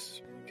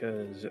does,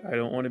 because I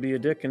don't want to be a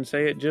dick and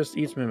say it just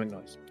eats mimic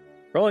noise.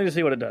 Rolling to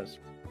see what it does.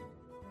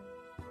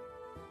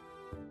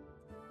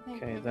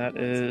 Okay, that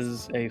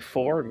is a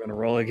 4. I'm going to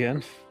roll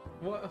again.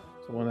 What?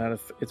 So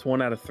it's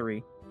 1 out of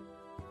 3.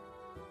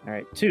 All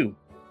right, 2.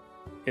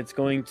 It's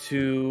going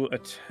to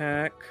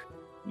attack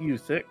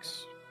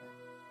Euthix.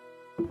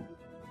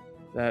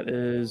 That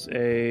is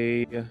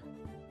a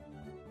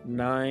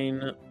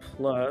 9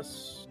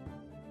 plus.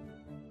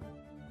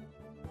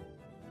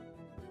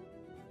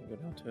 Go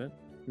down to it.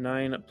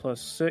 9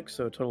 plus 6,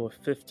 so a total of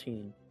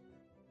 15.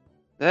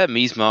 That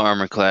meets my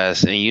armor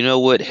class, and you know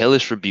what?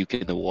 Hellish Rebuke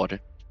in the water.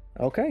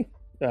 Okay.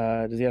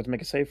 Does he have to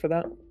make a save for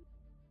that?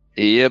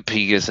 Yep,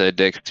 he gets a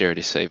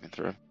dexterity saving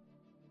throw.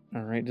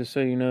 All right, just so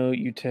you know,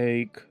 you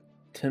take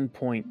 10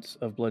 points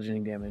of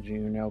bludgeoning damage,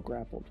 and you're now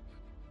grappled.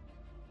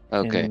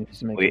 Okay. And he needs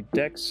to make a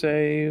dex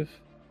save,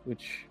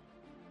 which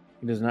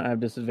he does not have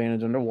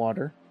disadvantage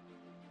underwater.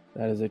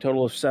 That is a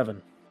total of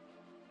 7.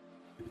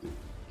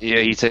 Yeah,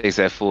 he takes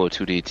that full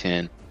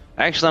 2d10.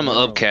 Actually, I'm going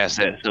to upcast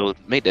that, so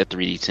make that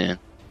 3d10.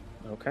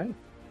 Okay.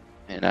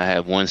 And I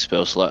have 1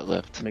 spell slot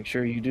left. Make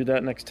sure you do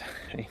that next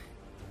time.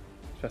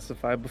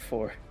 Specify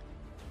before.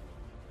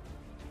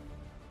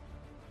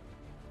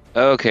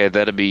 Okay,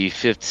 that'll be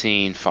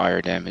 15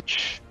 fire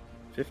damage.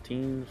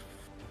 15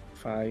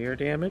 fire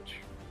damage?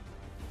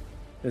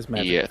 It's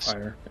magical Yes.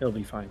 fire. It'll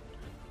be fine.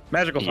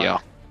 Magical fire. Yeah.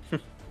 We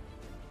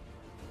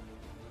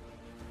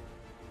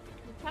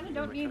kind of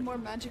don't need more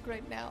magic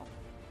right now.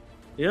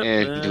 Yep.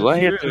 And do I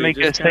have to make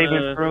a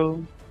saving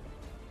throw?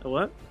 A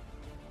what?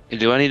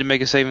 Do I need to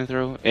make a saving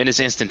throw? And it's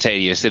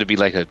instantaneous. It'll be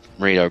like a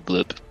radar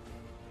blip.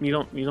 You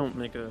don't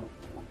make a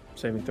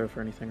saving throw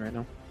for anything right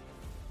now.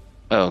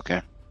 Oh,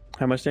 okay.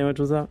 How much damage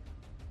was that?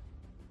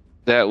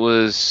 That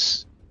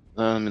was.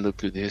 Let me look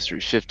through the history.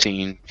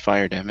 15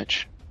 fire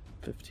damage.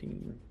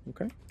 15.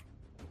 Okay.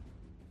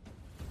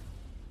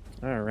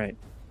 All right.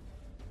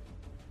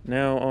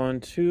 Now on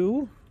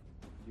to.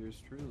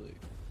 Yours truly.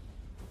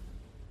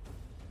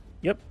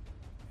 Yep.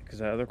 Because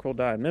that other Krull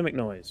died. Mimic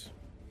noise.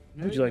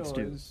 What would you like to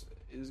do?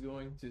 Is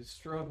going to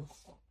struggle.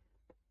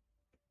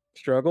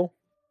 Struggle?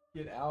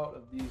 Get out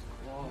of these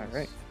claws. All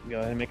right. Go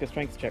ahead and make a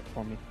strength check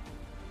for me.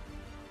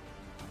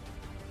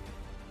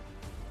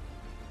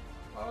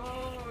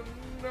 Oh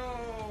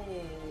no!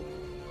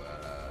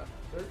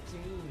 13.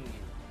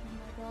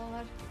 Oh my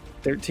god.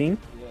 13?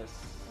 Yes.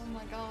 Oh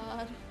my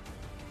god.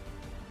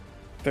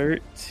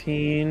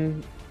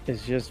 13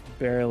 is just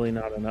barely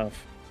not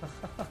enough.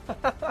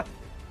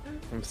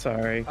 I'm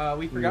sorry.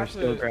 We You forgot were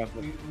still to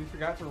grappled. we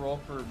forgot to roll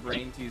for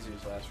brain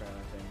teasers last round,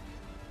 I think.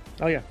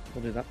 Oh yeah,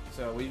 we'll do that.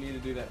 So we need to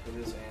do that for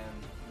this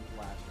and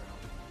last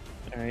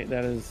round. All right,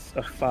 that is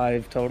a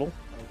 5 total.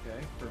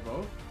 Okay, for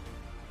both.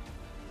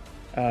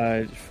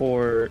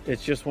 For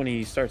it's just when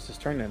he starts his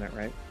turn in it,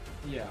 right?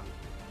 Yeah.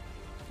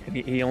 And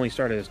he only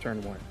started his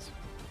turn once.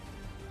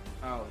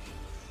 Oh,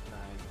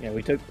 nice. Yeah,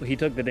 he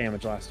took the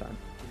damage last time.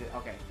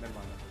 Okay, never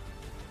mind.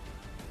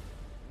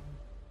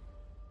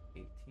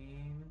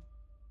 18.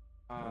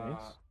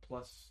 Nice.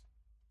 Plus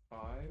 5.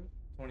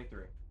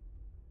 23.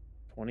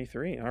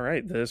 23. All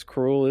right, this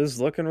Krull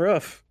is looking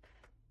rough.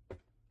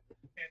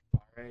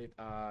 Alright,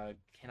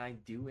 can I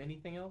do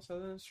anything else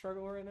other than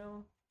struggle right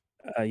now?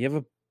 You have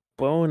a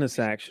bonus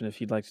action if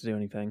you'd like to do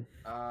anything.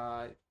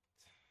 I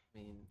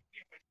mean,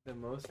 the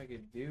most I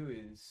could do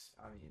is,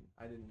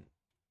 I didn't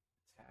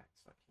attack,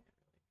 so I can't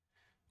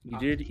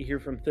really. You did hear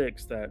from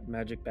Thix that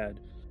magic bed.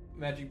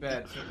 Magic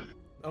bed. So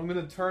I'm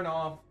gonna turn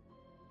off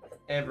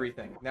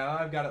everything. Now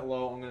that I've got it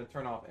low, I'm gonna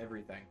turn off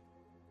everything.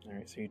 All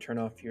right, so you turn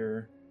off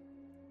your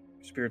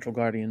spiritual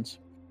guardians.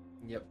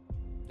 Yep.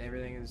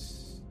 Everything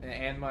is,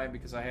 and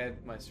because I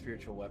had my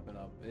spiritual weapon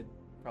up, it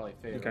probably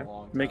faded Okay. a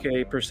long time Make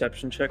a ago.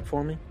 perception check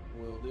for me.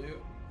 Will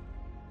do.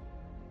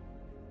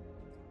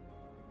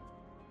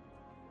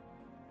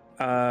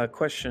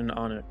 Question,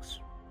 Onyx.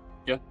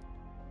 Yeah.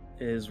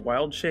 Is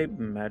wild shape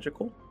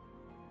magical?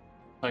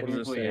 What does it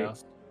Technically, say?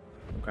 yes.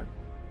 Okay.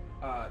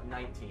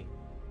 19.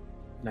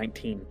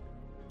 19.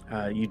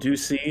 You do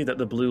see that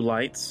the blue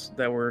lights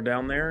that were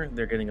down there,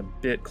 they're getting a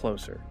bit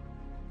closer.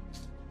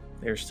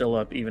 They're still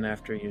up even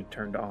after you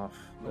turned off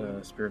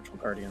the spiritual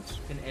guardians.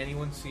 Can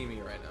anyone see me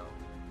right now?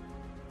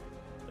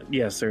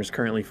 Yes, there's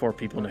currently 4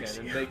 people Okay, next to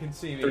then you. they can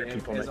see me 3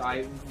 people as next to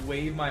I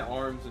wave my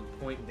arms and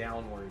point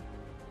downward.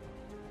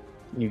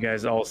 you. You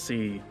guys all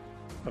see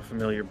a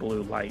familiar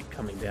blue light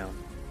coming down.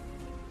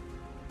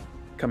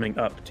 Coming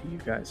up to you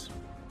guys.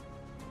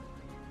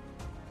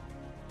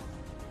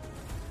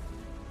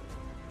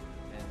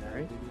 And that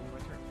Alright. will be my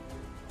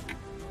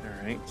turn.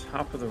 Alright,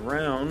 top of the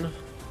round.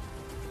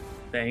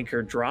 The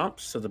anchor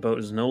drops, so the boat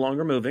is no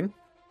longer moving.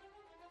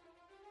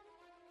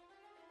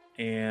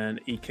 And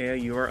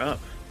Ikea, you are up.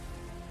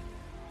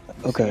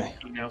 Okay.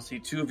 You now see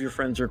 2 of your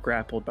friends are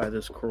grappled by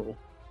this Krull.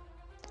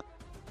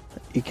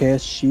 Ikea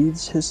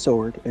sheathes his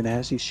sword, and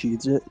as he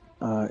sheathes it,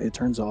 it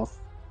turns off,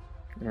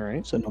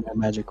 Alright, so no more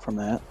magic from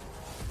that.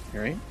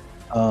 alright.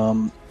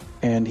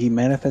 And he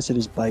manifested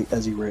his bite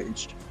as he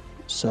raged.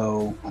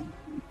 So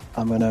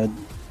I'm gonna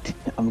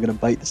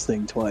bite this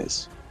thing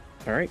twice.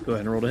 Alright, go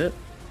ahead and roll to hit.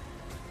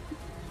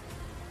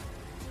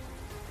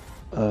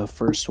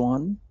 First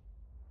one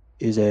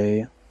is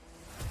a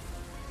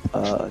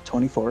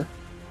 24.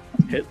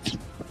 Hits.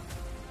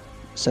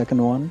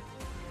 Second one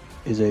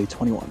is a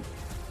 21.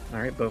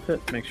 Alright, both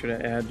hit. Make sure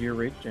to add your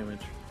rage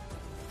damage.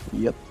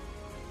 Yep.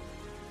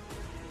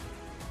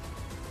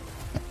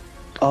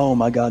 Oh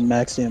my god,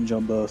 max damage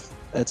on both.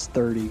 That's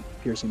 30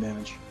 piercing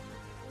damage.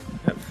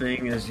 That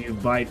thing, as you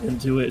bite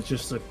into it, it's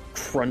just a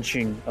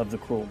crunching of the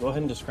Krull. Go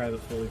ahead and describe it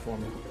fully for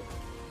me.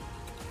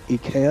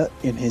 Ikea,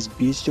 in his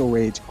bestial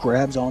rage,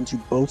 grabs onto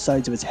both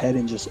sides of its head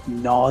and just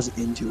gnaws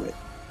into it.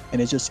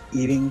 And it's just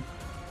eating,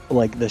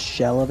 like, the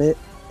shell of it,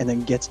 and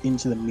then gets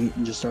into the meat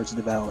and just starts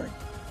devouring.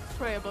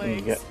 And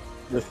you get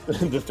the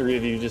 3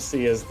 of you just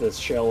see as the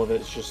shell of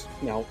it's just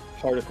now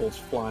particles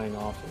flying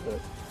off of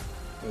it.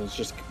 And it's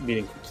just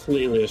being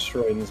completely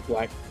destroyed, and this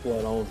black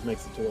blood almost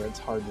makes it to where it's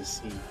hard to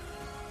see.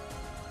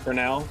 For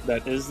now,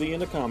 that is the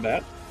end of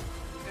combat.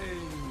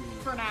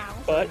 For now.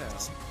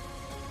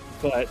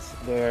 But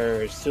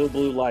there are still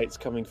blue lights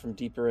coming from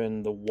deeper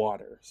in the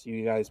water. So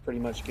you guys pretty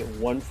much get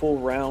 1 full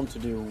round to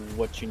do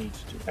what you need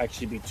to do.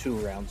 Actually, be 2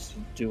 rounds to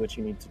do what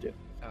you need to do.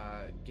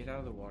 Get out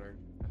of the water.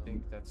 I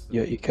think that's the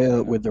Yeah,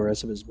 Ikea, with the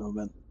rest of his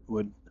movement,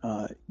 would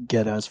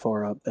get as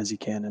far up as he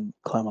can and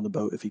climb on the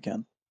boat if he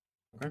can.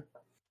 Okay.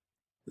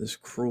 This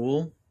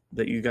Krull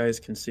that you guys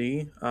can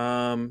see.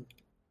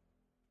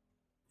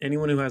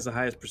 Anyone who has the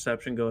highest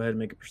perception, go ahead and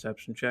make a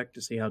perception check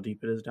to see how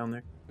deep it is down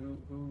there.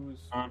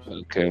 Who's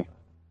Okay.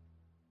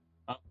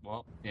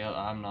 Well, yeah,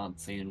 I'm not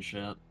seeing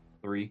shit.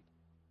 3.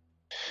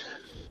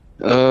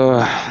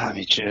 Let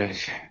me check.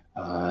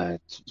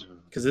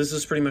 Because this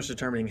is pretty much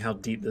determining how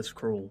deep this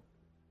Krull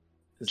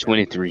is.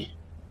 23.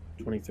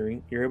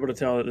 23. You're able to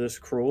tell that this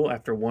Krull,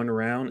 after one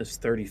round, is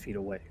 30 feet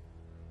away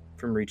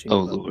from reaching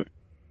Oh the boat.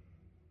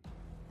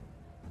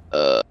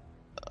 Lord.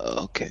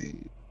 Okay.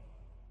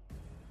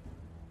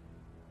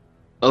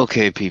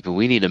 Okay, people,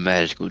 we need a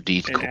magical And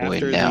decoy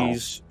after now.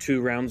 these 2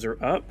 rounds are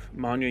up,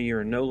 Manya,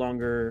 you're no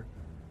longer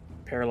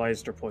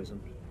paralyzed or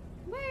poisoned.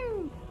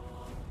 Woo!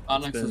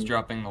 Onyx been- is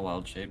dropping the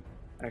wild shape.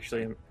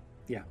 Actually,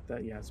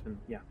 it's been,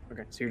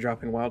 okay. So you're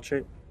dropping wild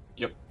shape?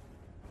 Yep.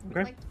 I'd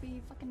Okay. like to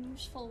be fucking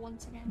useful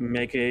once again.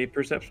 Make a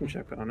perception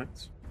check,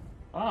 Onyx.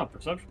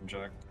 Perception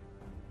check.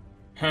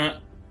 Huh.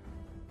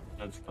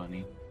 That's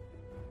funny.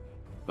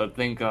 But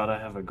thank God I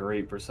have a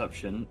great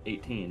perception.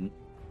 18.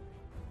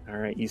 All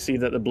right, you see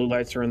that the blue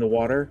lights are in the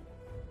water.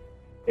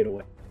 Get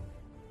away.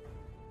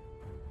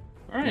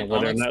 All right. Now,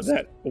 whether or Onyx,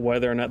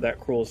 not that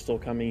Krull is still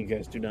coming, you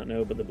guys do not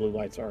know, but the blue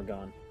lights are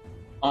gone.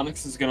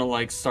 Onyx is gonna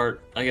like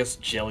start, I guess,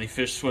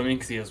 jellyfish swimming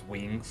because he has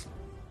wings.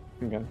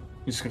 Okay.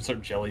 He's just gonna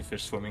start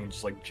jellyfish swimming,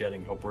 just like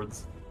jetting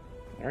upwards.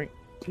 All right.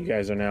 So you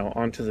guys are now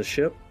onto the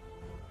ship.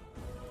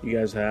 You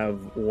guys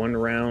have 1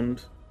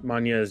 round.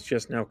 Manya is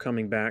just now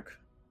coming back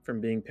from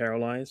being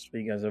paralyzed,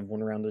 but you guys have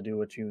 1 round to do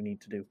what you need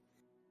to do.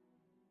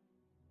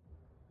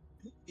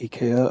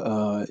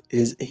 Ikea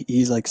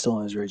he's like still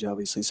in his rage,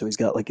 obviously, so he's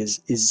got like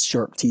his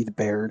sharp teeth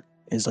bared,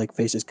 his like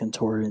face is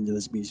contorted into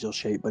this bestial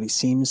shape, but he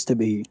seems to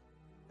be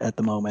at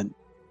the moment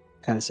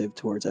passive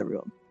towards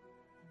everyone.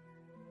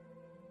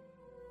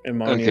 And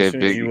Manya, Okay, as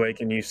soon as big- you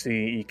wake and you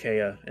see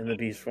Ikea in the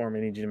beast form, I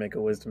need you to make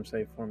a wisdom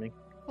save for me.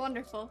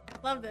 Wonderful.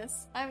 Love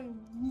this. I'm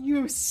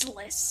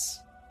useless.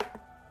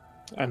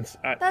 That's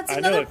I know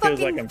another it feels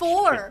fucking like I'm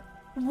 4.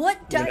 What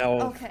You're die?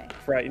 now Okay.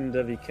 frightened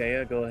of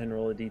Ikea. Go ahead and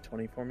roll a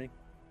d20 for me.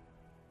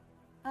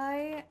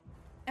 I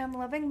am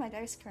loving my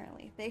dice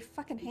currently. They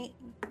fucking hate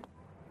me.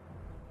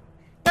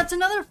 That's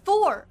another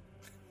 4.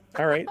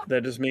 All right,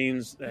 that just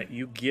means that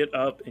you get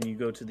up and you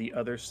go to the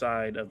other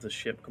side of the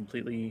ship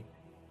completely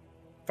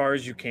far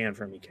as you can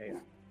from Ikea.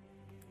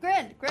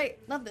 Grand. Great.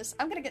 Love this.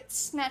 I'm gonna get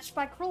snatched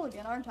by Krull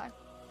again, aren't I?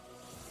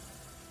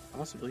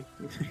 Possibly.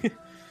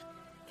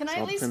 Can I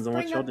All at least depends on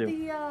what bring y'all up do.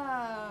 the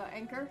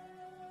anchor?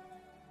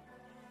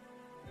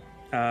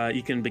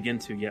 You can begin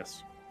to,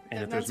 yes. And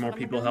Yeah, if there's that's more what I'm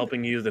people gonna do.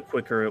 helping you, the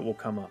quicker it will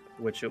come up,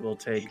 which it will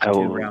take I 2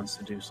 will- rounds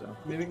to do so.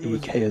 Maybe it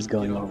was- Ikea is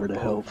going get on over the to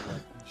boat help. and,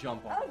 like,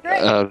 jump on. Oh,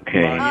 great.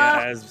 Okay.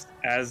 Manya,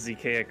 as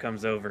Ikea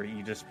comes over,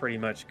 you just pretty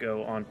much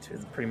go on to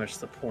pretty much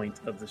the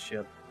point of the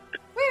ship.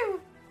 Woo!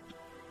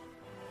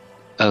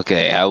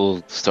 Okay, I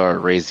will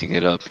start raising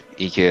it up.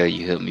 Ikea,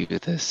 you help me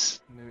with this.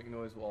 Mimic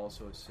noise will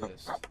also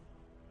assist.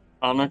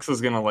 Onyx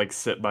is gonna like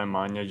sit by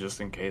Manya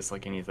just in case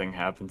like anything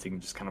happens. He can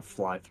just kind of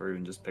fly through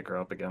and just pick her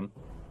up again.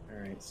 All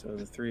right, so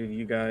the 3 of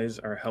you guys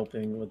are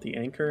helping with the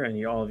anchor,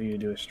 and all of you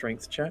do a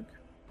strength check.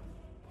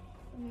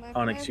 My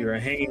Onyx, you are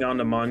hanging on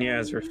to Manya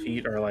as her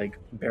feet are like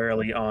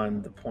barely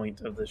on the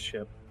point of the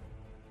ship.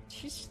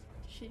 She's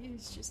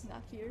just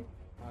not here.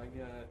 I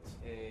got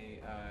a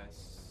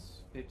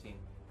 15.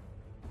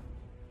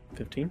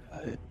 15.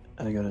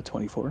 I got a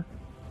 24.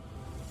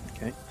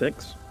 Okay,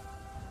 6.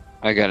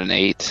 I got an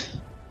 8.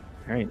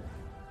 All right,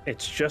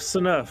 it's just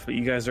enough, but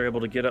you guys are able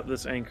to get up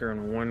this anchor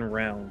in 1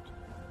 round,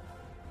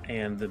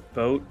 and the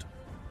boat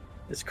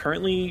is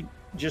currently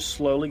just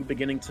slowly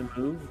beginning to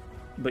move,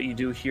 but you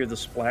do hear the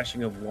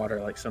splashing of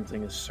water like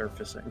something is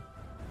surfacing.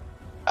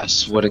 I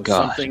swear to So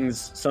God.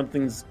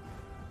 something's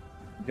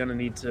gonna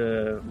need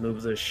to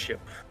move this ship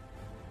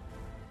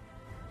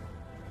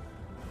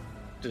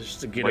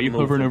just to get Why it are you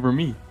hovering moving. over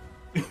me?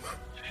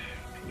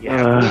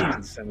 Yeah,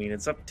 please. I mean,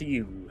 it's up to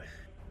you.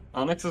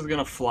 Onyx is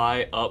gonna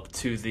fly up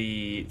to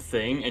the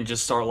thing and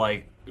just start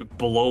like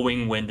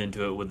blowing wind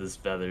into it with his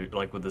feather,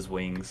 like with his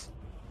wings.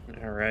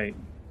 All right,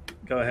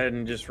 go ahead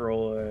and just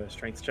roll a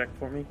strength check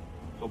for me.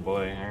 Oh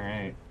boy! All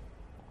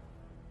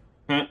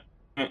right.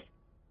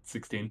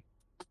 16.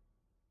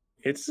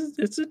 It's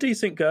a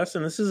decent gust,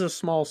 and this is a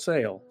small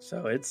sail,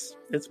 so it's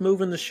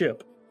moving the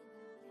ship.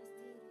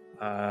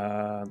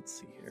 Let's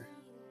see here.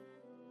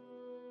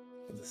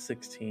 For the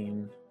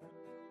 16,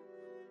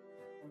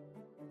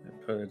 I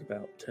put it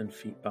about 10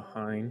 feet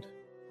behind.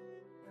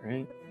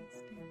 Right.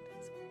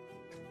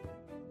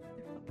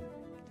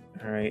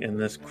 All right, and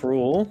this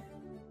Krull.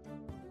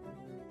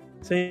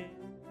 See,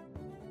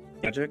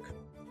 magic.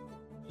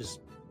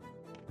 Just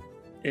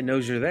it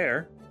knows you're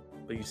there,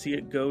 but you see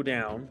it go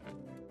down,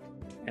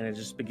 and it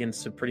just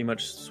begins to pretty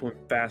much swim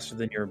faster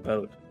than your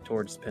boat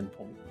towards the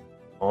pinpoint.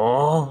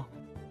 Oh,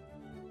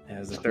 It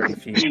has a 30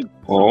 feet.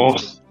 Oh.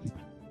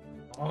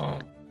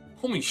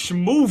 homie,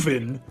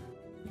 schmovin'.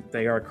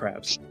 They are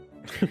crabs.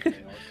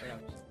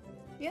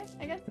 Yeah,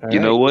 I guess. All You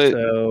know what?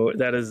 So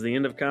that is the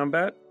end of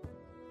combat.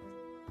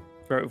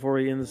 Right before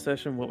we end the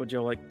session, what would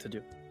y'all like to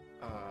do?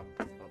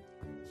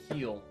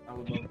 Heal. I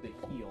would love to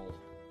heal.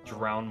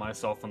 Drown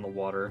myself in the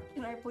water.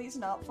 Can I please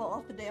not fall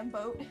off the damn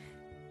boat?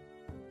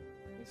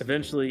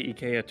 Eventually,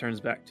 Ikea turns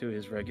back to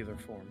his regular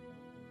form.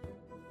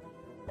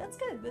 That's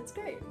good. That's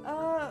great.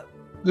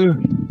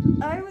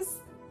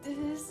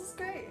 This is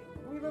great.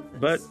 We love this.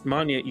 But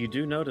Manya, you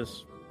do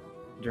notice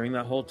during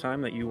that whole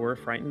time that you were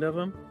frightened of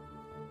him,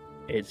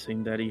 it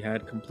seemed that he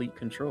had complete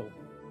control,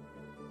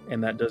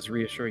 and that does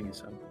reassure you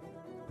some.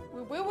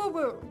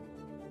 Woo.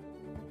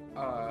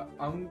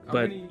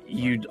 But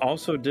you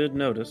also did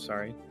notice,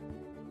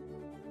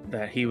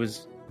 that he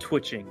was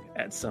twitching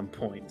at some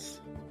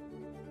points.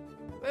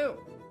 Woo.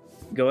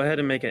 Go ahead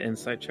and make an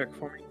insight check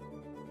for me.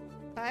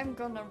 I'm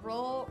gonna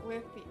roll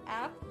with the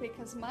app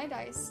because my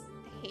dice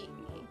hate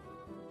me.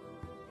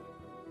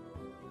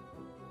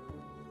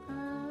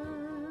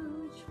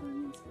 Which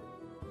one's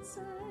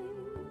insight?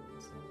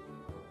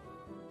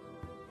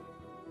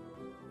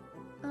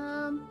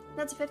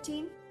 That's a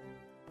 15.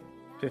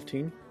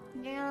 15?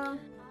 Yeah.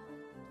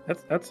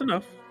 That's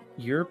enough.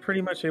 You're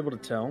pretty much able to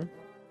tell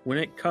when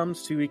it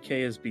comes to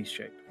Ikea's beast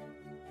shape.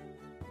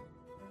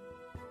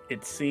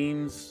 It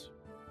seems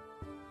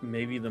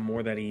maybe the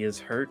more that he is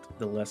hurt,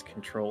 the less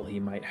control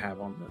he might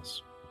have on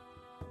this.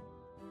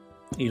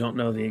 You don't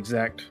know the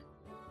exact,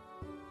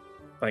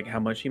 how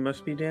much he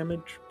must be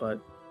damaged, but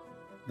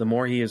the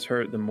more he is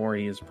hurt, the more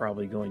he is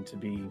probably going to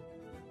be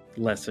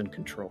less in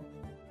control.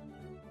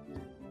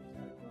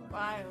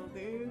 Wild,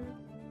 dude.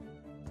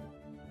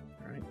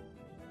 Alright.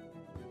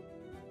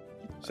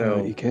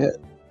 So, Ikea,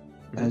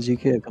 as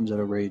Ikea comes out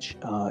of rage,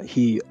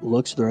 he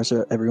looks at the rest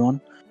of everyone.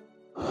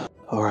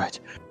 Alright,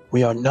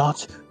 we are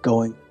not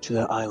going to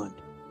that island.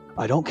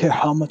 I don't care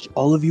how much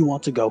all of you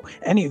want to go,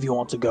 any of you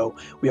want to go.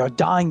 We are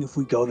dying if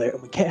we go there,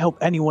 and we can't help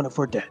anyone if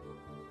we're dead.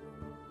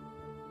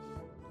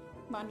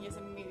 Manya's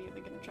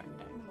immediately gonna try and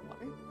dive in the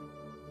water.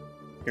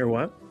 you're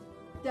what?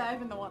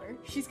 Dive in the water.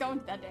 She's going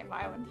to that damn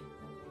island.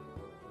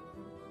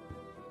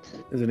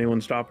 Does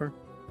anyone stop her?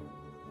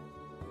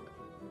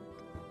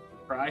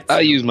 Right. I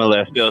use my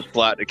last spell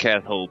slot to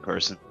cast hold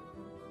person.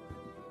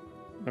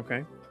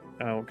 Okay.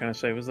 What kind of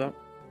save is that?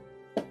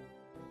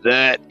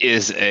 That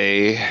is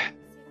a...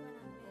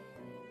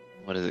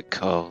 What is it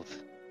called?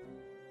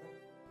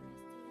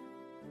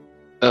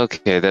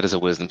 Okay, that is a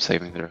wisdom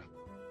saving throw.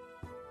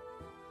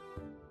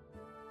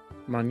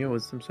 Manya,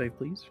 wisdom save,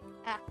 please.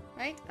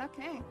 Right?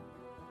 Okay.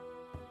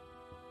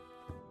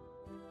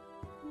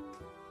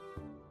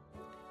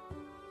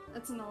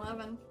 That's an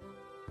 11.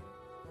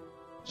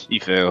 She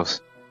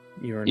fails.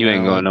 You are You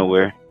ain't now going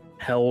nowhere.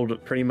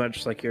 held pretty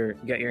much like you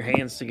got your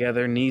hands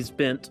together, knees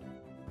bent,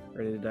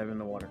 ready to dive in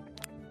the water.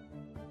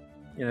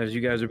 And as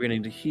you guys are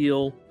beginning to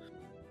heal,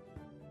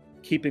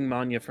 keeping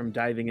Manya from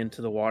diving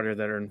into the water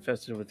that are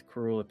infested with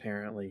Krull,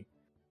 apparently.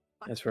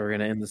 That's where we're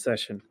going to end the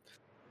session.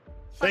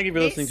 Thank you for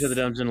listening to the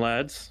Dungeon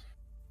Lads.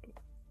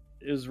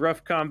 It was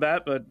rough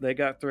combat, but they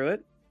got through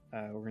it.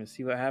 We're going to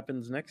see what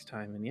happens next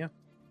time. And yeah,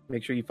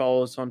 make sure you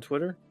follow us on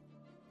Twitter.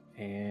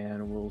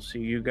 And we'll see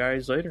you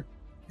guys later.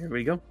 Here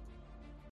we go.